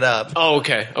to bring it up. Oh,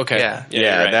 okay. Yeah.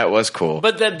 Yeah, right. that was cool.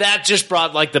 But that just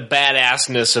brought like the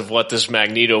badassness of what this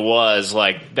Magneto was.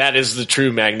 Like that is the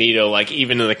true Magneto. Like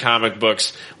even in the comic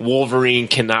books, Wolverine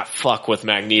cannot fuck with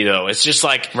Magneto. It's just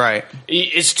like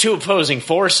it's two opposing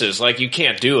forces. Like you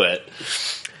can't do it.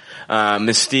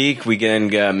 Mystique, we get in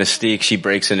Mystique. She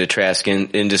breaks into Trask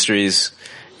Industries,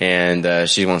 and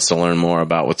she wants to learn more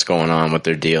about what's going on, what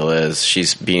their deal is.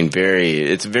 She's being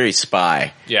it's very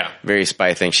spy. Yeah. Very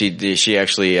spy thing. She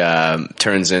actually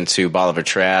turns into Bolivar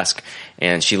Trask,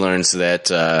 and she learns that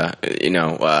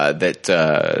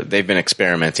they've been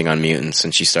experimenting on mutants,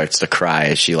 and she starts to cry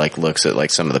as she like looks at like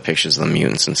some of the pictures of the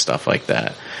mutants and stuff like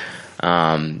that.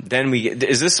 Then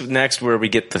is this next where we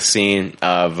get the scene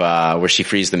of where she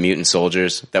frees the mutant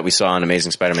soldiers that we saw in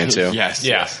Amazing Spider-Man 2? Yes.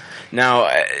 Yeah. Now,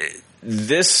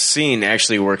 this scene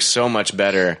actually works so much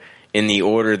better in the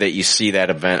order that you see that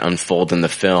event unfold in the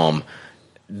film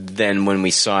than when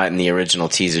we saw it in the original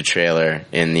teaser trailer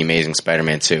in The Amazing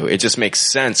Spider-Man 2. It just makes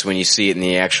sense when you see it in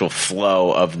the actual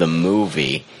flow of the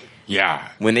movie. Yeah.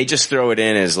 When they just throw it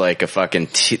in as like a fucking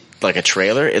like a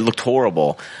trailer, it looked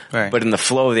horrible. Right. But in the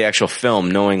flow of the actual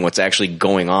film, knowing what's actually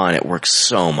going on, it works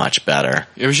so much better.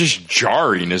 It was just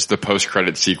jarring as the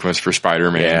post-credit sequence for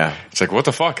Spider-Man. Yeah. It's like, what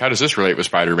the fuck? How does this relate with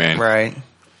Spider-Man? Right.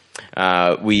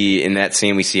 In that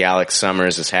scene, we see Alex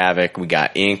Summers as Havoc. We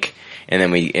got Ink,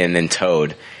 and then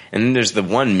Toad. And then there's the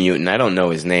one mutant, I don't know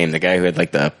his name, the guy who had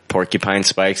like the porcupine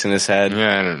spikes in his head.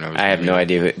 Yeah, I don't know. I have no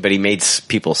idea, but he made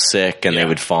people sick and they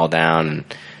would fall down. And,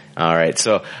 all right,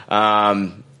 so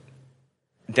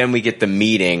then we get the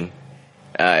meeting.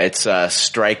 It's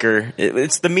Stryker.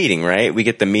 It's the meeting, right? We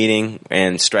get the meeting,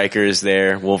 and Stryker is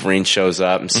there. Wolverine shows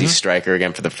up and sees Stryker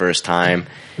again for the first time,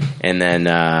 and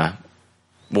then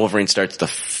Wolverine starts to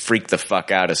freak the fuck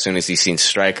out as soon as he's seen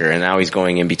Stryker, and now he's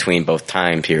going in between both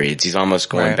time periods. He's almost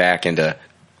going back into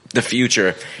the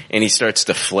future, and he starts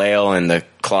to flail, and the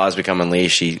claws become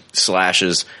unleashed. He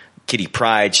slashes Kitty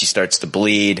Pryde. She starts to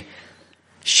bleed.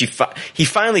 He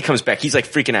finally comes back. He's like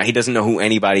freaking out. He doesn't know who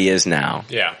anybody is now.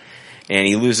 Yeah. And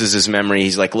he loses his memory.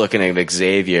 He's like looking at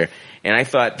Xavier. And I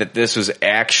thought that this was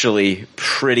actually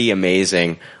pretty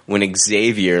amazing when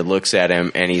Xavier looks at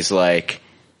him and he's like,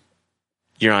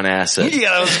 "You're on acid." Yeah,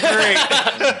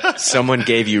 that was great. Someone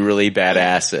gave you really bad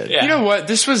acid. You know what?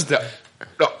 This was the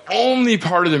only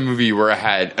part of the movie where I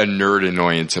had a nerd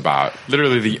annoyance about.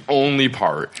 Literally the only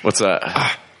part. What's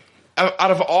that?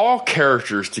 Out of all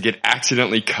characters to get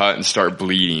accidentally cut and start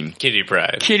bleeding, Kitty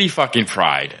Pryde. Kitty fucking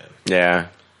Pryde. Yeah.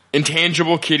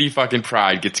 Intangible Kitty fucking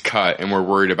Pryde gets cut, and we're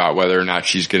worried about whether or not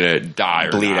she's gonna die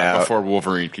or bleed not out before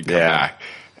Wolverine can come back.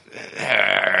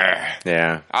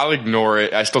 Yeah. I'll ignore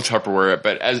it. I still Tupperware it,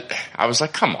 but as I was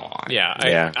like, come on.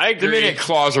 Yeah, I agree. The minute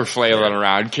claws are flailing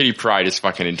around, Kitty Pryde is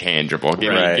fucking intangible.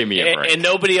 Give me a break. And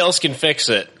nobody else can fix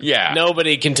it. Yeah.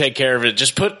 Nobody can take care of it.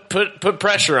 Just put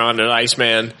pressure on it,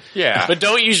 Iceman. Yeah. But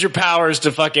don't use your powers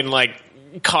to fucking like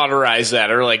cauterize that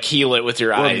or like heal it with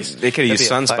your eyes. They could have used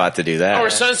Sunspot to do that. Or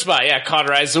Sunspot,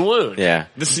 cauterize the wound. Yeah.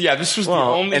 This was the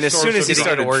only. And as soon as he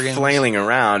started organs. flailing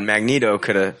around, Magneto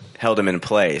could have held him in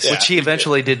place. Which he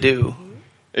eventually did do.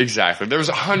 Exactly. There was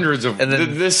hundreds of.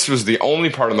 This was the only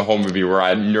part in the whole movie where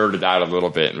I nerded out a little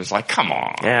bit and was like, "Come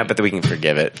on." Yeah, but then we can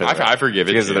forgive it. I forgive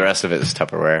it because too. the rest of it is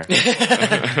Tupperware.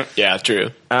 Yeah, true.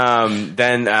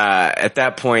 Then at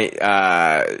that point,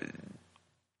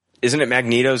 isn't it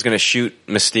Magneto's going to shoot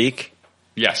Mystique?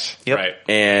 Yes. Yep. Right.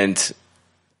 And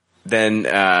then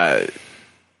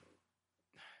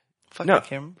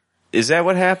is that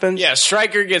what happens? Yeah,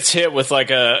 Stryker gets hit with like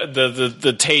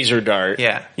the taser dart.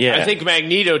 Yeah. I think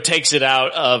Magneto takes it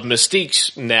out of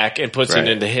Mystique's neck and puts it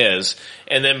into his,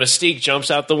 and then Mystique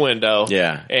jumps out the window.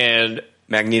 Yeah. And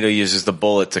Magneto uses the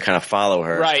bullet to kind of follow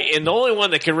her. Right, and the only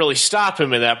one that can really stop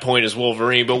him at that point is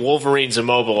Wolverine, but Wolverine's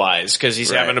immobilized because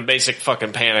he's having a basic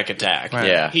fucking panic attack. Right.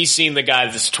 Yeah. He's seen the guy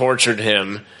that's tortured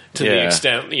him to the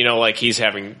extent, like he's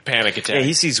having panic attack. Yeah,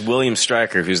 he sees William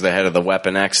Stryker, who's the head of the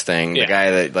Weapon X thing, the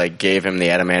guy that like gave him the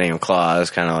adamantium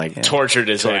claws, kind of like tortured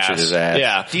his ass.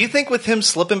 Yeah. Do you think with him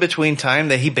slipping between time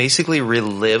that he basically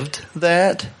relived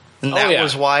that? And that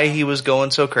was why he was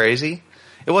going so crazy?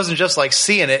 It wasn't just like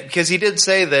seeing it, because he did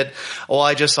say that,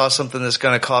 I just saw something that's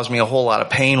going to cause me a whole lot of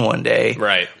pain one day.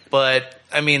 Right. But,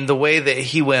 I mean, the way that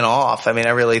he went off, I mean,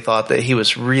 I really thought that he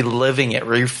was reliving it,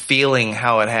 re-feeling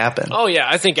how it happened. Oh yeah,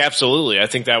 I think absolutely. I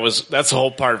think that's the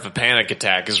whole part of a panic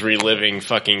attack, is reliving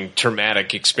fucking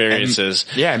traumatic experiences.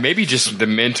 And, maybe just the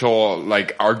mental,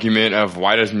 argument of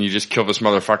why doesn't he just kill this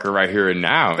motherfucker right here and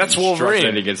now? That's Wolverine.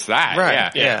 Struggling against that.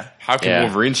 Right. Yeah. How can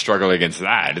Wolverine struggle against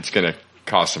that? It's gonna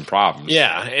cause some problems.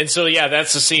 Yeah, and so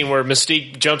that's the scene where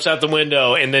Mystique jumps out the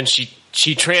window and then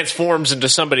she transforms into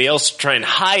somebody else to try and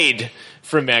hide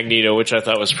from Magneto, which I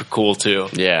thought was cool too.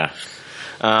 Yeah.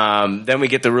 Then we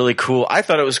get the really cool, I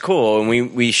thought it was cool,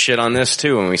 and we shit on this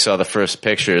too when we saw the first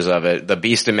pictures of it, the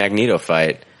Beast and Magneto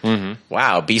fight. Mm-hmm.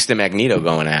 Wow, Beast and Magneto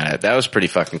going at it. That was pretty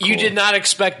fucking cool. You did not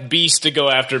expect Beast to go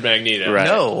after Magneto. Right.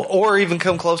 No, or even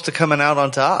come close to coming out on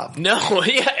top. No,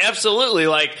 yeah, absolutely.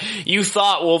 You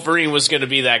thought Wolverine was going to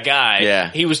be that guy.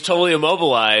 Yeah. He was totally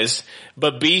immobilized,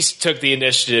 but Beast took the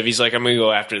initiative. He's like, I'm going to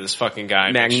go after this fucking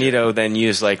guy. Magneto then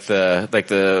used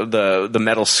the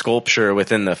metal sculpture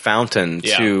within the fountain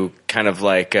to kind of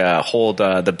hold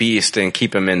the Beast and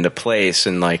keep him into place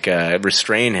and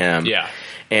restrain him. Yeah.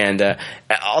 And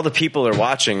all the people are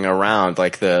watching around,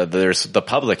 the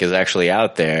public is actually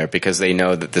out there because they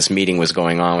know that this meeting was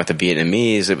going on with the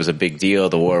Vietnamese. It was a big deal.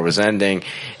 The war was ending.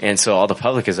 And so all the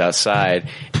public is outside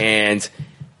and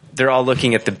they're all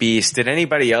looking at the Beast. Did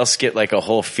anybody else get a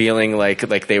whole feeling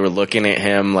like they were looking at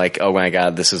him oh my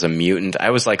God, this is a mutant?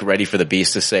 I was ready for the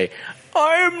Beast to say,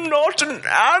 I'm not an animal.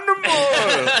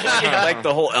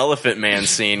 The whole Elephant Man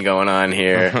scene going on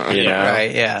here. You know?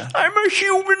 Right, yeah. I'm a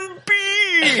human being.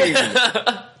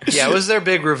 Yeah, it was their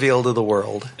big reveal to the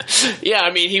world. Yeah,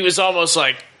 I mean, he was almost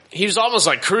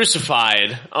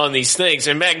crucified on these things,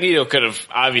 and Magneto could have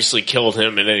obviously killed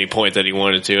him at any point that he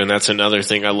wanted to, and that's another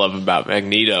thing I love about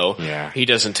Magneto. Yeah. He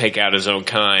doesn't take out his own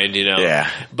kind, Yeah.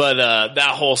 But that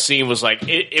whole scene was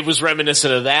it was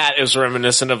reminiscent of that. It was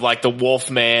reminiscent of the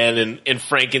Wolfman and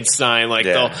Frankenstein,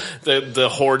 the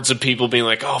hordes of people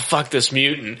being oh fuck this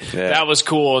mutant. Yeah. That was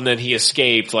cool, and then he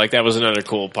escaped. That was another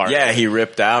cool part. Yeah, he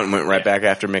ripped out and went right back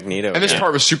after Magneto. And this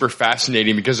part was super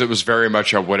fascinating because it was very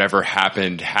much a whatever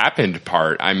happened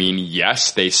part. I mean,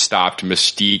 yes, they stopped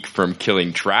Mystique from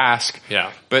killing Trask.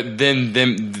 Yeah. But then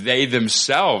they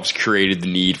themselves created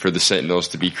the need for the Sentinels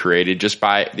to be created just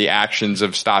by the actions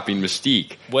of stopping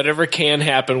Mystique. Whatever can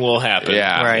happen will happen.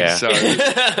 Yeah. Right. Yeah. So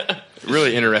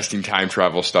really interesting time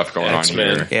travel stuff going X-Men.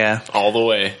 on here. Yeah. All the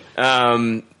way.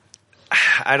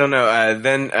 I don't know.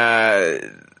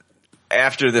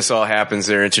 After this all happens,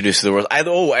 they're introduced to the world.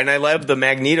 And I love the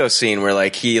Magneto scene where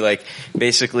he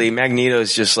basically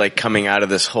Magneto's just coming out of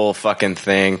this whole fucking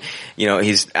thing.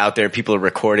 He's out there, people are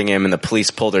recording him, and the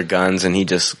police pull their guns, and he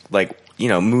just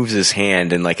moves his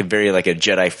hand in a very a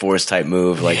Jedi Force type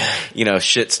move.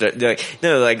 Shit start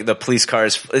the police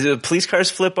cars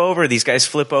flip over. These guys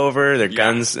flip over their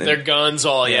guns. Their guns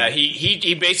all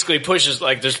He basically pushes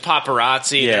there's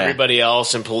paparazzi and everybody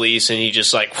else and police, and he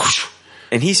just whoosh.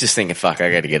 And he's just thinking, fuck, I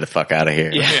gotta get the fuck out of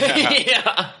here.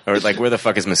 Yeah. Or where the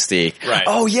fuck is Mystique? Right.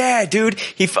 Oh yeah, dude.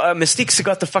 Mystique's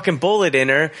got the fucking bullet in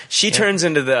her. She turns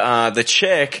into the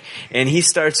chick, and he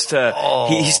starts to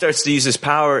he starts to use his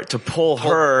power to pull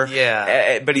her.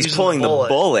 Yeah. But he's pulling the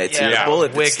bullet. Yeah. The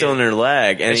bullet that's still in her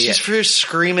leg, and she's just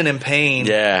screaming in pain.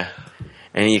 Yeah.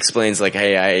 And he explains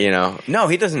hey, no,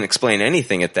 he doesn't explain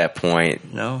anything at that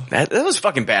point. No. That was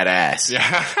fucking badass.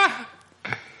 Yeah.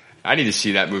 I need to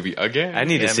see that movie again. I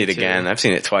need to see it again. I've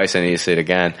seen it twice. I need to see it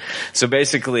again. So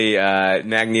basically,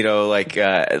 Magneto,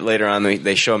 later on,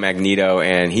 they show Magneto,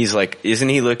 and he's isn't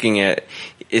he looking at?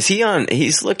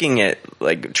 He's looking at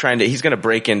he's going to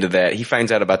break into that. He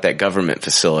finds out about that government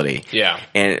facility. Yeah.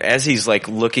 And as he's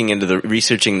looking into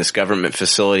researching this government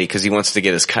facility because he wants to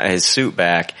get his suit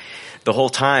back. The whole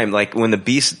time, when the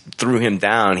Beast threw him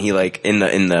down, he in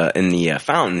the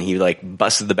fountain, he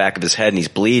busted the back of his head and he's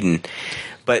bleeding.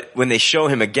 But when they show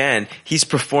him again, he's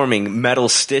performing metal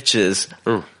stitches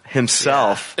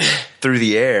himself through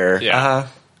the air. Yeah.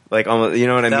 Almost, you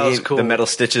know what I mean? That was cool. The metal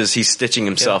stitches, he's stitching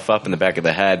himself up in the back of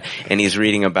the head, and he's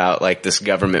reading about this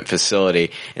government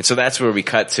facility. And so that's where we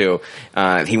cut to.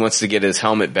 He wants to get his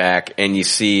helmet back, and you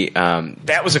see,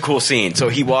 that was a cool scene. So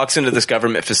he walks into this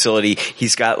government facility.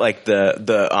 He's got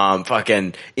the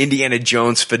fucking Indiana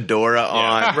Jones fedora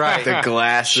on, right. The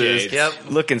glasses, Yep.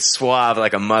 looking suave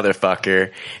like a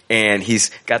motherfucker, and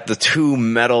he's got the two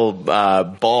metal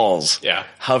balls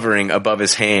hovering above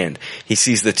his hand. He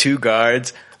sees the two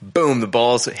guards. Boom, the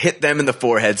balls hit them in the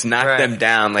foreheads, knock them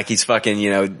down like he's fucking,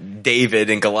 David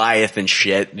and Goliath and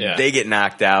shit. Yeah. They get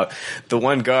knocked out. The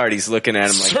one guard, he's looking at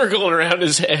him like circling around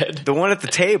his head. The one at the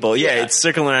table, it's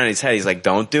circling around his head. He's like,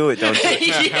 "Don't do it, don't do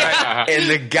it." And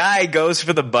the guy goes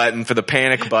for the button, for the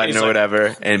panic button or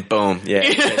whatever, and boom,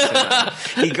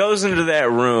 he goes into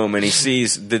that room and he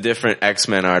sees the different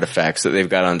X-Men artifacts that they've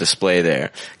got on display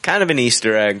there. Kind of an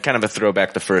Easter egg, kind of a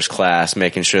throwback to First Class,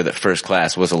 making sure that First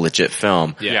Class was a legit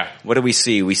film. Yeah. What do we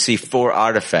see? We see 4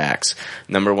 artifacts.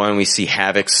 Number 1, we see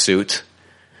Havoc's suit.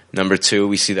 Number 2,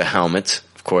 we see the helmet.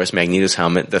 Of course, Magneto's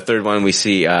helmet. The third one, we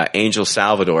see Angel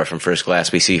Salvador from First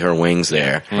Class. We see her wings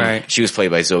there. Right. She was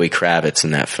played by Zoe Kravitz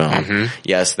in that film.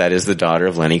 Yes, that is the daughter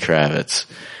of Lenny Kravitz.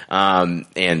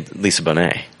 And Lisa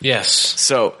Bonet. Yes.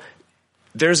 So,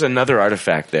 there's another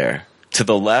artifact there. To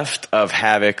the left of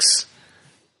Havoc's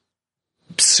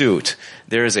suit,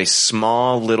 there is a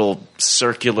small little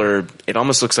circular, it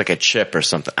almost looks like a chip or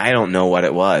something. I don't know what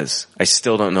it was. I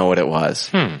still don't know what it was.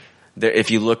 There,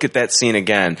 if you look at that scene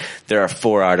again, there are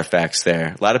 4 artifacts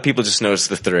there. A lot of people just notice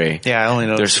the 3. Yeah, I only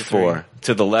noticed There's 4.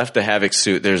 To the left of Havoc's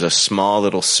suit, there's a small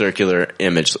little circular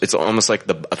image. It's almost like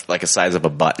the size of a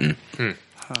button.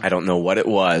 I don't know what it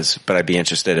was, but I'd be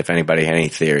interested if anybody had any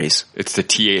theories. It's the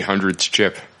T-800's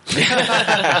chip.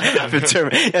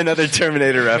 Another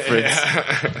Terminator reference.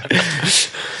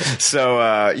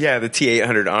 So, the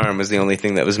T-800 arm was the only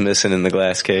thing that was missing in the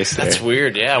glass case there. That's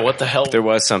weird, yeah. What the hell? There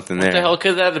was something there. What the hell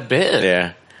could that have been?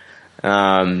 Yeah.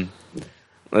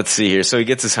 Let's see here. So he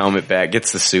gets his helmet back,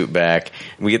 gets the suit back.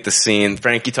 We get the scene.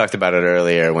 Frank, you talked about it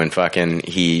earlier when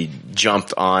he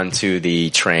jumped onto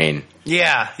the train.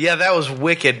 Yeah, that was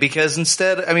wicked because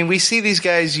we see these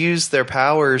guys use their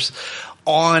powers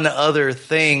on other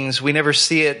things. We never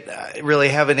see it really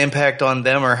have an impact on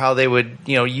them or how they would,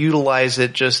 utilize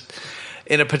it just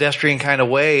in a pedestrian kind of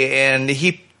way. And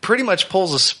he pretty much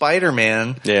pulls a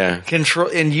Spider-Man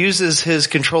and uses his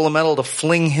control of metal to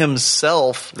fling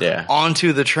himself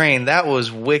onto the train. That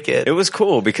was wicked. It was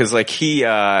cool because he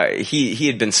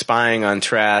had been spying on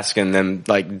Trask and then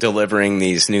delivering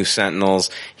these new Sentinels.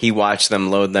 He watched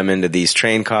them load them into these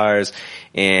train cars.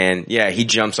 And he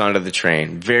jumps onto the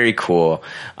train. Very cool.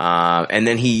 And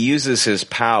then he uses his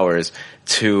powers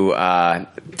to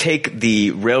take the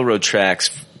railroad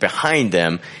tracks behind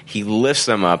them. He lifts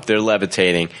them up. They're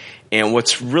levitating. And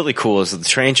what's really cool is the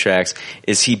train tracks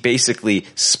is he basically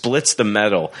splits the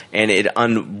metal and it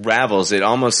unravels. It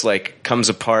almost comes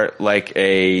apart like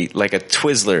a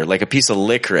Twizzler, like a piece of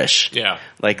licorice. Yeah.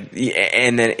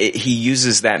 And then he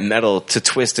uses that metal to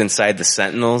twist inside the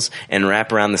Sentinels and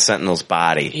wrap around the Sentinel's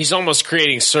body. He's almost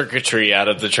creating circuitry out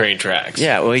of the train tracks.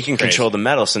 Yeah, well, he can control the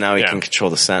metal, so now he can control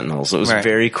the Sentinels. It was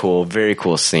very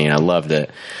cool scene. I loved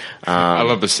it. I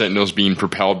love the Sentinels being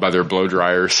propelled by their blow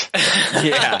dryers.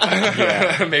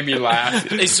 Yeah. Made me laugh.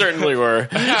 They certainly were.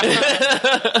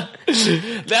 I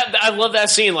love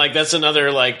that scene. That's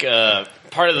another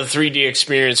part of the 3D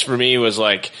experience for me was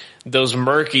those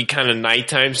murky kind of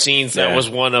nighttime scenes. That was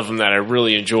one of them that I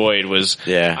really enjoyed.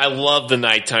 I love the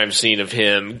nighttime scene of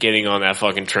him getting on that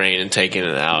fucking train and taking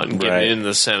it out and getting in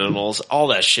the Sentinels, all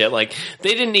that shit.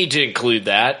 They didn't need to include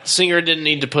that. Singer didn't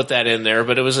need to put that in there,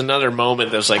 but it was another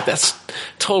moment that was that's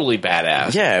totally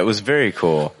badass. Yeah, it was very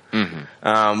cool.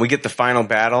 Mm-hmm. We get the final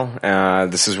battle.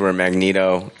 This is where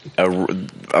Magneto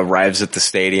arrives at the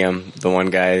stadium. The one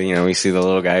guy, we see the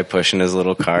little guy pushing his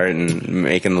little cart and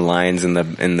making the lines in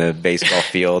the baseball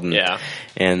field. And,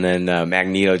 and then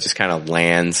Magneto just kind of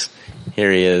lands.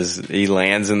 Here he is. He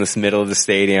lands in this middle of the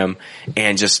stadium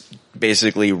and just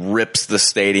basically rips the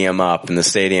stadium up. And the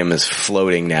stadium is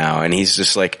floating now. And he's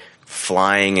just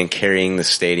flying and carrying the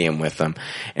stadium with him.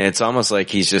 And it's almost like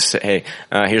he's just, hey,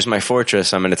 here's my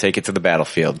fortress. I'm going to take it to the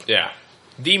battlefield. Yeah.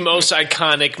 The most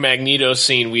iconic Magneto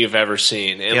scene we have ever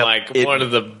seen. And one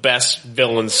of the best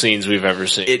villain scenes we've ever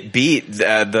seen. It beat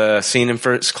the scene in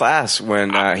First Class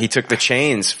when he took the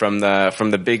chains from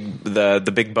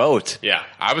the big boat. Yeah.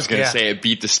 I was going to say it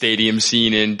beat the stadium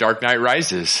scene in Dark Knight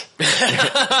Rises.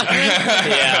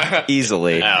 Yeah.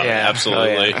 Easily. Oh,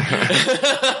 absolutely.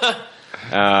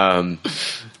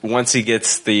 Once he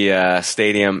gets the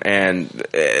stadium and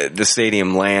the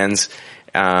stadium lands,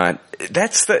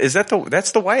 that's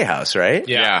the White House, right?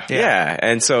 Yeah. Yeah.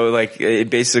 And so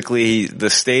basically the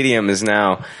stadium is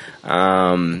now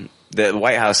the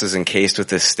White House is encased with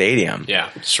this stadium. Yeah,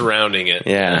 surrounding it.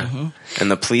 Yeah. Mm-hmm.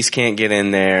 And the police can't get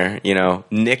in there.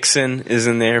 Nixon is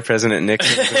in there, President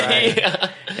Nixon.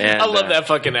 And, I love that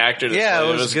fucking actor. Yeah,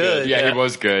 it was good. Yeah, he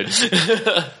was good.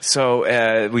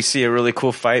 So we see a really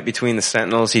cool fight between the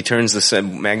Sentinels.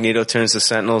 Magneto turns the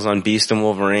Sentinels on Beast and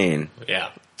Wolverine. Yeah.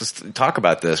 Let's talk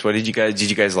about this. Did you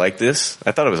guys like this?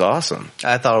 I thought it was awesome.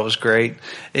 I thought it was great.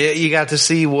 You got to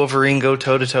see Wolverine go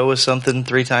toe to toe with something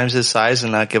 3 times his size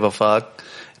and not give a fuck.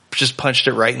 Just punched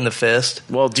it right in the fist.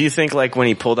 Well, do you think like when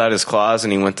he pulled out his claws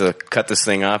and he went to cut this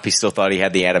thing up, he still thought he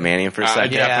had the adamantium for a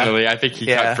second? Definitely. I think he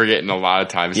kept forgetting a lot of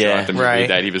times throughout the movie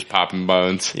that he was popping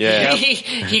bones. Yeah.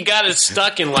 He got it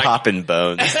stuck in like popping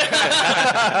bones.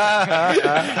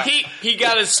 he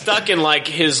got it stuck in like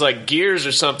his like gears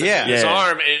or something in his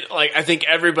arm, and like I think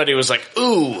everybody was like,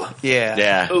 "Ooh,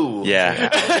 yeah, ooh, yeah."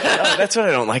 Oh, that's what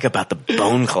I don't like about the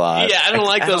bone claws. Yeah, I don't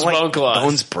like those bone claws.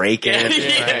 Bones breaking.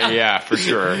 Yeah, for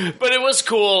sure. But it was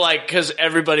cool, like, because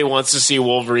everybody wants to see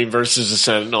Wolverine versus the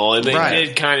Sentinel, and they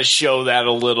did kind of show that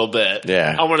a little bit.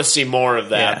 Yeah. I want to see more of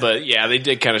that, but yeah, they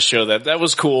did kind of show that. That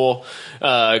was cool.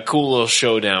 Cool little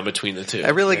showdown between the two. I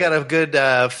really got a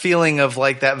good feeling of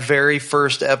like that very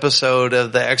first episode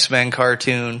of the X-Men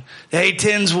cartoon. Hey,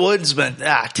 Tin Woodsman,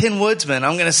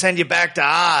 I'm going to send you back to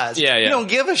Oz. Yeah. You don't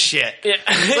give a shit. Yeah.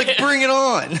 Like, bring it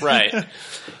on. Right.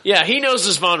 Yeah, he knows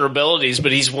his vulnerabilities,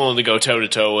 but he's willing to go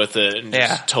toe-to-toe with it and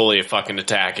just totally fucking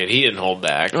attack it. He didn't hold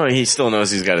back. Oh, he still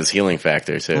knows he's got his healing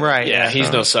factor, too. Right. Yeah,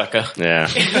 he's no sucker. Yeah.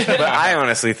 But I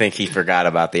honestly think he forgot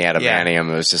about the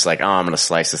adamantium. It was just like, I'm going to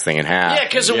slice this thing in half. Yeah,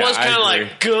 because it was kind of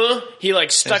like, guh. He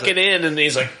like stuck it in, and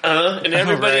he's like, and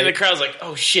everybody in the crowd's like,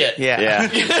 oh shit. Yeah.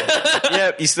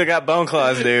 Yep, you still got bone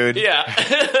claws, dude. Yeah.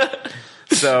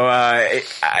 So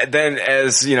then,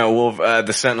 as you know,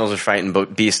 the Sentinels are fighting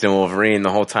Beast and Wolverine the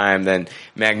whole time. Then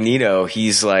Magneto,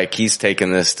 he's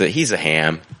taking this to. He's a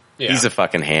ham. Yeah. He's a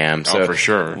fucking ham. So for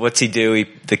sure. What's he do?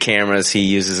 The cameras, he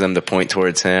uses them to point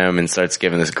towards him and starts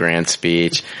giving this grand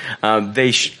speech.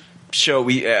 They show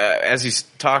as he's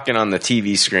talking on the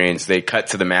TV screens, they cut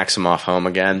to the Maximoff home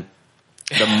again.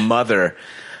 The mother.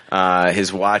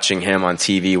 Is watching him on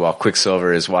TV while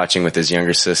Quicksilver is watching with his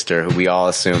younger sister, who we all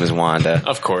assume is Wanda.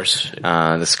 Of course.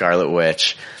 The Scarlet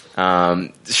Witch.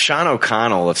 Sean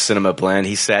O'Connell of Cinema Blend,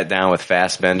 he sat down with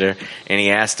Fassbender and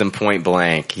he asked him point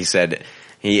blank. He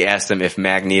asked him if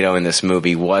Magneto in this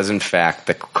movie was in fact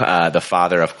the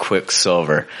father of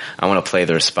Quicksilver. I want to play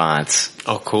the response.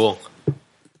 Oh, cool.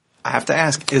 I have to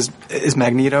ask, is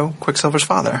Magneto Quicksilver's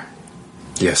father?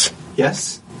 Yes.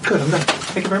 Yes? Good, I'm done.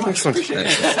 Thank you very much. Appreciate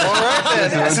it. All right,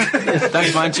 then.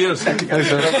 Thanks, man. Cheers.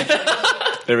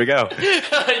 There we go.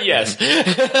 Yes.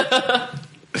 There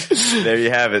you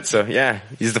have it. So, yeah,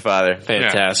 he's the father.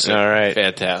 Fantastic. Yeah. All right.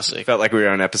 Fantastic. Felt like we were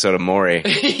on an episode of Maury.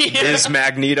 Is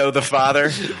Magneto the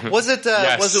father? Was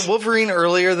it Wolverine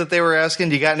earlier that they were asking,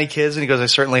 do you got any kids? And he goes, I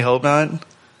certainly hope not.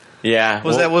 Yeah.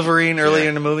 Was that Wolverine earlier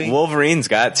in the movie? Wolverine's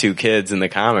got 2 kids in the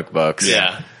comic books.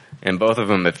 Yeah. And both of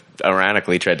them have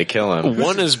ironically tried to kill him.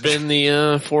 One has been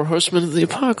the 4 Horsemen of the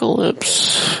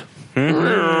Apocalypse.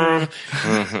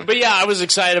 But yeah, I was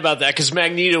excited about that because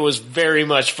Magneto was very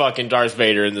much fucking Darth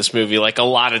Vader in this movie. Like a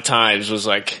lot of times was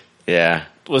like,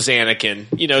 was Anakin.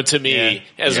 You know, to me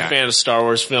as a fan of Star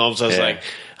Wars films, I was like,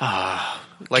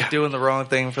 like doing the wrong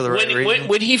thing for the right reason.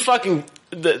 When he fucking,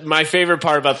 my favorite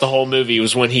part about the whole movie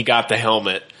was when he got the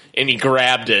helmet and he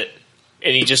grabbed it.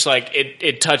 And he just like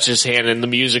it touched his hand, and the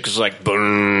music was like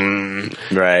boom.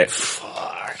 Right.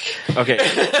 Fuck. Okay.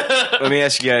 Let me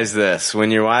ask you guys this: when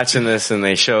you're watching this, and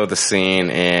they show the scene,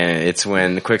 and it's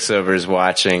when Quicksilver is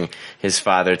watching his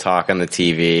father talk on the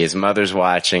TV, his mother's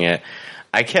watching it.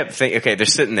 I kept thinking, okay, they're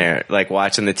sitting there like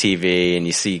watching the TV, and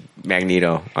you see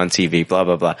Magneto on TV, blah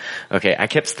blah blah. Okay, I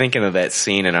kept thinking of that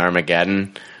scene in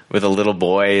Armageddon where the little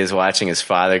boy is watching his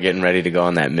father getting ready to go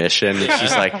on that mission. And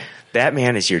she's like, that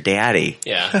man is your daddy.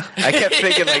 Yeah. I kept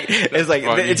thinking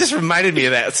it just reminded me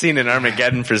of that scene in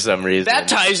Armageddon for some reason. That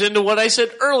ties into what I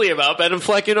said earlier about Ben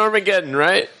Affleck in Armageddon,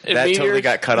 right? That totally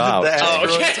got cut off.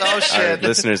 Oh shit. Our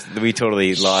listeners, we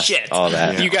totally lost all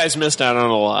that. You guys missed out on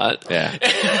a lot.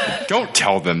 Yeah. Don't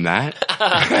tell them that.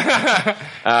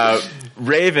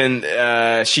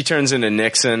 Raven, she turns into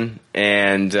Nixon,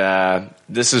 and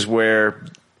this is where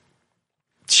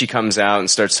she comes out and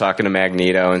starts talking to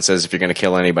Magneto and says, if you're going to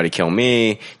kill anybody, kill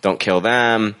me. Don't kill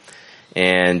them.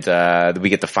 And we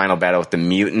get the final battle with the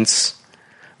mutants.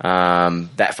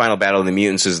 That final battle of the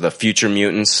mutants is the future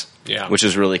mutants, which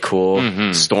is really cool.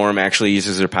 Mm-hmm. Storm actually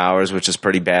uses her powers, which is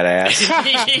pretty badass.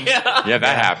 Yeah,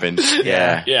 that happened.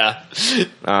 Yeah. Yeah.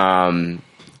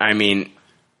 I mean,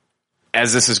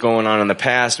 as this is going on in the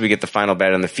past, we get the final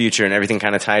battle in the future, and everything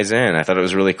kind of ties in. I thought it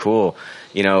was really cool.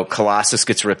 You know, Colossus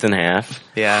gets ripped in half.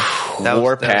 Yeah. That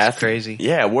was crazy.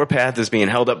 Yeah, Warpath is being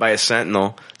held up by a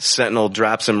Sentinel. Sentinel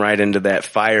drops him right into that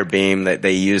fire beam that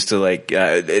they used to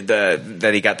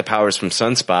that he got the powers from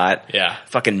Sunspot. Yeah.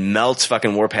 Fucking melts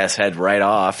fucking Warpath's head right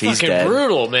off. He's fucking dead.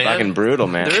 brutal, man. Fucking brutal,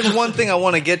 man. There's one thing I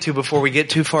want to get to before we get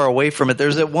too far away from it.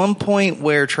 There's at one point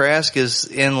where Trask is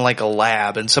in like a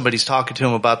lab and somebody's talking to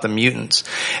him about the mutants,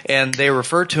 and they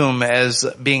refer to him as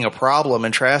being a problem,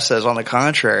 and Trask says, on the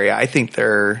contrary, I think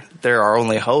they're our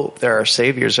only hope. They're our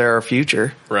saviors. They're our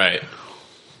future. Right.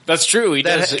 That's true. He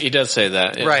does say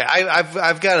that. Yeah. Right.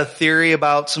 I've got a theory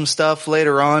about some stuff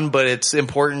later on, but it's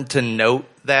important to note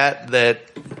that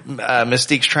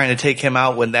Mystique's trying to take him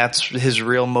out when that's his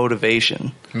real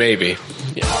motivation. Maybe.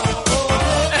 Yeah.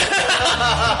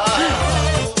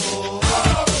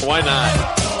 Why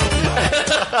not?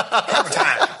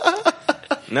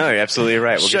 No, you're absolutely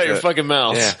right. We'll Shut your fucking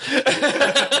mouth. Yeah.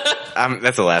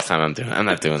 That's the last time I'm doing. I'm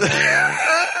not doing that anymore.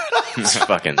 It's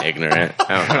fucking ignorant.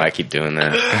 I don't know why I keep doing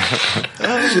that.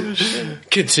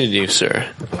 Continue, sir.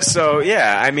 So,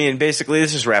 yeah, I mean, basically,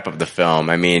 let's just wrap up the film.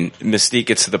 I mean, Mystique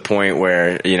gets to the point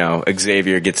where, you know,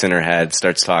 Xavier gets in her head,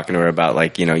 starts talking to her about,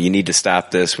 like, you know, you need to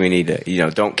stop this. We need to, you know,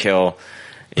 don't kill.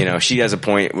 You know, she has a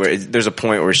point where, there's a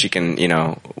point where she can, you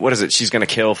know, what is it? She's gonna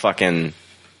kill fucking...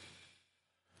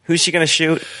 Who's she gonna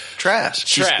shoot? Trask.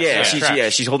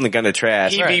 She's holding the gun to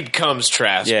Trask. He becomes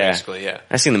Trask, basically, yeah.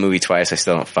 I've seen the movie twice. I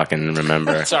still don't fucking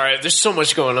remember. It's alright. There's so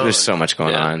much going on. There's so much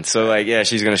going on. So, like, yeah,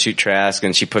 she's gonna shoot Trask,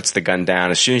 and she puts the gun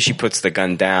down. As soon as she puts the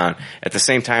gun down, at the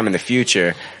same time in the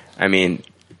future, I mean,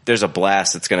 there's a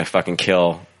blast that's gonna fucking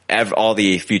kill all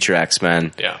the future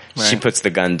X-Men. Yeah. She puts the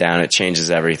gun down, it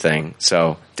changes everything.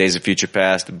 So, Days of Future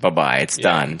Past, bye-bye, it's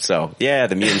done. So, yeah,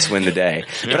 the mutants win the day.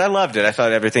 But I loved it. I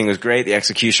thought everything was great. The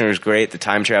execution was great. The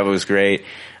time travel was great.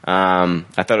 I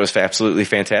thought it was absolutely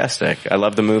fantastic. I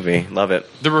love the movie. Love it.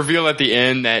 The reveal at the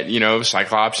end that, you know,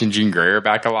 Cyclops and Jean Grey are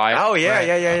back alive. Oh, yeah,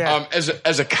 yeah.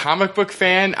 As a comic book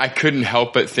fan, I couldn't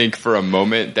help but think for a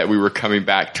moment that we were coming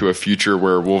back to a future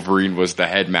where Wolverine was the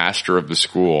headmaster of the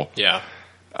school. Yeah.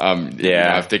 You know,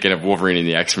 I'm thinking of Wolverine and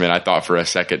the X-Men. I thought for a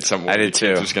second someone was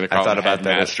going to call him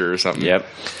Headmaster or something. Yep.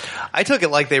 I took it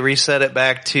like they reset it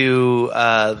back to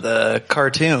the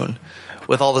cartoon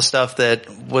with all the stuff that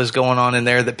was going on in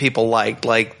there that people liked,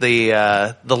 like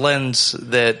the lens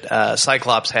that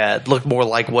Cyclops had looked more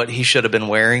like what he should have been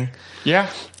wearing. Yeah.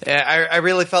 I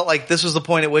really felt like this was the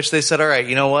point at which they said, all right,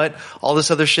 you know what? All this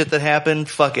other shit that happened,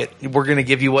 fuck it. We're going to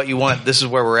give you what you want. This is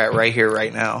where we're at right here,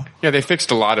 right now. Yeah, they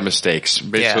fixed a lot of mistakes.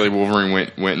 Basically, Wolverine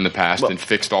went in the past and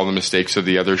fixed all the mistakes of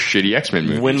the other shitty X-Men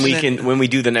movies. When we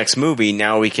do the next movie,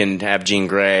 now we can have Jean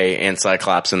Grey and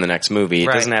Cyclops in the next movie.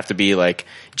 It doesn't have to be like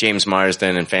James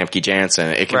Marsden and Famke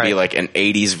Janssen. It can be like an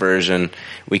 80s version.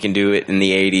 We can do it in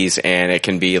the 80s, and it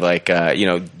can be like, you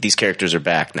know, these characters are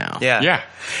back now. Yeah.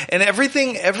 And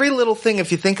every little thing,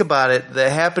 if you think about it,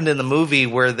 that happened in the movie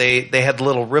where they had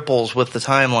little ripples with the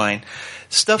timeline,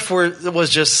 stuff was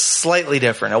just slightly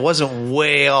different. It wasn't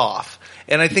way off.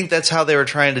 And I think that's how they were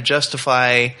trying to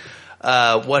justify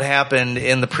what happened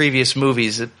in the previous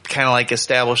movies. It kind of like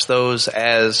established those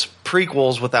as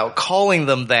prequels without calling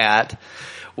them that,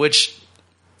 which,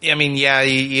 I mean, yeah,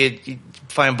 you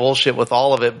find bullshit with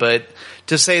all of it, but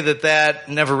to say that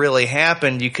never really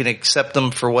happened, you can accept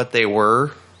them for what they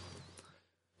were.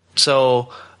 So,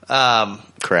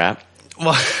 crap.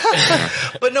 Well,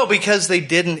 but no, because they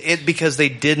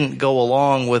didn't go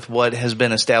along with what has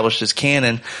been established as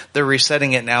canon. They're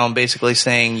resetting it now and basically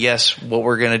saying, yes, what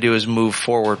we're going to do is move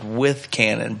forward with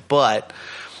canon. But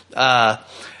there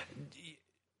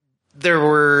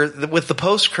were, with the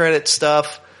post-credit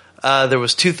stuff, there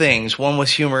was two things. One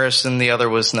was humorous and the other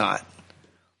was not.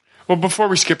 Well, before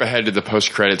we skip ahead to the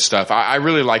post-credit stuff, I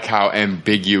really like how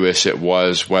ambiguous it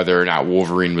was whether or not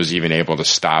Wolverine was even able to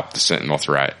stop the Sentinel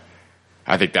threat.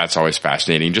 I think that's always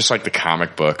fascinating, just like the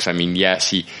comic books. I mean, yes,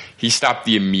 he stopped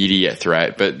the immediate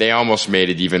threat, but they almost made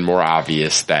it even more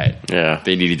obvious that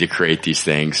they needed to create these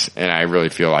things. And I really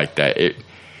feel like that it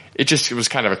was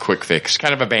kind of a quick fix,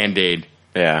 kind of a Band-Aid.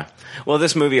 Yeah. Well,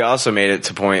 this movie also made it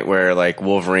to a point where, like,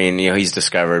 Wolverine, you know, he's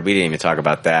discovered, we didn't even talk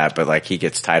about that, but, like, he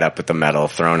gets tied up with the metal,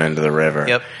 thrown into the river.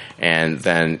 Yep. And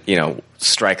then, you know,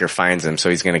 Stryker finds him, so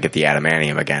he's going to get the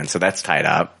adamantium again. So that's tied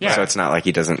up. Yeah. So it's not like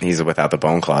he's without the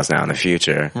bone claws now in the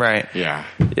future. Right. Yeah.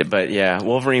 But yeah,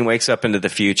 Wolverine wakes up into the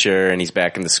future and he's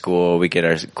back in the school. We get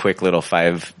our quick little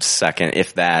 5-second,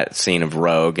 if that, scene of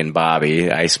Rogue and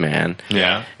Bobby, Iceman.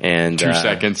 Yeah. And 2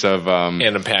 seconds of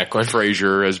Anna Paquin,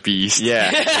 Fraser as Beast.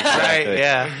 Yeah. exactly. Right,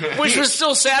 yeah. Which was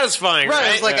still satisfying, right?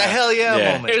 It was like a hell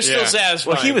yeah moment. It was still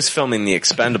satisfying. Well, he was filming The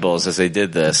Expendables as they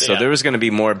did this, so there was going to be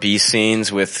more B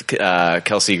scenes with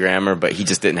Kelsey Grammer, but he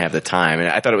just didn't have the time. And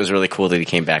I thought it was really cool that he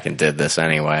came back and did this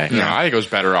anyway. No, I think it was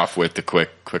better off with the quick.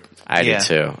 I do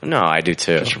too. No, I do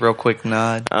too. Just a real quick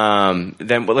nod.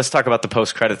 Then let's talk about the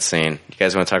post-credits scene. You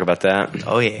guys want to talk about that?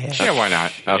 Oh yeah. Yeah, why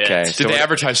not? Okay. Did they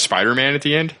advertise Spider-Man at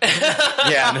the end?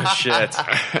 Yeah, no shit.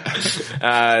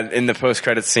 In the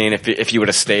post-credits scene, if you would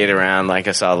have stayed around, like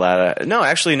I saw a lot of... No,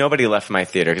 actually, nobody left my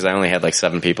theater because I only had like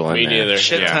 7 people in there. Me neither.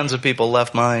 Shit, tons of people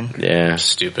left mine. Yeah.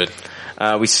 Stupid.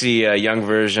 We see a young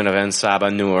version of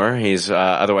En-Sabah Nur. He's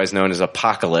otherwise known as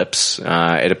Apocalypse.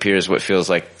 It appears what feels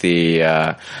like the...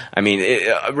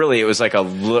 it was like a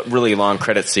really long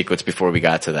credit sequence before we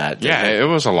got to that. Yeah, it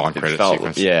was a long credit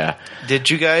sequence. Yeah. Did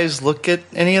you guys look at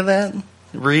any of that?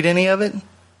 Read any of it?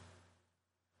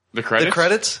 The credits? The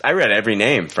credits? I read every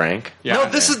name, Frank. Yeah, no,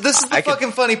 this is the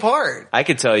fucking funny part. I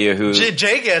could tell you who...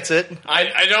 Jay gets it.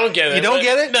 I don't get it. You don't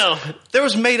get it? No. There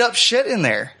was made up shit in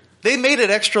there. They made it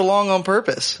extra long on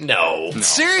purpose. No.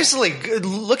 Seriously,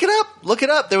 look it up. Look it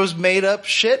up. There was made up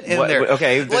shit in there.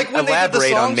 Okay, like when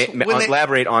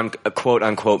elaborate on quote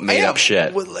unquote made up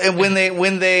shit. And when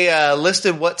they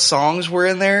listed what songs were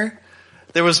in there,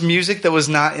 there was music that was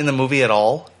not in the movie at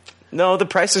all. No, the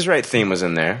Price is Right theme was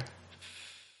in there.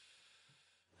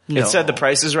 No. It said the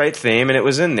Price is Right theme, and it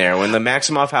was in there. When the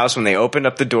Maximoff house, when they opened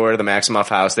up the door to the Maximoff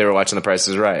house, they were watching the Price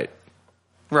is Right.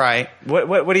 Right. What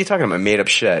are you talking about? Made up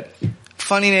shit.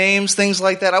 Funny names, things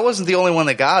like that. I wasn't the only one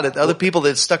that got it. Other people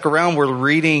that stuck around were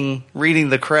reading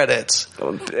the credits.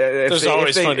 There's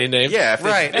always funny names. Yeah.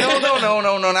 Right. No,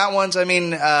 not ones. I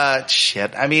mean,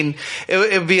 shit. I mean,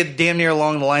 it would be a damn near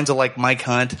along the lines of like Mike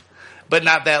Hunt, but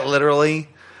not that literally.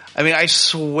 I mean, I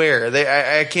swear,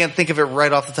 I can't think of it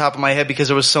right off the top of my head because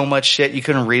there was so much shit you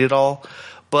couldn't read it all.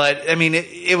 But I mean,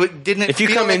 didn't it? If you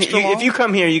feel come in, extra long? if you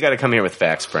come here, you got to come here with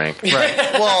facts, Frank.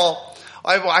 Right. Well,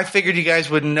 I figured you guys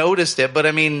would notice it, but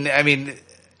I mean,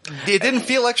 it didn't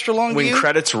feel extra long. When to you?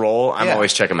 Credits roll, I'm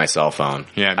always checking my cell phone.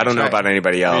 Yeah, I don't know about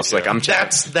anybody else. Like I'm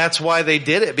checking. That's why they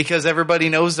did it because everybody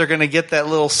knows they're going to get that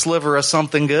little sliver of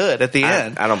something good at the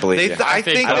end. I don't believe it. I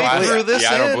think they threw this in.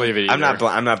 I don't believe it either.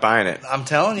 I'm not buying it. I'm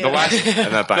telling you. The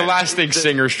I'm not buying the last thing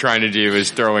Singer's trying to do is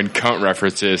throw in cunt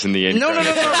references in the end. No,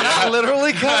 not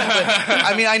literally cunt. But,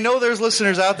 I mean, I know there's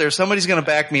listeners out there. Somebody's going to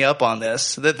back me up on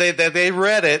this. That they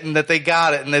read it and that they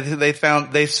got it and that they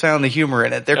found the humor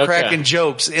in it. They're cracking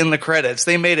jokes in the credits.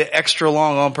 They made it extra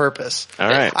long on purpose. All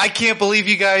right. I can't believe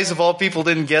you guys of all people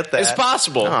didn't get that. It's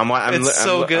possible. No, it's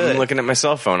so good. I'm looking at my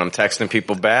cell phone. I'm texting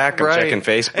people back. I'm checking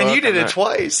Facebook. And you did it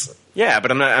twice. Yeah,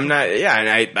 but I'm not. Yeah,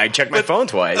 and I checked my phone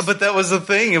twice. But that was the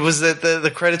thing. It was that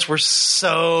the credits were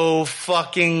so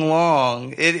fucking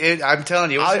long. I'm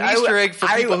telling you, it was an Easter egg for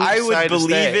people who decided to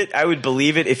stay. I would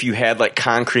believe it if you had like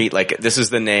concrete. Like this is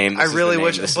the name. I really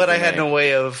wish, but I had no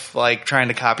way of like trying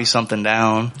to copy something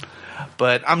down.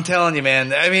 But I'm telling you,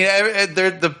 man. I mean,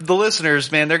 the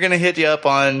listeners, man, they're going to hit you up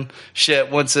on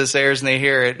shit once this airs and they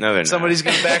hear it. No, they're Somebody's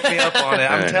going to back me up on it.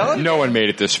 I'm telling you. No one made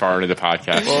it this far into the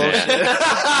podcast.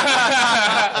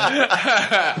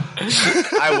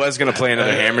 I was going to play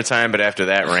another Hammer Time, but after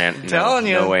that rant, telling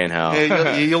you, no way in hell.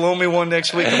 Yeah, you'll owe me one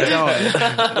next week. I'm telling you.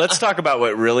 Let's talk about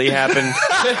what really happened.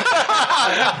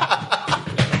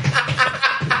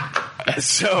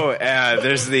 So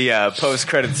there's the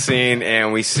post-credit scene,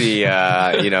 and we see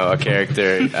a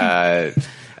character,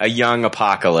 a young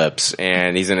Apocalypse,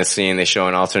 and he's in a scene. They show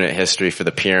an alternate history for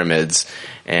the pyramids,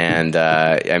 and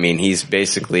I mean, he's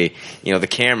basically, the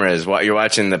camera is you're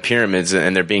watching the pyramids,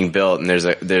 and they're being built, and there's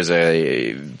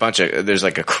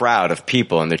like a crowd of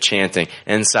people, and they're chanting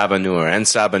En-Sabah Nur,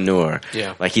 En-Sabah Nur,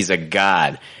 like he's a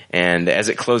god. And as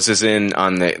it closes in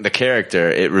on the character,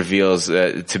 it reveals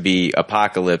to be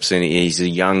Apocalypse, and he's a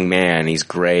young man. He's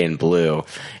gray and blue,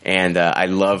 and I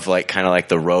love kind of like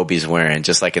the robe he's wearing,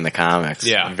 just like in the comics.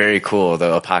 Yeah, very cool.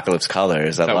 The Apocalypse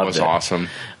colors. That was awesome.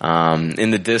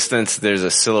 In the distance, there's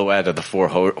a silhouette of the four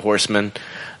horsemen,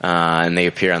 and they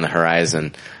appear on the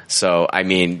horizon. So, I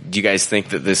mean, do you guys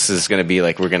think that this is going to be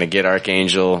like we're going to get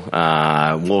Archangel,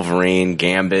 Wolverine,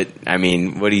 Gambit? I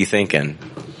mean, what are you thinking?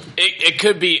 It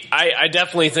could be. I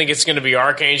definitely think it's going to be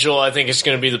Archangel. I think it's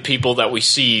going to be the people that we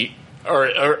see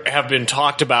or have been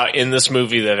talked about in this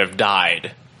movie that have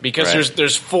died. Because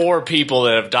there's 4 people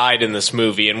that have died in this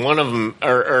movie, and one of them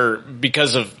are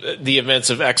because of the events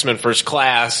of X-Men First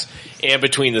Class and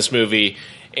between this movie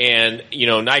and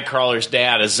Nightcrawler's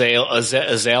dad,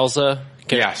 Azalza.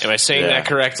 Yes. Am I saying that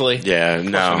correctly? Yeah,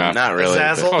 no, not really.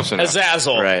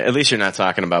 Azazel. Right. At least you're not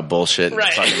talking about bullshit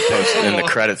Right. in the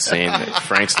credits scene that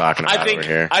Frank's talking about over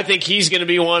here. I think he's going to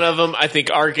be one of them. I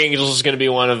think Archangel is going to be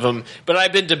one of them. But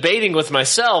I've been debating with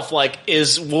myself, like,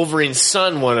 is Wolverine's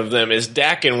son one of them? Is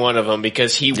Dakin one of them?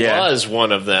 Because he was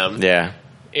one of them. Yeah.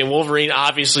 And Wolverine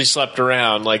obviously slept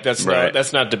around. Like, that's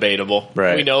not debatable.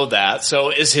 Right. We know that. So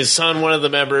is his son one of the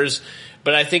members?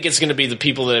 But I think it's going to be the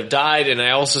people that have died, and I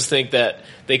also think that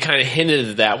they kind of hinted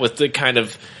at that with the kind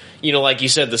of, like you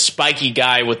said, the spiky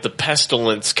guy with the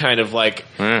pestilence kind of like...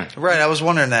 Right, I was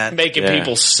wondering that. Making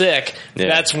people sick. Yeah.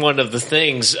 That's one of the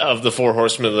things of the Four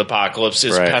Horsemen of the Apocalypse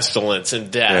is pestilence and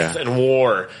death and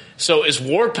war. So is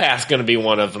Warpath going to be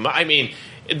one of them? I mean,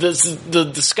 the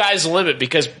sky's the limit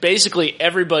because basically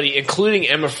everybody, including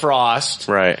Emma Frost,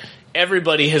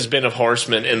 everybody has been a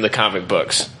horseman in the comic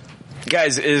books.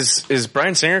 Guys, is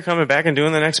Bryan Singer coming back and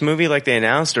doing the next movie like they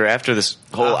announced, or after this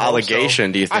whole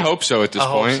allegation? Do you think? I hope so at this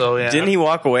point. Hope so, yeah. Didn't he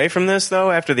walk away from this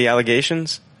though after the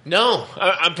allegations? No,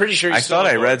 I'm pretty sure. I thought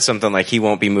I read something like he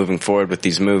won't be moving forward with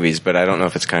these movies, but I don't know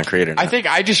if it's concrete or not. I think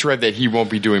I just read that he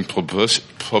won't be doing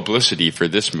publicity for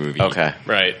this movie. Okay,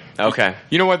 right. Okay.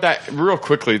 You know what? That real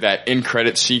quickly, that end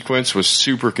credit sequence was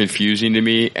super confusing to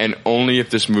me, and only if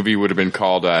this movie would have been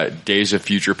called Days of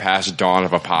Future Past: Dawn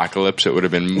of Apocalypse, it would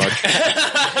have been much.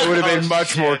 It would have been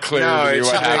much more clear to me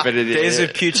what happened. Days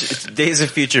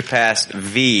of Future Past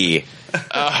V.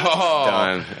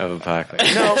 Dawn of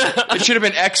Apocalypse. No, it should have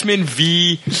been X-Men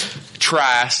V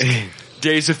Trask,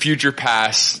 Days of Future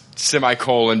Past,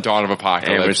 semicolon, Dawn of Apocalypse.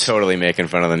 And we're totally making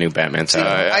fun of the new Batman.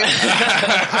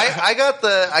 I got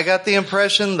the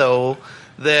impression though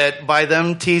that by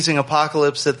them teasing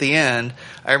Apocalypse at the end,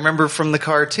 I remember from the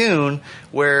cartoon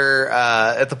where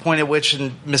at the point at which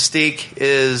Mystique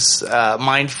is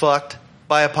mind fucked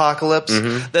by Apocalypse,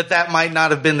 that might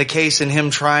not have been the case in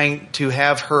him trying to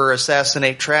have her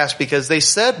assassinate Trask, because they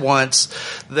said once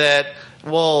that,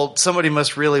 well, somebody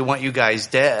must really want you guys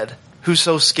dead. Who's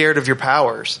so scared of your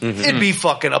powers? It'd be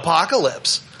fucking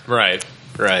Apocalypse. Right.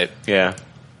 Yeah.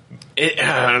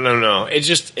 I don't know.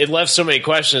 It left so many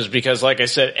questions because, like I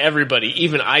said, everybody,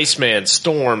 even Iceman,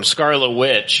 Storm, Scarlet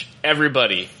Witch,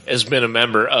 everybody has been a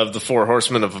member of the Four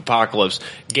Horsemen of Apocalypse.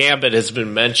 Gambit has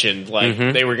been mentioned, like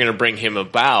they were going to bring him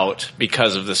about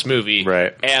because of this movie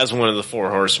as one of the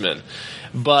Four Horsemen.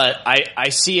 But I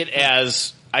see it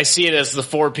as the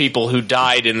four people who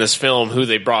died in this film who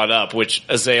they brought up, which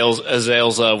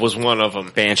Azazel was one of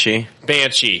them.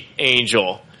 Banshee,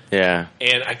 Angel. Yeah.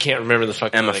 And I can't remember the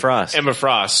fucking Emma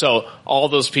Frost. So all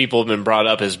those people have been brought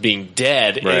up as being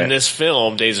dead in this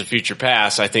film, Days of Future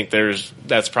Past. I think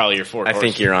that's probably your fourth. I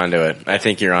think you're onto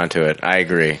it. I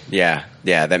agree. Yeah,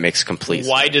 that makes complete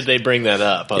sense. Why did they bring that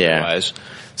up otherwise? Yeah.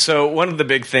 So one of the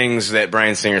big things that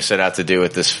Bryan Singer set out to do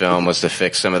with this film was to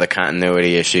fix some of the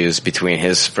continuity issues between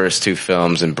his first two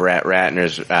films and Brett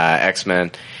Ratner's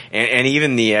X-Men, and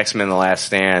even the X-Men: The Last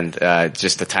Stand,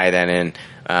 just to tie that in.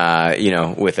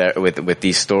 With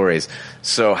these stories.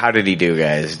 So how did he do,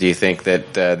 guys? Do you think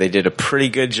that they did a pretty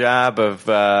good job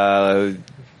of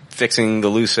fixing the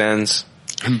loose ends?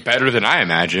 Better than I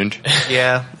imagined.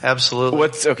 Yeah, absolutely.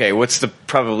 What's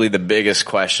probably the biggest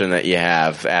question that you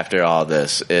have after all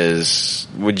this is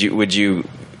would you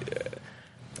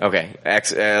let's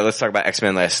talk about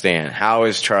X-Men: Last Stand. How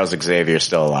is Charles Xavier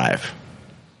still alive?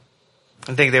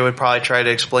 I think they would probably try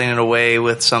to explain it away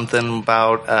with something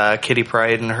about Kitty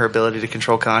Pryde and her ability to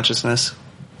control consciousness.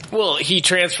 Well, he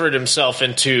transferred himself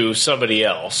into somebody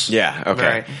else. Yeah. Okay.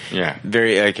 Right. Yeah.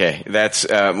 Very okay. That's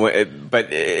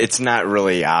but it's not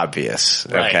really obvious.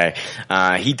 Right.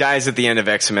 Okay. He dies at the end of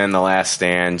X-Men: The Last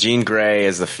Stand. Jean Grey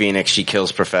is the Phoenix. She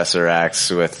kills Professor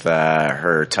X with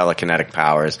her telekinetic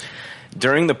powers.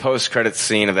 During the post-credits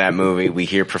scene of that movie, we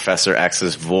hear Professor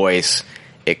X's voice.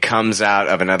 It comes out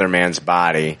of another man's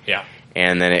body. Yeah.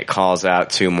 And then it calls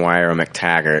out to Moira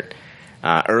McTaggart.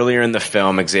 Earlier in the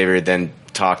film, Xavier then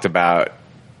talked about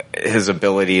his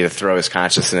ability to throw his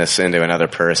consciousness into another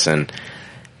person.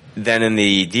 Then in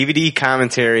the DVD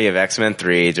commentary of X-Men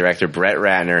 3, director Brett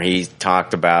Ratner, he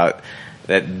talked about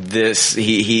that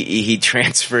he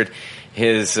transferred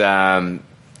his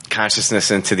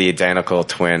consciousness into the identical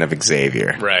twin of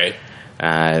Xavier. Right.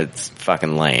 It's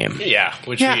fucking lame. Yeah,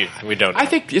 which we don't know. I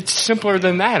think it's simpler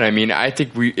than that. I mean, I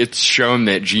think it's shown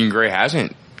that Jean Grey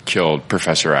hasn't killed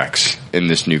Professor X in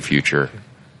this new future.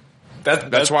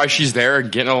 That's why she's there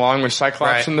getting along with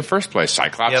Cyclops in the first place.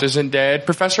 Cyclops isn't dead.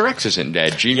 Professor X isn't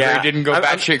dead. Jean Grey didn't go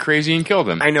batshit crazy and kill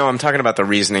them. I know. I'm talking about the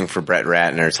reasoning for Brett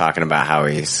Ratner talking about how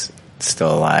he's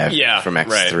still alive from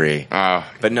X3.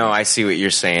 But no, I see what you're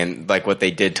saying. Like what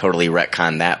they did totally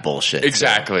retcon that bullshit.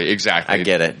 Exactly. I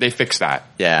get it. They fixed that.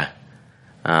 Yeah.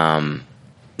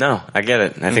 No, I get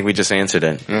it. I think we just answered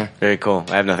it. Yeah. Very cool.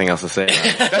 I have nothing else to say.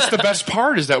 That's the best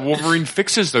part is that Wolverine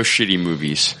fixes those shitty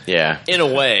movies. Yeah. In a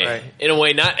way,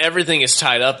 not everything is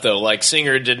tied up though. Like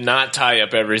Singer did not tie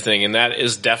up everything, and that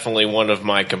is definitely one of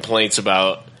my complaints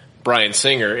about Bryan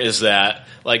Singer is that,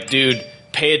 like, dude,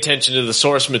 pay attention to the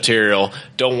source material.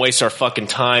 Don't waste our fucking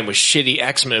time with shitty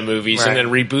X-Men movies and then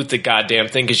reboot the goddamn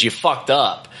thing because you fucked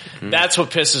up. That's what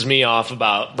pisses me off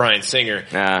about Bryan Singer.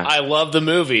 I love the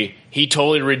movie. He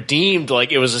totally redeemed,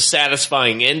 like, it was a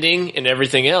satisfying ending and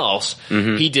everything else.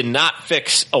 He did not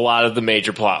fix a lot of the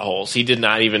major plot holes. He did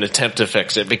not even attempt to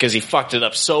fix it because he fucked it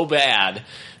up so bad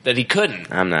that he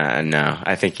couldn't.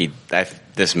 I think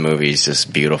this movie is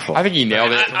just beautiful. I think he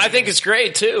nailed it. I think it's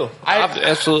great too.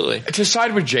 Absolutely. To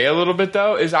side with Jay a little bit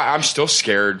though, is I'm still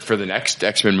scared for the next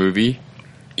X-Men movie.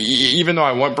 Even though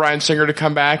I want Bryan Singer to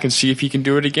come back and see if he can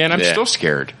do it again, I'm still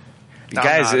scared.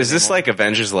 Guys, is this like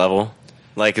Avengers level?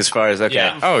 Like as far as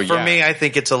For me, I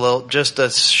think it's just a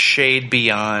shade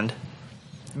beyond.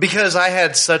 Because I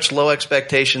had such low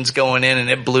expectations going in, and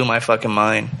it blew my fucking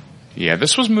mind. Yeah,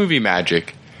 this was movie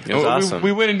magic. It was awesome.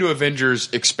 We went into Avengers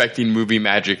expecting movie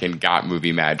magic and got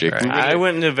movie magic. Right. I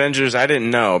went into Avengers. I didn't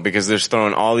know because they're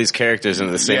throwing all these characters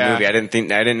into the same movie. I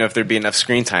didn't know if there'd be enough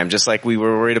screen time. Just like we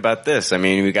were worried about this. I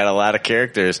mean, we got a lot of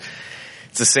characters.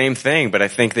 It's the same thing, but I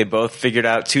think they both figured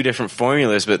out two different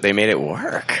formulas, but they made it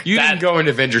work. You didn't go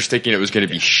into Avengers thinking it was going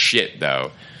to be shit,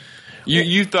 though.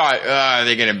 You thought, are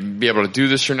they going to be able to do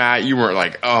this or not? You weren't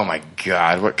like, oh my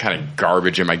God, what kind of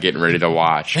garbage am I getting ready to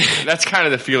watch? That's kind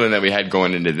of the feeling that we had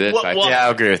going into this. I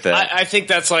agree with that. I think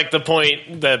that's like the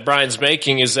point that Brian's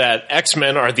making is that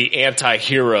X-Men are the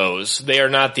anti-heroes. They are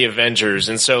not the Avengers.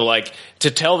 And so, like, to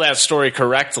tell that story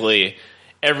correctly,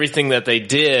 everything that they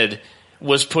did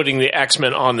was putting the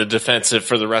X-Men on the defensive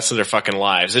for the rest of their fucking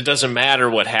lives. It doesn't matter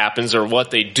what happens or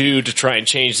what they do to try and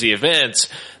change the events.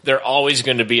 They're always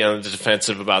going to be on the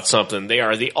defensive about something. They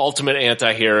are the ultimate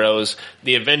anti-heroes.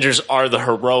 The Avengers are the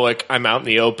heroic, I'm out in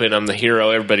the open, I'm the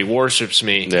hero, everybody worships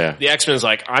me. Yeah. The X-Men's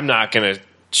like, I'm not going to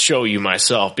show you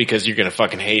myself because you're going to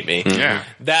fucking hate me. Yeah.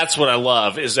 That's what I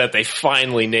love is that they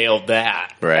finally nailed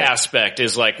that aspect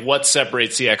is like what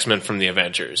separates the X-Men from the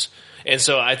Avengers. And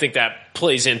so I think that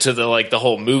plays into the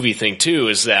whole movie thing too,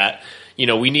 is that, you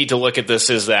know, we need to look at this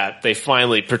as that they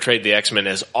finally portrayed the X-Men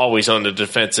as always on the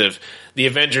defensive. The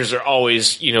Avengers are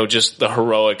always, you know, just the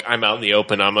heroic, I'm out in the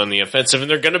open, I'm on the offensive, and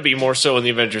they're going to be more so in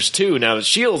the Avengers too now that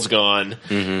S.H.I.E.L.D.'s gone.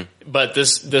 But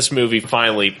this movie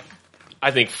finally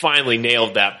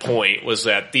nailed that point, was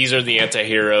that these are the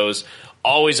anti-heroes,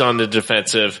 always on the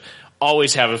defensive,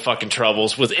 always having fucking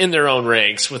troubles within their own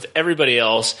ranks with everybody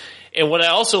else. And what I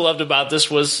also loved about this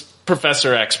was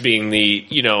Professor X being the,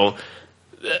 you know,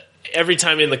 every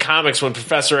time in the comics when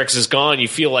Professor X is gone, you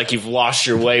feel like you've lost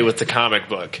your way with the comic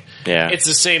book. Yeah. It's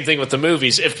the same thing with the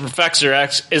movies. If Professor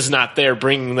X is not there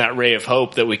bringing that ray of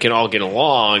hope that we can all get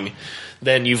along,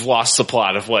 then you've lost the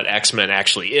plot of what X-Men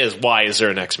actually is. Why is there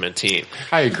an X-Men team?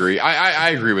 I agree.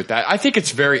 I agree with that. I think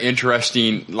it's very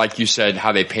interesting, like you said,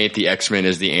 how they paint the X-Men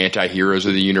as the anti-heroes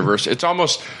of the universe. It's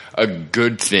almost a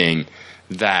good thing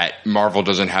that Marvel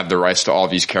doesn't have the rights to all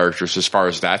these characters as far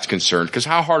as that's concerned. Because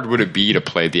how hard would it be to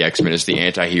play the X-Men as the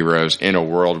anti-heroes in a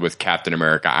world with Captain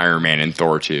America, Iron Man, and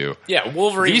Thor 2? Yeah,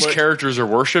 Wolverine. These characters are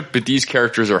worshipped, but these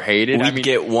characters are hated. We'd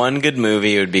get one good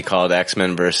movie. It would be called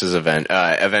X-Men versus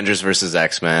Avengers versus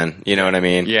X-Men. You know what I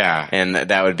mean? Yeah. And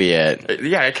that would be it.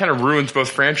 Yeah, it kind of ruins both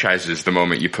franchises the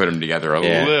moment you put them together a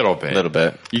little bit. A little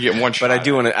bit. You get one shot. But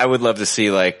I would love to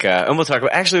see, like, and we'll talk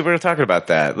about, actually, we're talking about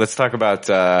that. Let's talk about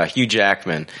Hugh Jackman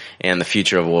and the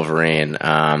future of Wolverine.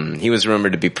 He was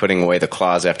rumored to be putting away the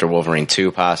claws after Wolverine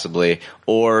 2, possibly,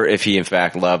 or if he in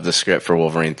fact loved the script for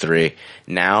Wolverine 3.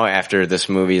 Now, after this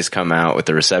movie has come out with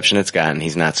the reception it's gotten,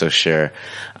 he's not so sure.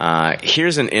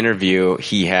 Here's an interview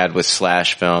he had with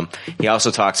Slash Film. He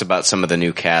also talks about some of the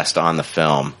new cast on the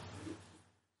film.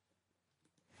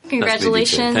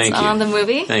 Congratulations on the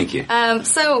movie. Thank you.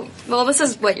 This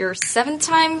is your 7th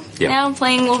time now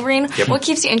playing Wolverine. Yep. What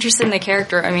keeps you interested in the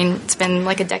character? I mean, it's been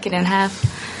like a decade and a half.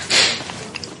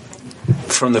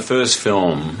 From the first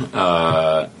film,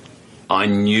 I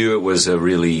knew it was a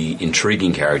really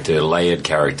intriguing character, layered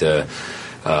character,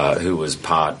 who was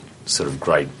part sort of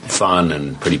great fun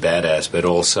and pretty badass, but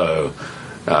also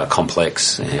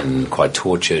complex and quite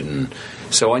tortured. And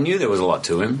so I knew there was a lot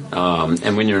to him.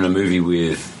 And when you're in a movie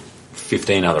with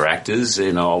 15 other actors,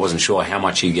 I wasn't sure how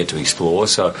much you get to explore.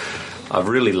 So I've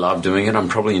really loved doing it. I'm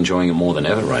probably enjoying it more than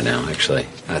ever right now, actually.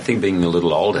 I think being a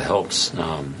little older helps.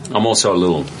 I'm also a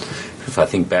little, if I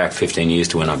think back 15 years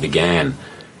to when I began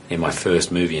in my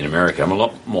first movie in America, I'm a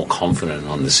lot more confident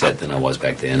on the set than I was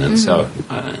back then. And so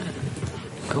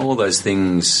all those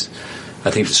things,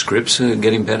 I think the scripts are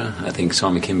getting better. I think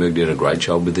Simon Kinberg did a great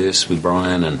job with this, with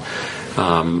Brian, and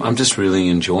I'm just really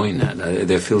enjoying that.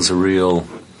 There feels a real...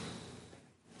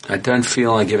 I don't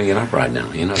feel like giving it up right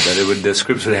now, you know, that the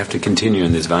scripts would have to continue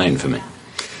in this vein for me.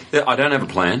 I don't have a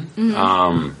plan.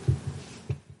 I'm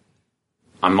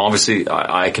obviously,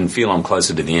 I can feel I'm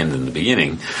closer to the end than the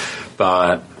beginning,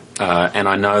 but, and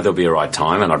I know there'll be a right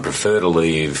time, and I'd prefer to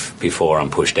leave before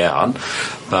I'm pushed out,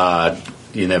 but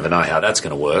you never know how that's going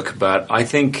to work. But I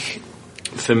think,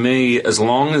 for me, as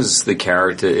long as the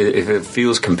character, if it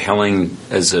feels compelling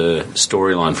as a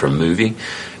storyline for a movie,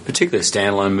 particularly a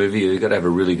standalone movie, you've got to have a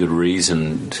really good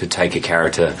reason to take a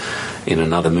character in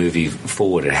another movie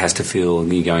forward. It has to feel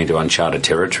you're going to uncharted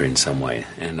territory in some way.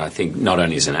 And I think not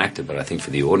only as an actor, but I think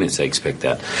for the audience, they expect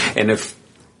that. And if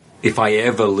I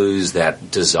ever lose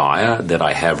that desire that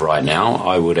I have right now,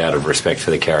 I would, out of respect for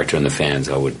the character and the fans,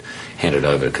 I would hand it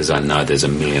over, because I know there's a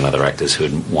million other actors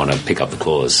who'd want to pick up the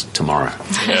claws tomorrow.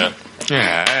 Yeah.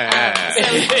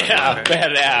 Yeah,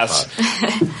 badass.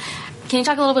 Can you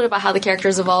talk a little bit about how the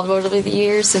character's evolved over the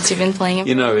years since you've been playing him?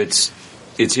 You know, it's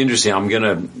interesting.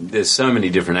 There's so many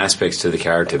different aspects to the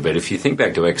character, but if you think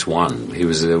back to X1, he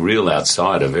was a real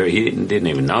outsider. He didn't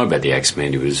even know about the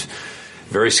X-Men. He was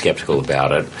very skeptical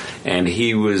about it, and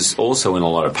he was also in a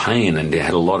lot of pain, and he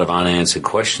had a lot of unanswered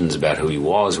questions about who he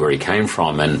was, where he came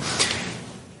from, and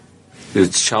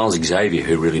it's Charles Xavier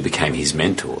who really became his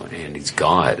mentor and his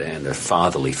guide and a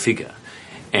fatherly figure.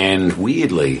 And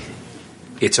weirdly,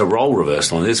 it's a role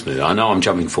reversal in this movie. I know I'm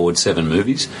jumping forward 7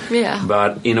 movies,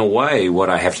 but in a way, what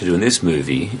I have to do in this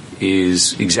movie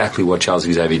is exactly what Charles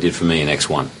Xavier did for me in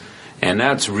X1. And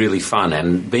that's really fun,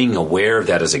 and being aware of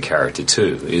that as a character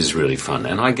too is really fun.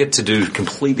 And I get to do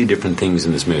completely different things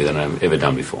in this movie than I've ever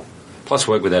done before. Plus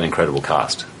work with that incredible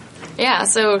cast. Yeah,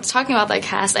 so talking about that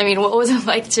cast, I mean, what was it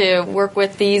like to work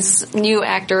with these new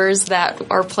actors that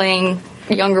are playing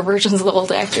younger versions of the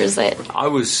old actors? I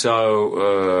was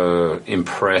so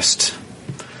impressed,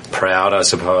 proud, I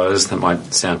suppose. That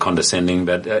might sound condescending,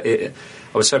 but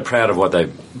I was so proud of what they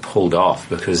pulled off,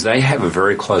 because they have a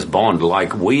very close bond,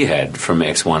 like we had from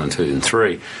X1 and 2 and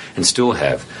 3, and still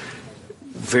have.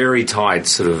 Very tight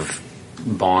sort of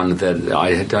bond that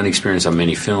I don't experience on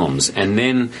many films. And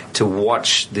then to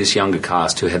watch this younger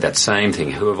cast who had that same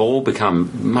thing, who have all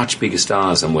become much bigger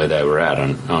stars than where they were at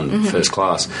on First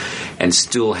Class, and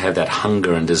still have that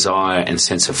hunger and desire and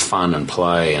sense of fun and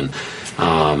play and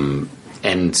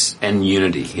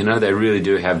unity. You know, they really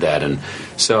do have that. And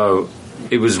so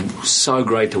it was so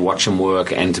great to watch them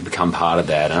work and to become part of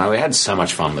that. And we had so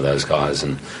much fun with those guys,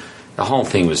 and the whole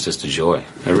thing was just a joy.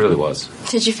 It really was.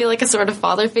 Did you feel like a sort of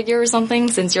father figure or something,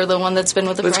 since you're the one that's been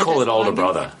with the franchise? Let's call it older longer?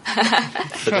 brother.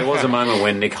 But there was a moment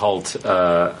when Nick Holt,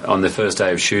 on the first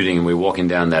day of shooting, and we were walking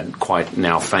down that quite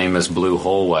now famous blue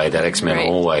hallway, that X-Men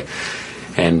hallway,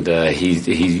 and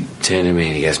he turned to me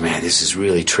and he goes, "Man, this is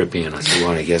really trippy." And I said,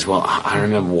 "What?" He goes, "Well, I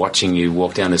remember watching you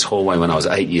walk down this hallway when I was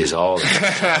 8 years old."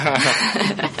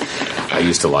 I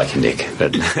used to like Nick,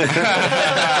 but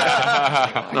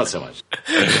not so much.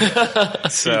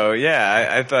 So,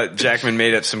 yeah, I thought Jackman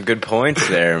made up some good points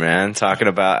there, man, talking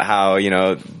about how, you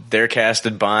know, their cast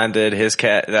had bonded,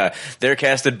 their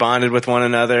cast had bonded with one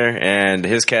another, and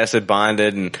his cast had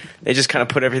bonded, and they just kind of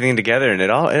put everything together, and it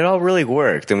all really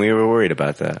worked, and we were worried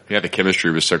about that. Yeah, the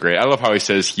chemistry was so great. I love how he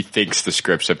says he thinks the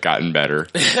scripts have gotten better.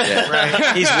 Yeah,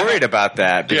 right. He's worried about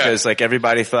that because, like,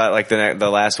 everybody thought, like, the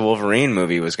last Wolverine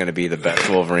movie was going to be the best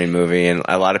Wolverine movie, and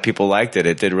a lot of people liked it.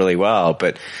 It did really well,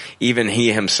 but even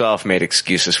he himself made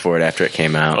excuses for it after it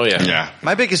came out. Oh, yeah.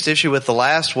 My biggest issue with the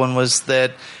last one was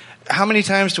that how many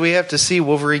times do we have to see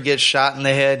Wolverine get shot in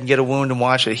the head and get a wound and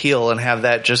watch it heal and have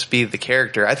that just be the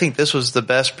character? I think this was the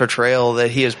best portrayal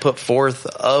that he has put forth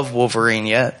of Wolverine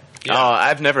yet. Yeah. Oh,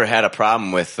 I've never had a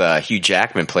problem with Hugh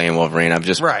Jackman playing Wolverine. I've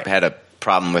just had a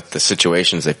problem with the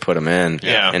situations they put him in,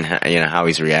 and how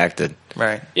he's reacted.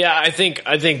 Right. Yeah, I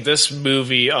think this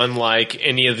movie, unlike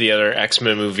any of the other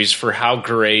X-Men movies, for how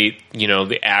great, you know,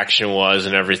 the action was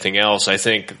and everything else, I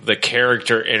think the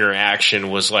character interaction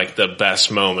was like the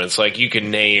best moments. Like, you can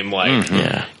name like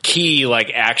key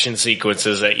like action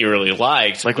sequences that you really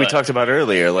liked. Like we talked about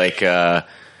earlier, like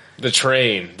the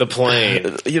train, the plane.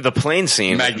 The plane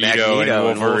scene. Magneto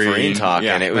and Wolverine talking.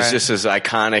 Yeah, it was just as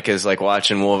iconic as like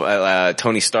watching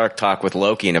Tony Stark talk with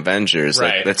Loki in Avengers.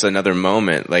 Right. Like, that's another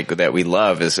moment like that we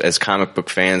love as comic book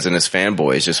fans and as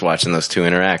fanboys, just watching those two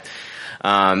interact.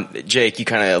 Jake, you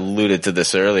kind of alluded to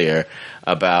this earlier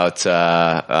about,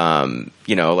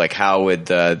 like how would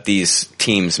these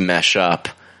teams mesh up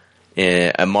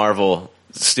in a Marvel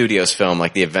Studios film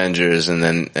like the Avengers and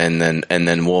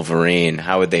then Wolverine?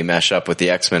 How would they mesh up with the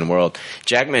X-Men world?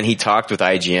 Jackman, he talked with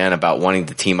IGN about wanting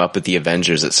to team up with the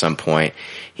Avengers at some point.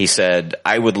 He said,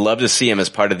 I would love to see him as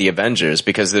part of the Avengers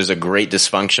because there's a great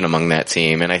dysfunction among that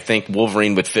team, and I think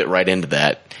Wolverine would fit right into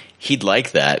that. He'd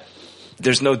like that.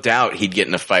 There's no doubt he'd get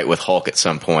in a fight with Hulk at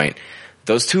some point.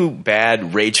 Those two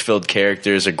bad, rage-filled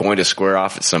characters are going to square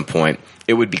off at some point.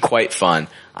 It would be quite fun.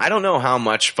 I don't know how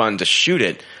much fun to shoot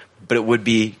it, but it would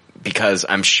be, because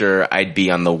I'm sure I'd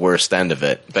be on the worst end of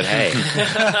it. But hey.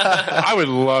 I would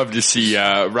love to see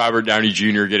Robert Downey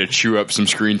Jr. get to chew up some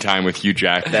screen time with Hugh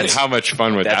Jackman. How much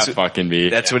fun would that fucking be?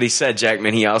 That's what he said,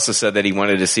 Jackman. He also said that he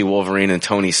wanted to see Wolverine and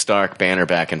Tony Stark banter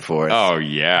back and forth. Oh,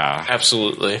 yeah.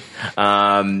 Absolutely.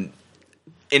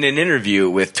 In an interview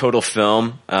with Total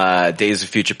Film, Days of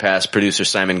Future Past producer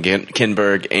Simon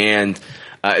Kinberg and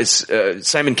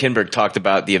Simon Kinberg talked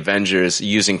about the Avengers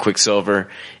using Quicksilver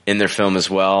in their film as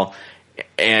well.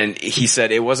 And he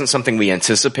said it wasn't something we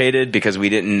anticipated because we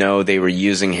didn't know they were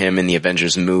using him in the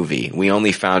Avengers movie. We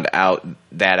only found out.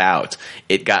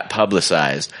 It got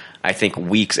publicized, I think,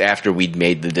 weeks after we'd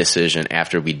made the decision,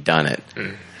 after we'd done it.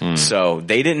 Mm-hmm. So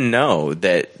they didn't know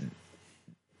that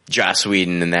Joss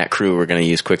Whedon and that crew were going to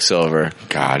use Quicksilver.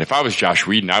 God, if I was Joss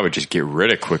Whedon, I would just get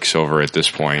rid of Quicksilver at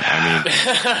this point. I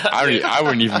mean, I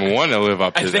wouldn't even want to live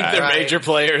up to that. I think they're major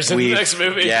players in the next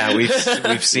movie. Yeah, we've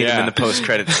seen them in the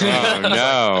post-credits scene. Oh,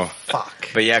 no. Fuck.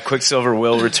 But yeah, Quicksilver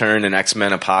will return in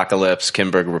X-Men Apocalypse.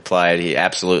 Kinberg replied,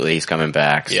 he's coming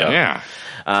back. So. Yeah.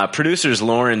 Producers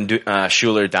Lauren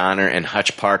Schuler Donner and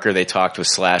Hutch Parker, they talked with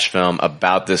Slash Film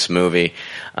about this movie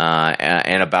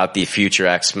and about the future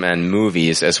X-Men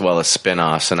movies as well as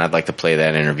spin-offs, and I'd like to play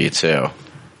that interview too.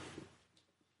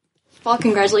 Well,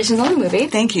 congratulations on the movie.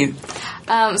 Thank you.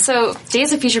 So,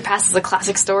 Days of Future Past is a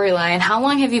classic storyline. How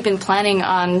long have you been planning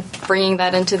on bringing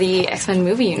that into the X-Men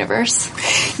movie universe?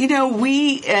 You know,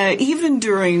 we, even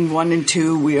during 1 and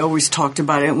 2, we always talked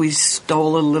about it, and we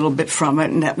stole a little bit from it,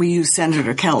 and that we used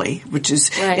Senator Kelly, which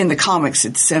is, in the comics,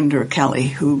 it's Senator Kelly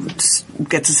who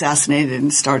gets assassinated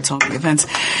and starts all the events.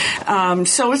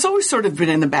 So it's always sort of been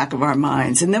in the back of our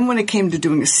minds. And then when it came to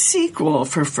doing a sequel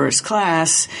for First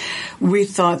Class, we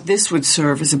thought this would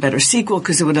serve as a better sequel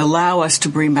because it would allow us to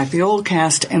bring back the old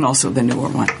cast and also the newer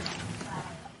one.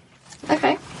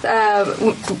 Okay.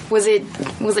 Was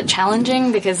it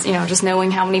challenging because, just knowing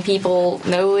how many people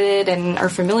know it and are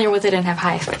familiar with it and have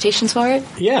high expectations for it?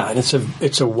 Yeah, and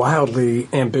it's a wildly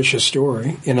ambitious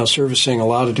story, servicing a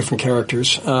lot of different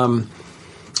characters.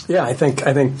 I think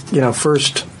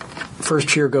first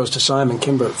cheer goes to Simon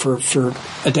Kinberg for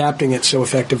adapting it so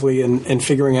effectively and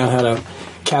figuring out how to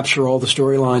capture all the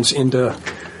storylines into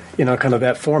kind of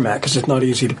that format, because it's not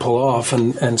easy to pull off.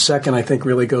 And second, I think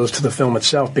really goes to the film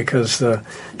itself, because the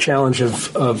challenge of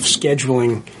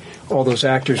scheduling all those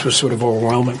actors was sort of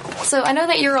overwhelming. So I know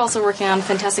that you're also working on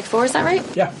Fantastic Four, is that right?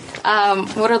 Yeah.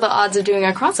 What are the odds of doing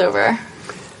a crossover?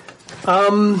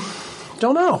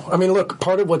 Don't know. I mean, look,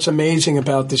 part of what's amazing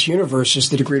about this universe is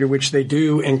the degree to which they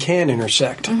do and can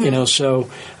intersect. Mm-hmm. So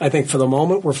I think for the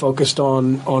moment we're focused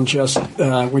on just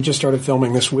we just started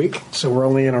filming this week, so we're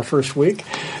only in our first week.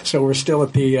 So we're still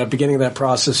at the beginning of that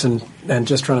process and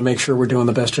just trying to make sure we're doing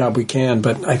the best job we can.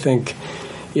 But I think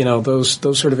those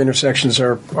sort of intersections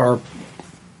are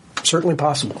certainly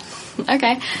possible.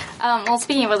 Okay. Well,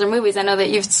 speaking of other movies, I know that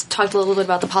you've talked a little bit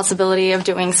about the possibility of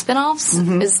doing spin-offs.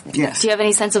 Mm-hmm. Yes. Do you have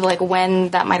any sense of when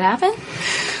that might happen?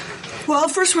 Well,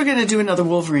 first we're going to do another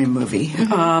Wolverine movie.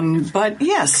 Mm-hmm. But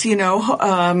yes,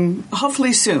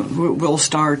 hopefully soon we'll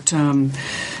start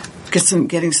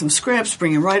getting some scripts,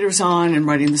 bringing writers on and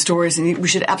writing the stories, and we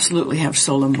should absolutely have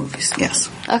solo movies. Yes.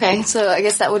 Okay, so I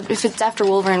guess that would, if it's after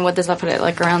Wolverine, what does that put it,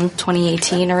 around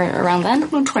 2018 or around then?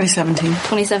 Well, 2017.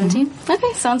 2017? Mm-hmm.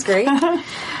 Okay, sounds great.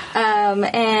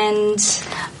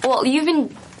 You've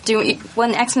been doing,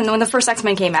 when the first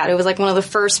X-Men came out, it was one of the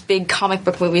first big comic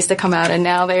book movies to come out, and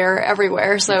now they are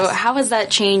everywhere. So how has that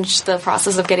changed the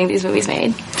process of getting these movies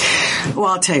made? Well,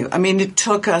 I'll tell you. I mean, it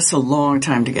took us a long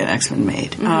time to get X-Men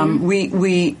made. Mm-hmm.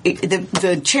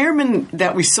 The chairman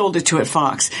that we sold it to at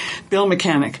Fox, Bill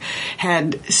Mechanic,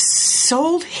 had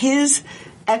sold his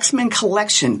X-Men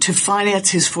collection to finance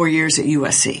his 4 years at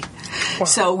USC.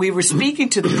 So we were speaking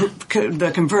to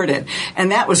the converted,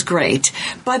 and that was great.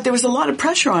 But there was a lot of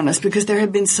pressure on us because there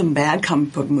had been some bad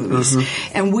comic book movies.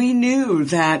 And we knew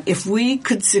that if we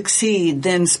could succeed,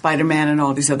 then Spider-Man and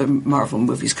all these other Marvel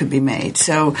movies could be made.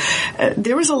 So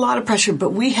there was a lot of pressure,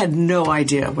 but we had no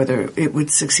idea whether it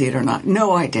would succeed or not.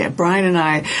 No idea. Brian and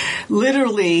I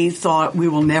literally thought we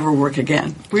will never work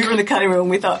again. We were in the cutting room,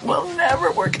 we thought, we'll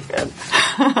never work again.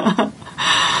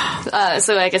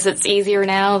 So I guess it's easier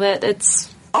now that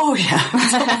it's... Oh, yeah.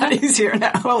 It's a lot easier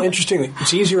now. Well, interestingly,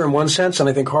 it's easier in one sense and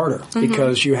I think harder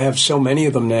because you have so many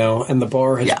of them now and the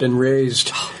bar has been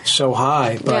raised so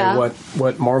high by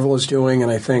what Marvel is doing.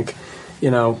 And I think,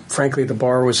 frankly, the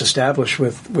bar was established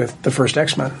with the first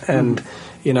X-Men and,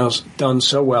 done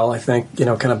so well. I think,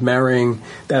 kind of marrying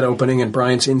that opening and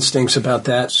Brian's instincts about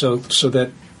that so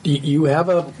that you have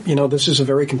this is a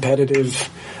very competitive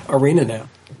arena now.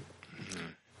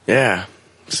 Yeah.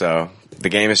 So the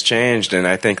game has changed, and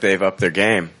I think they've upped their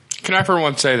game. Can I for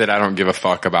once say that I don't give a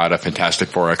fuck about a Fantastic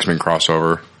Four X-Men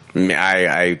crossover?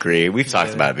 I agree. We've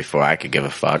talked about it before. I could give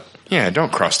a fuck. Yeah,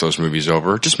 don't cross those movies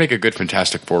over. Just make a good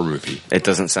Fantastic Four movie. It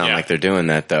doesn't sound like they're doing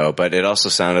that, though. But it also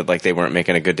sounded like they weren't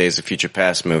making a good Days of Future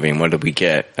Past movie. And what did we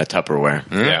get? A Tupperware.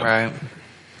 Yeah. Right.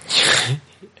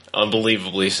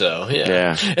 Unbelievably so.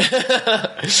 Yeah.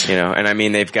 And I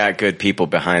mean, they've got good people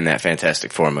behind that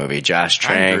Fantastic Four movie. Josh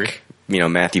Trank,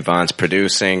 Matthew Vaughn's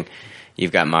producing.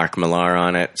 You've got Mark Millar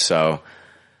on it. So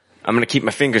I'm going to keep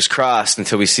my fingers crossed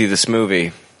until we see this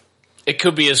movie. It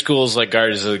could be as cool as like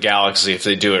Guardians of the Galaxy if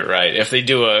they do it right. If they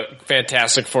do a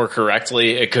Fantastic Four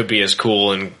correctly, it could be as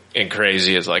cool and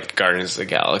crazy as like Guardians of the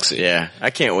Galaxy. Yeah, I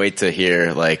can't wait to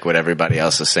hear like what everybody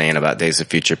else is saying about Days of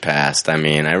Future Past. I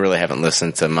mean, I really haven't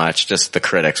listened to much, just the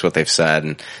critics, what they've said,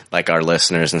 and like our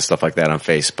listeners and stuff like that on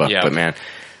Facebook. Yeah. But man,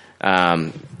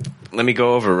 let me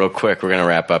go over real quick. We're going to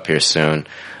wrap up here soon.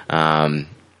 Rotten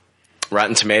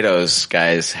Tomatoes,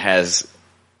 guys, has...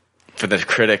 For the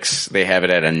critics, they have it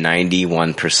at a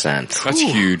 91%. That's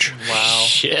huge. Wow.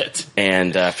 Shit.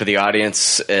 And for the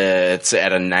audience, it's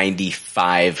at a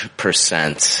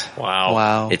 95%.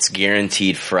 Wow. It's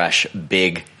guaranteed fresh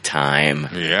big time.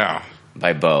 Yeah.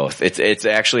 By both. It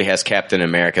actually has Captain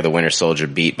America, the Winter Soldier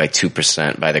beat by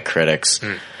 2% by the critics.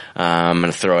 I'm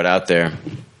going to throw it out there.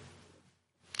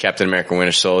 Captain America,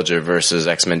 Winter Soldier versus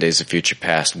X-Men Days of Future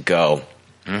Past. Go.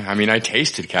 I mean, I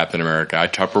tasted Captain America. I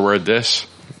Tupperwared this.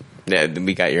 Yeah,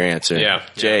 we got your answer. Yeah.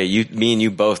 Jay, me and you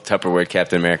both Tupperware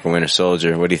Captain America Winter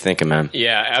Soldier. What do you think, man?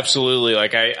 Yeah, absolutely.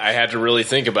 Like, I had to really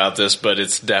think about this, but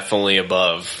it's definitely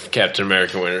above Captain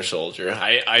America Winter Soldier.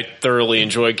 I thoroughly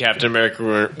enjoyed Captain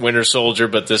America Winter Soldier,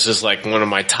 but this is like one of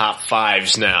my top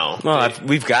fives now. Well,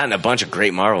 we've gotten a bunch of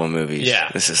great Marvel movies.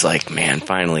 Yeah. This is like, man,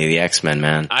 finally the X-Men,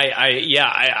 man.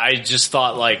 I just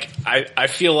thought like, I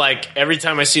feel like every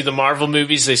time I see the Marvel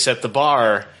movies, they set the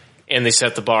bar. And they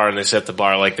set the bar and they set the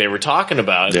bar like they were talking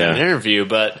about in an interview.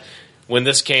 But when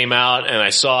this came out and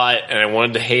I saw it and I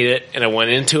wanted to hate it and I went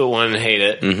into it wanting to hate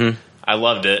it, I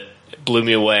loved it. It blew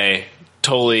me away.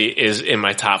 Totally is in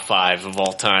my top 5 of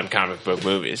all time comic book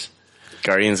movies.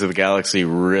 Guardians of the Galaxy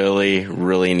really,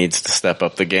 really needs to step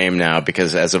up the game now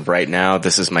because as of right now,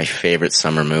 this is my favorite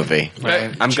summer movie.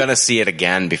 Right. I'm going to see it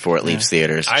again before it leaves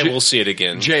theaters. I will see it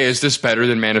again. Jay, is this better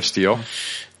than Man of Steel?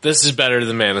 This is better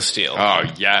than Man of Steel. Oh,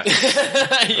 yes.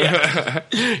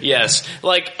 Yes.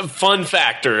 Like, fun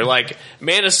factor, like,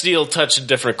 Man of Steel touched a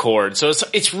different chord. So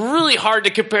it's really hard to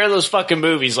compare those fucking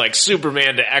movies like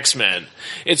Superman to X-Men.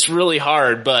 It's really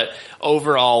hard, but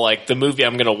overall, like, the movie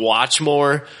I'm gonna watch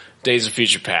more, Days of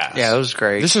Future Past. Yeah, it was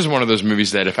great. This is one of those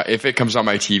movies that if it comes on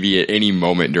my TV at any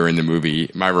moment during the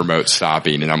movie, my remote's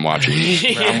stopping and I'm watching.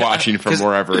 I'm watching from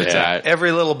wherever it's at.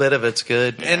 Every little bit of it's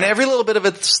good, and every little bit of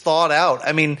it's thought out.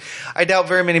 I mean, I doubt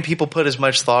very many people put as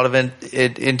much thought of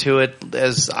it into it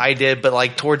as I did. But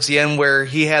like towards the end, where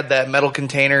he had that metal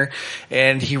container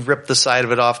and he ripped the side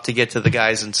of it off to get to the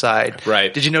guys inside.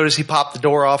 Right? Did you notice he popped the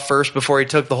door off first before he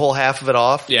took the whole half of it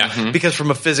off? Yeah. Because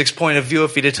from a physics point of view,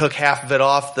 if he'd have took half of it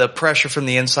off, the pressure from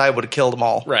the inside would have killed them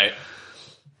all. Right.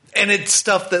 And it's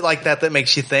stuff that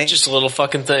makes you think. Just little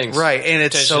fucking things. Right, and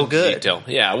it's Attention so to good. detail.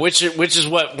 Yeah, which is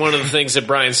what one of the things that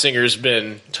Bryan Singer's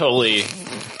been totally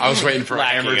I was waiting for a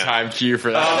hammer time cue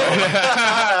for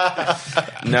that.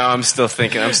 No, I'm still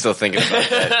thinking about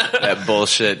that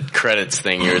bullshit credits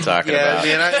thing you were talking about.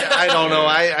 Yeah, man, I don't know.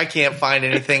 I can't find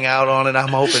anything out on it. I'm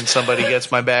hoping somebody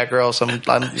gets my back or else I need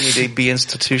to be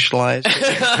institutionalized.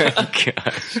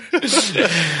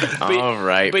 All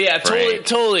right. But yeah, Frank.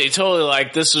 totally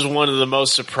like this is one of the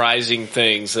most surprising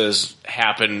things that has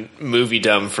happened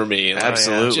movie-dumb for me. Like,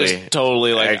 Absolutely. Just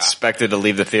totally like... I expected to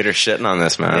leave the theater shitting on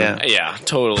this, man. Yeah,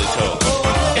 totally.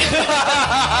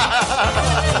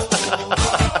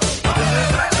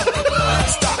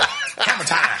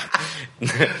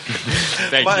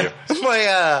 Thank you.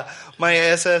 My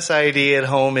SSID at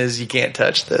home is you can't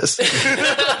touch this.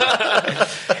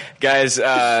 Guys,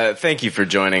 thank you for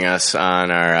joining us on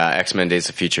our X-Men Days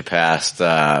of Future Past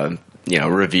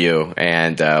review,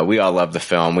 and we all love the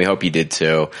film. We hope you did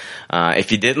too.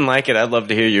 If you didn't like it, I'd love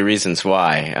to hear your reasons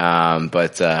why.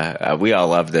 But we all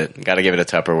loved it. Got to give it a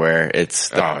Tupperware. It's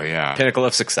the pinnacle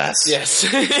of success. Yes.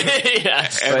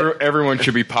 Yes. Everyone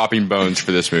should be popping bones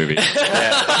for this movie.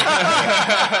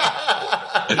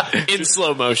 In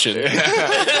slow motion.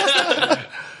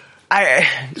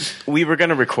 We were going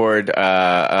to record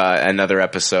another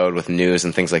episode with news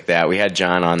and things like that. We had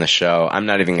John on the show. I'm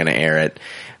not even going to air it.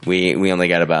 We only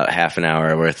got about half an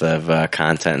hour worth of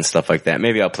content and stuff like that.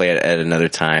 Maybe I'll play it at another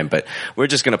time, but we're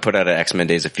just going to put out an X-Men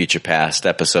Days of Future Past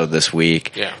episode this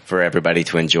week for everybody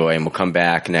to enjoy, and we'll come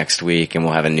back next week and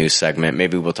we'll have a news segment.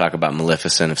 Maybe we'll talk about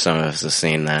Maleficent if some of us have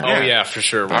seen that. Oh yeah, for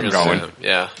sure. I'm going.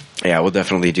 Yeah, we'll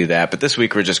definitely do that. But this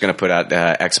week we're just going to put out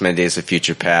X-Men Days of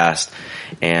Future Past,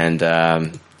 and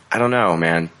I don't know,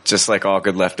 man. Just like all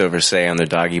good leftovers say on their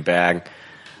doggy bag.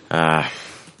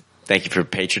 Thank you for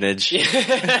patronage.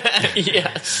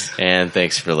 Yes. And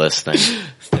thanks for listening.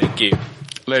 Thank you.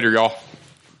 Later, y'all.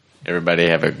 Everybody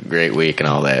have a great week and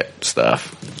all that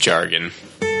stuff. Jargon.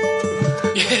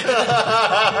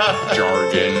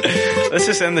 Jargon. Let's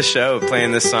just end the show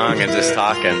playing this song and just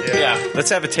talking. Yeah.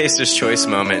 Let's have a Taster's Choice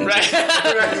moment.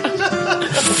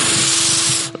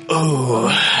 Oh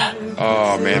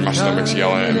man, my stomach's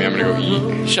yelling at me. I'm gonna go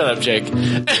eat. Shut up, Jake.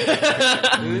 I'm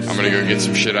gonna go get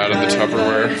some shit out of the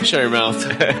Tupperware. Shut your mouth.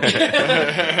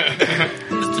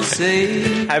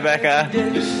 Hi, Becca.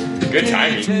 Good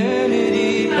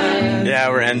timing. Yeah,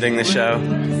 we're ending the show.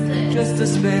 Just to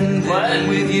spend time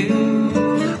with you.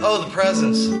 Oh, the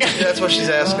presents. That's what she's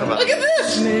asking about. Look at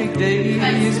this.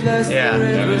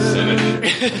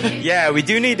 Yeah, we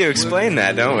do need to explain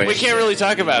that, don't we? We can't really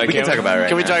talk about it. We can talk about it right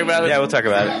Can we now. talk about it? Yeah, we'll talk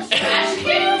about it.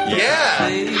 Yeah.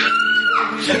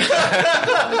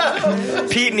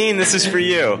 Pete Neen, this is for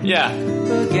you. Yeah.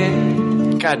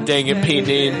 God dang it, Pete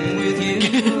Neen.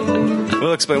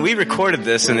 We'll explain. We recorded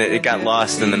this and it got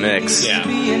lost in the mix. Yeah.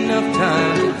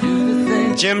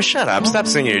 Jim, shut up. Stop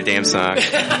singing your damn song.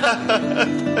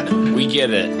 We get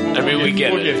it. I mean, we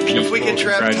get it. If we could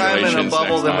trap time in a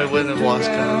bubble, then we wouldn't have lost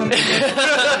time.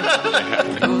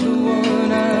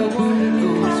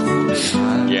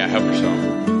 Yeah, help yourself.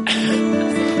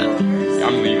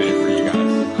 I'm leaving it for you guys.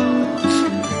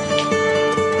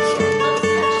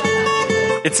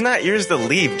 It's not yours to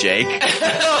leave, Jake.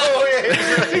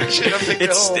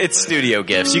 It's studio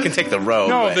gifts. You can take the robe.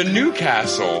 No, the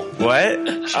Newcastle. What?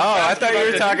 Oh, I thought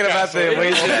you were talking about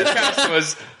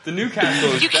the The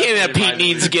Newcastle is You can't have Pete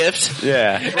Neen's gift.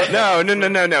 Yeah. No.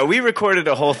 We recorded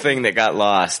a whole thing that got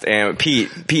lost. And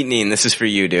Pete Neen, this is for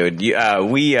you, dude.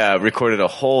 We recorded a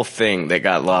whole thing that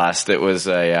got lost. It was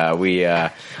we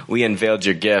unveiled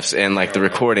your gifts, and like the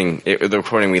recording,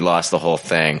 we lost the whole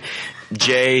thing.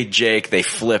 Jake, they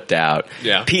flipped out.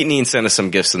 Yeah. Pete Neen sent us some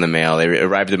gifts in the mail. They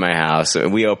arrived at my house.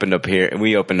 We opened up here,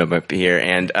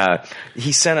 and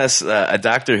he sent us a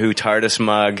Doctor Who TARDIS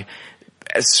mug,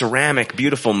 a ceramic,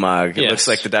 beautiful mug. It looks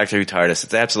like the Doctor Who TARDIS.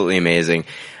 It's absolutely amazing.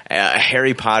 A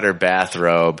Harry Potter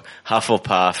bathrobe,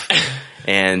 Hufflepuff,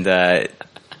 and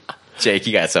Jake,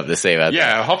 you got something to say about that?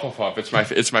 Yeah, Hufflepuff.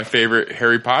 It's my favorite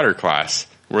Harry Potter class.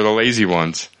 We're the lazy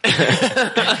ones.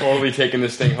 Totally taking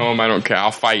this thing home. I don't care.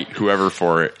 I'll fight whoever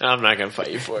for it. I'm not going to fight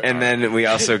you for it. And then we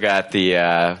also got the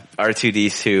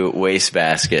R2D2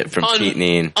 wastebasket from Pete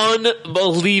Neen.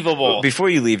 Unbelievable. Before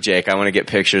you leave, Jake, I want to get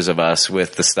pictures of us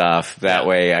with the stuff. That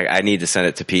way, I need to send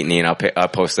it to Pete Neen. I'll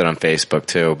post it on Facebook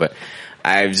too. But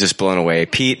I was just blown away.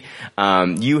 Pete,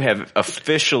 you have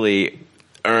officially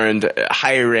earned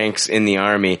higher ranks in the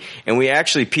Army. And we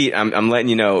actually, Pete, I'm letting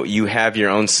you know, you have your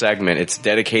own segment. It's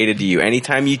dedicated to you.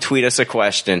 Anytime you tweet us a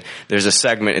question, there's a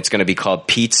segment. It's going to be called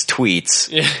Pete's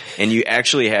Tweets. Yeah. And you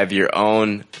actually have your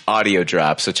own audio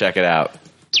drop. So check it out.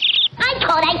 I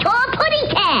call a pudding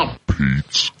cat.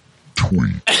 Pete's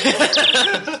Tweet.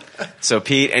 So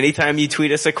Pete, anytime you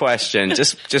tweet us a question,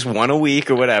 just one a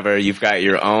week or whatever, you've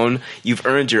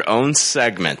earned your own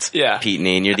segment. Yeah. Pete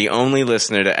Neen, you're the only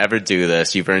listener to ever do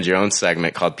this. You've earned your own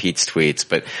segment called Pete's Tweets.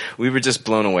 But we were just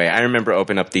blown away. I remember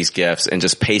opening up these gifts and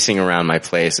just pacing around my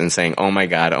place and saying, "Oh my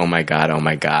God, oh my God, oh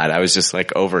my God." I was just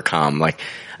like overcome. Like,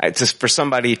 just for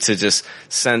somebody to just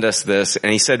send us this,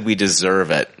 and he said we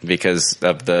deserve it because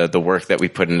of the work that we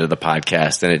put into the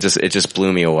podcast, and it just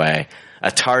blew me away. A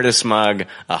TARDIS mug,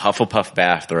 a Hufflepuff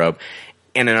bathrobe,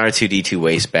 and an R2-D2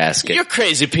 wastebasket. You're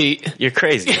crazy, Pete. You're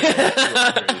crazy.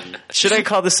 Should I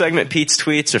call the segment Pete's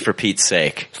Tweets or For Pete's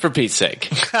Sake? For Pete's sake.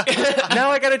 Now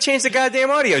I gotta change the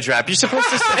goddamn audio drop. You're supposed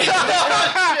to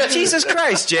say... Jesus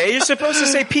Christ, Jay. You're supposed to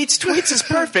say Pete's Tweets is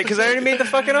perfect because I already made the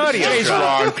fucking audio Jay's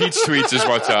drop. wrong. Pete's Tweets is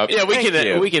what's up. Yeah, we can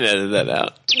edit that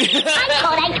out.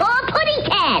 I call Pudding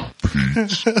Cat.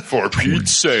 For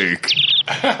Pete's sake.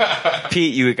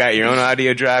 Pete, you got your own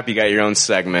audio drop. You got your own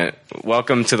segment.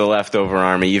 Welcome to the Leftover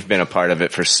Army. You've been a part of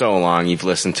it for so long. You've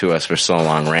listened to us for so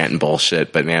long, rant and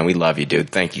bullshit. But man, we love you, dude.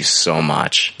 Thank you so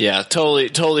much. Yeah,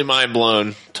 totally mind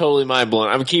blown. Totally mind blown.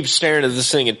 I'm keep staring at this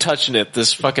thing and touching it.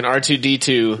 This fucking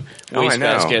R2-D2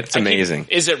 wastebasket. It's amazing.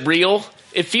 Is it real?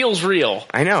 It feels real.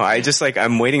 I know.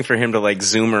 I'm waiting for him to like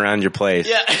zoom around your place.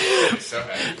 Yeah.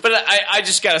 But I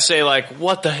just gotta say, like,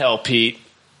 what the hell, Pete?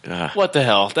 What the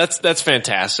hell? That's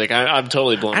fantastic. I'm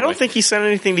totally blown away. I don't think he sent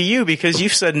anything to you because you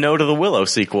said no to the Willow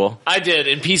sequel. I did,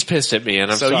 and Pete's pissed at me,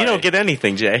 and I'm sorry. So you don't get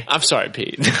anything, Jay. I'm sorry,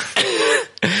 Pete.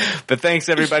 But thanks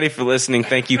everybody for listening.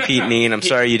 Thank you, Pete Neen. I'm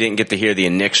sorry you didn't get to hear the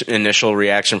initial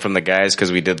reaction from the guys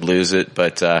because we did lose it.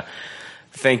 But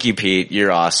thank you, Pete.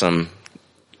 You're awesome.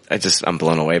 I'm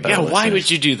blown away by Yeah, why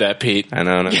would you do that, Pete? I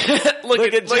don't know.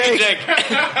 Look at Jake.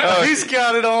 Oh, he's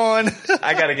got it on.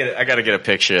 I gotta get a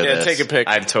picture of this. Yeah, take a pic.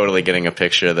 I'm totally getting a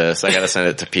picture of this. I gotta send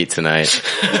it to Pete tonight.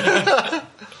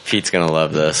 Pete's gonna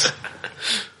love this.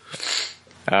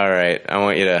 All right, I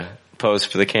want you to pose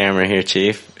for the camera here,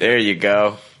 Chief. There you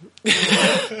go.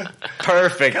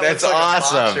 Perfect. That's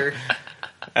awesome.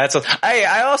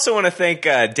 I also want to thank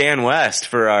Dan West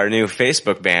for our new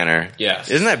Facebook banner. Yes.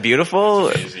 Isn't that beautiful?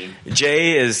 Amazing.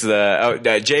 Jay is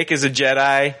Jake is a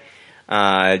Jedi.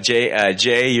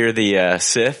 Jay, you're the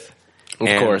Sith.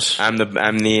 Of course. I'm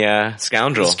the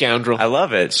scoundrel. Scoundrel. I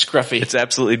love it. Scruffy. It's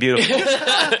absolutely beautiful.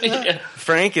 Yeah.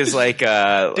 Frank is like dude,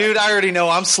 I already know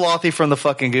I'm Slothy from the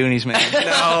fucking Goonies, man.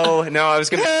 No, I was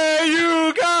gonna Hey,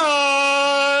 you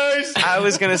guys! I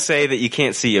was gonna say that you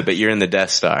can't see you, but you're in the Death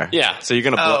Star. Yeah. So you're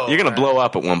gonna blow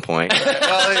up at one point.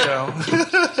 Well, you know.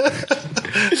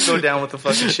 Go down with the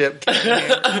fucking ship.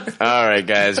 All right,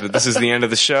 guys, but this is the end of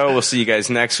the show. We'll see you guys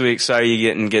next week. Sorry you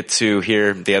didn't get to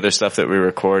hear the other stuff that we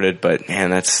recorded, but man,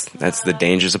 that's the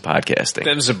dangers of podcasting.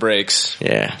 Them's the breaks.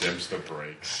 Yeah. Them's the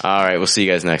breaks. All right, we'll see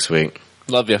you guys next week.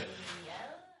 Love you.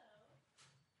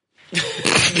 That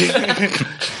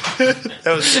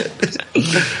was it.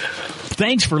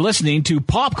 Thanks for listening to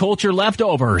Pop Culture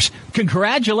Leftovers.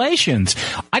 Congratulations.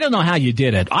 I don't know how you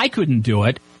did it. I couldn't do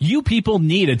it. You people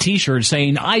need a t-shirt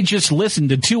saying, I just listened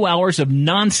to 2 hours of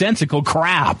nonsensical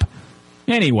crap.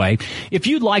 Anyway, if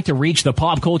you'd like to reach the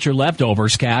Pop Culture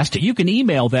Leftovers cast, you can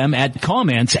email them at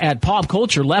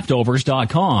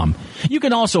comments@popcultureleftovers.com. You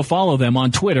can also follow them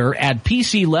on Twitter at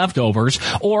PC Leftovers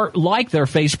or like their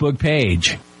Facebook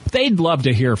page. They'd love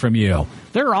to hear from you.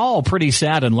 They're all pretty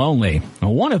sad and lonely.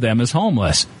 One of them is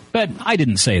homeless, but I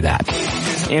didn't say that.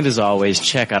 And as always,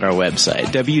 check out our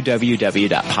website,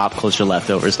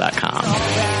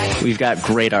 www.popcultureleftovers.com. We've got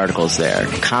great articles there.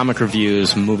 Comic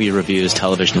reviews, movie reviews,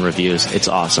 television reviews. It's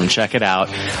awesome. Check it out.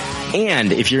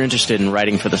 And if you're interested in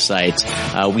writing for the site,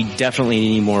 we definitely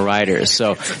need more writers.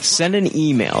 So send an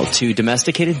email to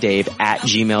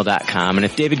domesticateddave@gmail.com. And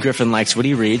if David Griffin likes what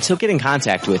he reads, he'll get in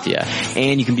contact with you.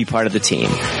 And you can be part of the team.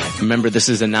 Remember, this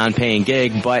is a non-paying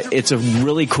gig, but it's a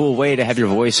really cool way to have your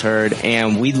voice heard.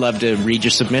 And we'd love to read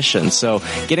your submissions. So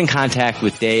get in contact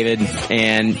with David.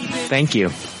 And thank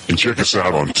you. And check us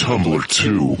out on Tumblr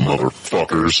too,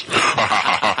 motherfuckers.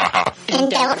 And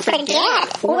don't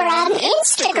forget, we're on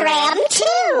Instagram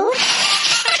too.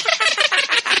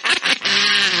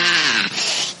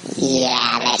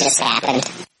 Yeah, that just happened.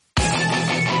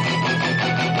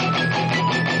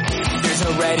 There's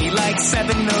already like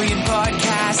 7 million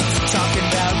podcasts talking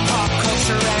about pop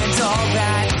culture and all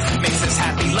that. Makes us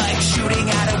happy like shooting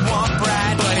at a womp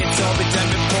rat. But it's all been done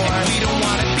before. We don't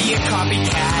want to be a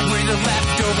copycat. We're the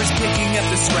leftovers picking up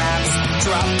the scraps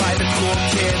dropped by the cool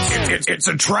kids. It's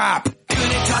a trap.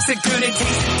 Gonna toss it, good and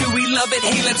taste it. Do we love it?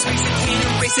 Hey, let's face it, can't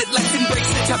erase it. Let's embrace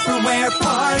the Tupperware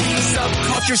party.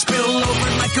 Subculture spill over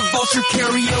like a vulture,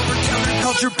 carry over.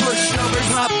 Counterculture, pushovers,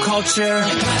 pop culture,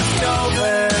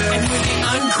 leftovers. And we're the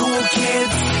uncool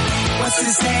kids. What's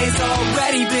to say's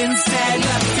already been said.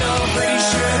 Leftovers. Pretty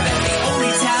sure that the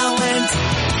only talent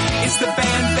is the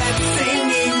band that's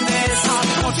singing this. Pop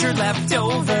culture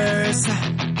leftovers.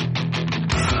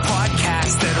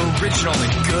 Podcasts that are original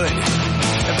and good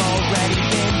have already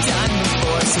been done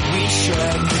before, so we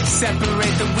should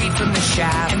separate the wheat from the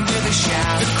chaff. And we're the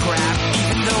chaff, the crap,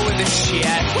 even though we're the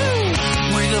shit. Woo!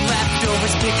 We're the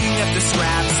leftovers picking up the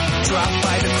scraps dropped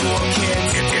by the cool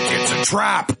kids. It's a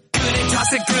trap. Good and toss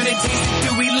it, good and taste it.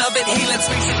 Do we love it? Hey, let's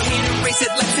face it, can't erase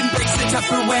it. Let's embrace the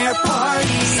Tupperware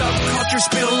party. Subculture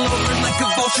spill over like a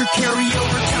vulture, carry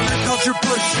over. Counterculture,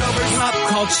 pushovers, pop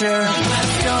culture,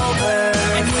 leftovers.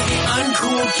 And we're the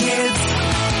uncool kids.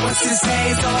 What's to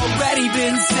say's already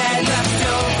been said.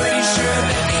 Leftovers. Pretty sure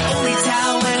that the only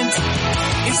talent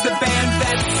is the band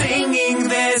that's singing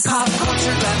this. Pop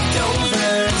culture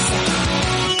leftovers.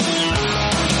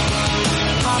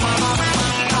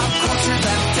 Pop culture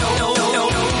leftovers.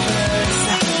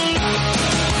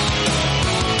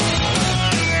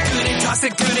 Good and toss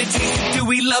it, good and taste it. Do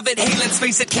we love it? Hey, let's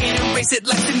face it, can't erase it.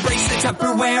 Let's embrace the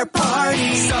Tupperware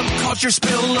party. Subculture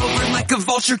spill over like a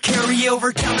vulture, carry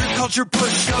over. Counterculture,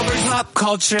 pushovers, pop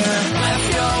culture,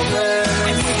 leftovers.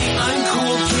 And we're the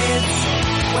uncool kids.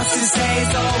 What's to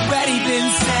say's already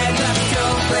been said.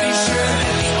 Leftovers. Pretty sure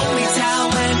that the only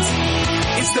talent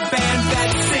is the band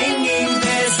that's singing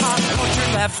this. Pop culture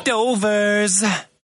leftovers.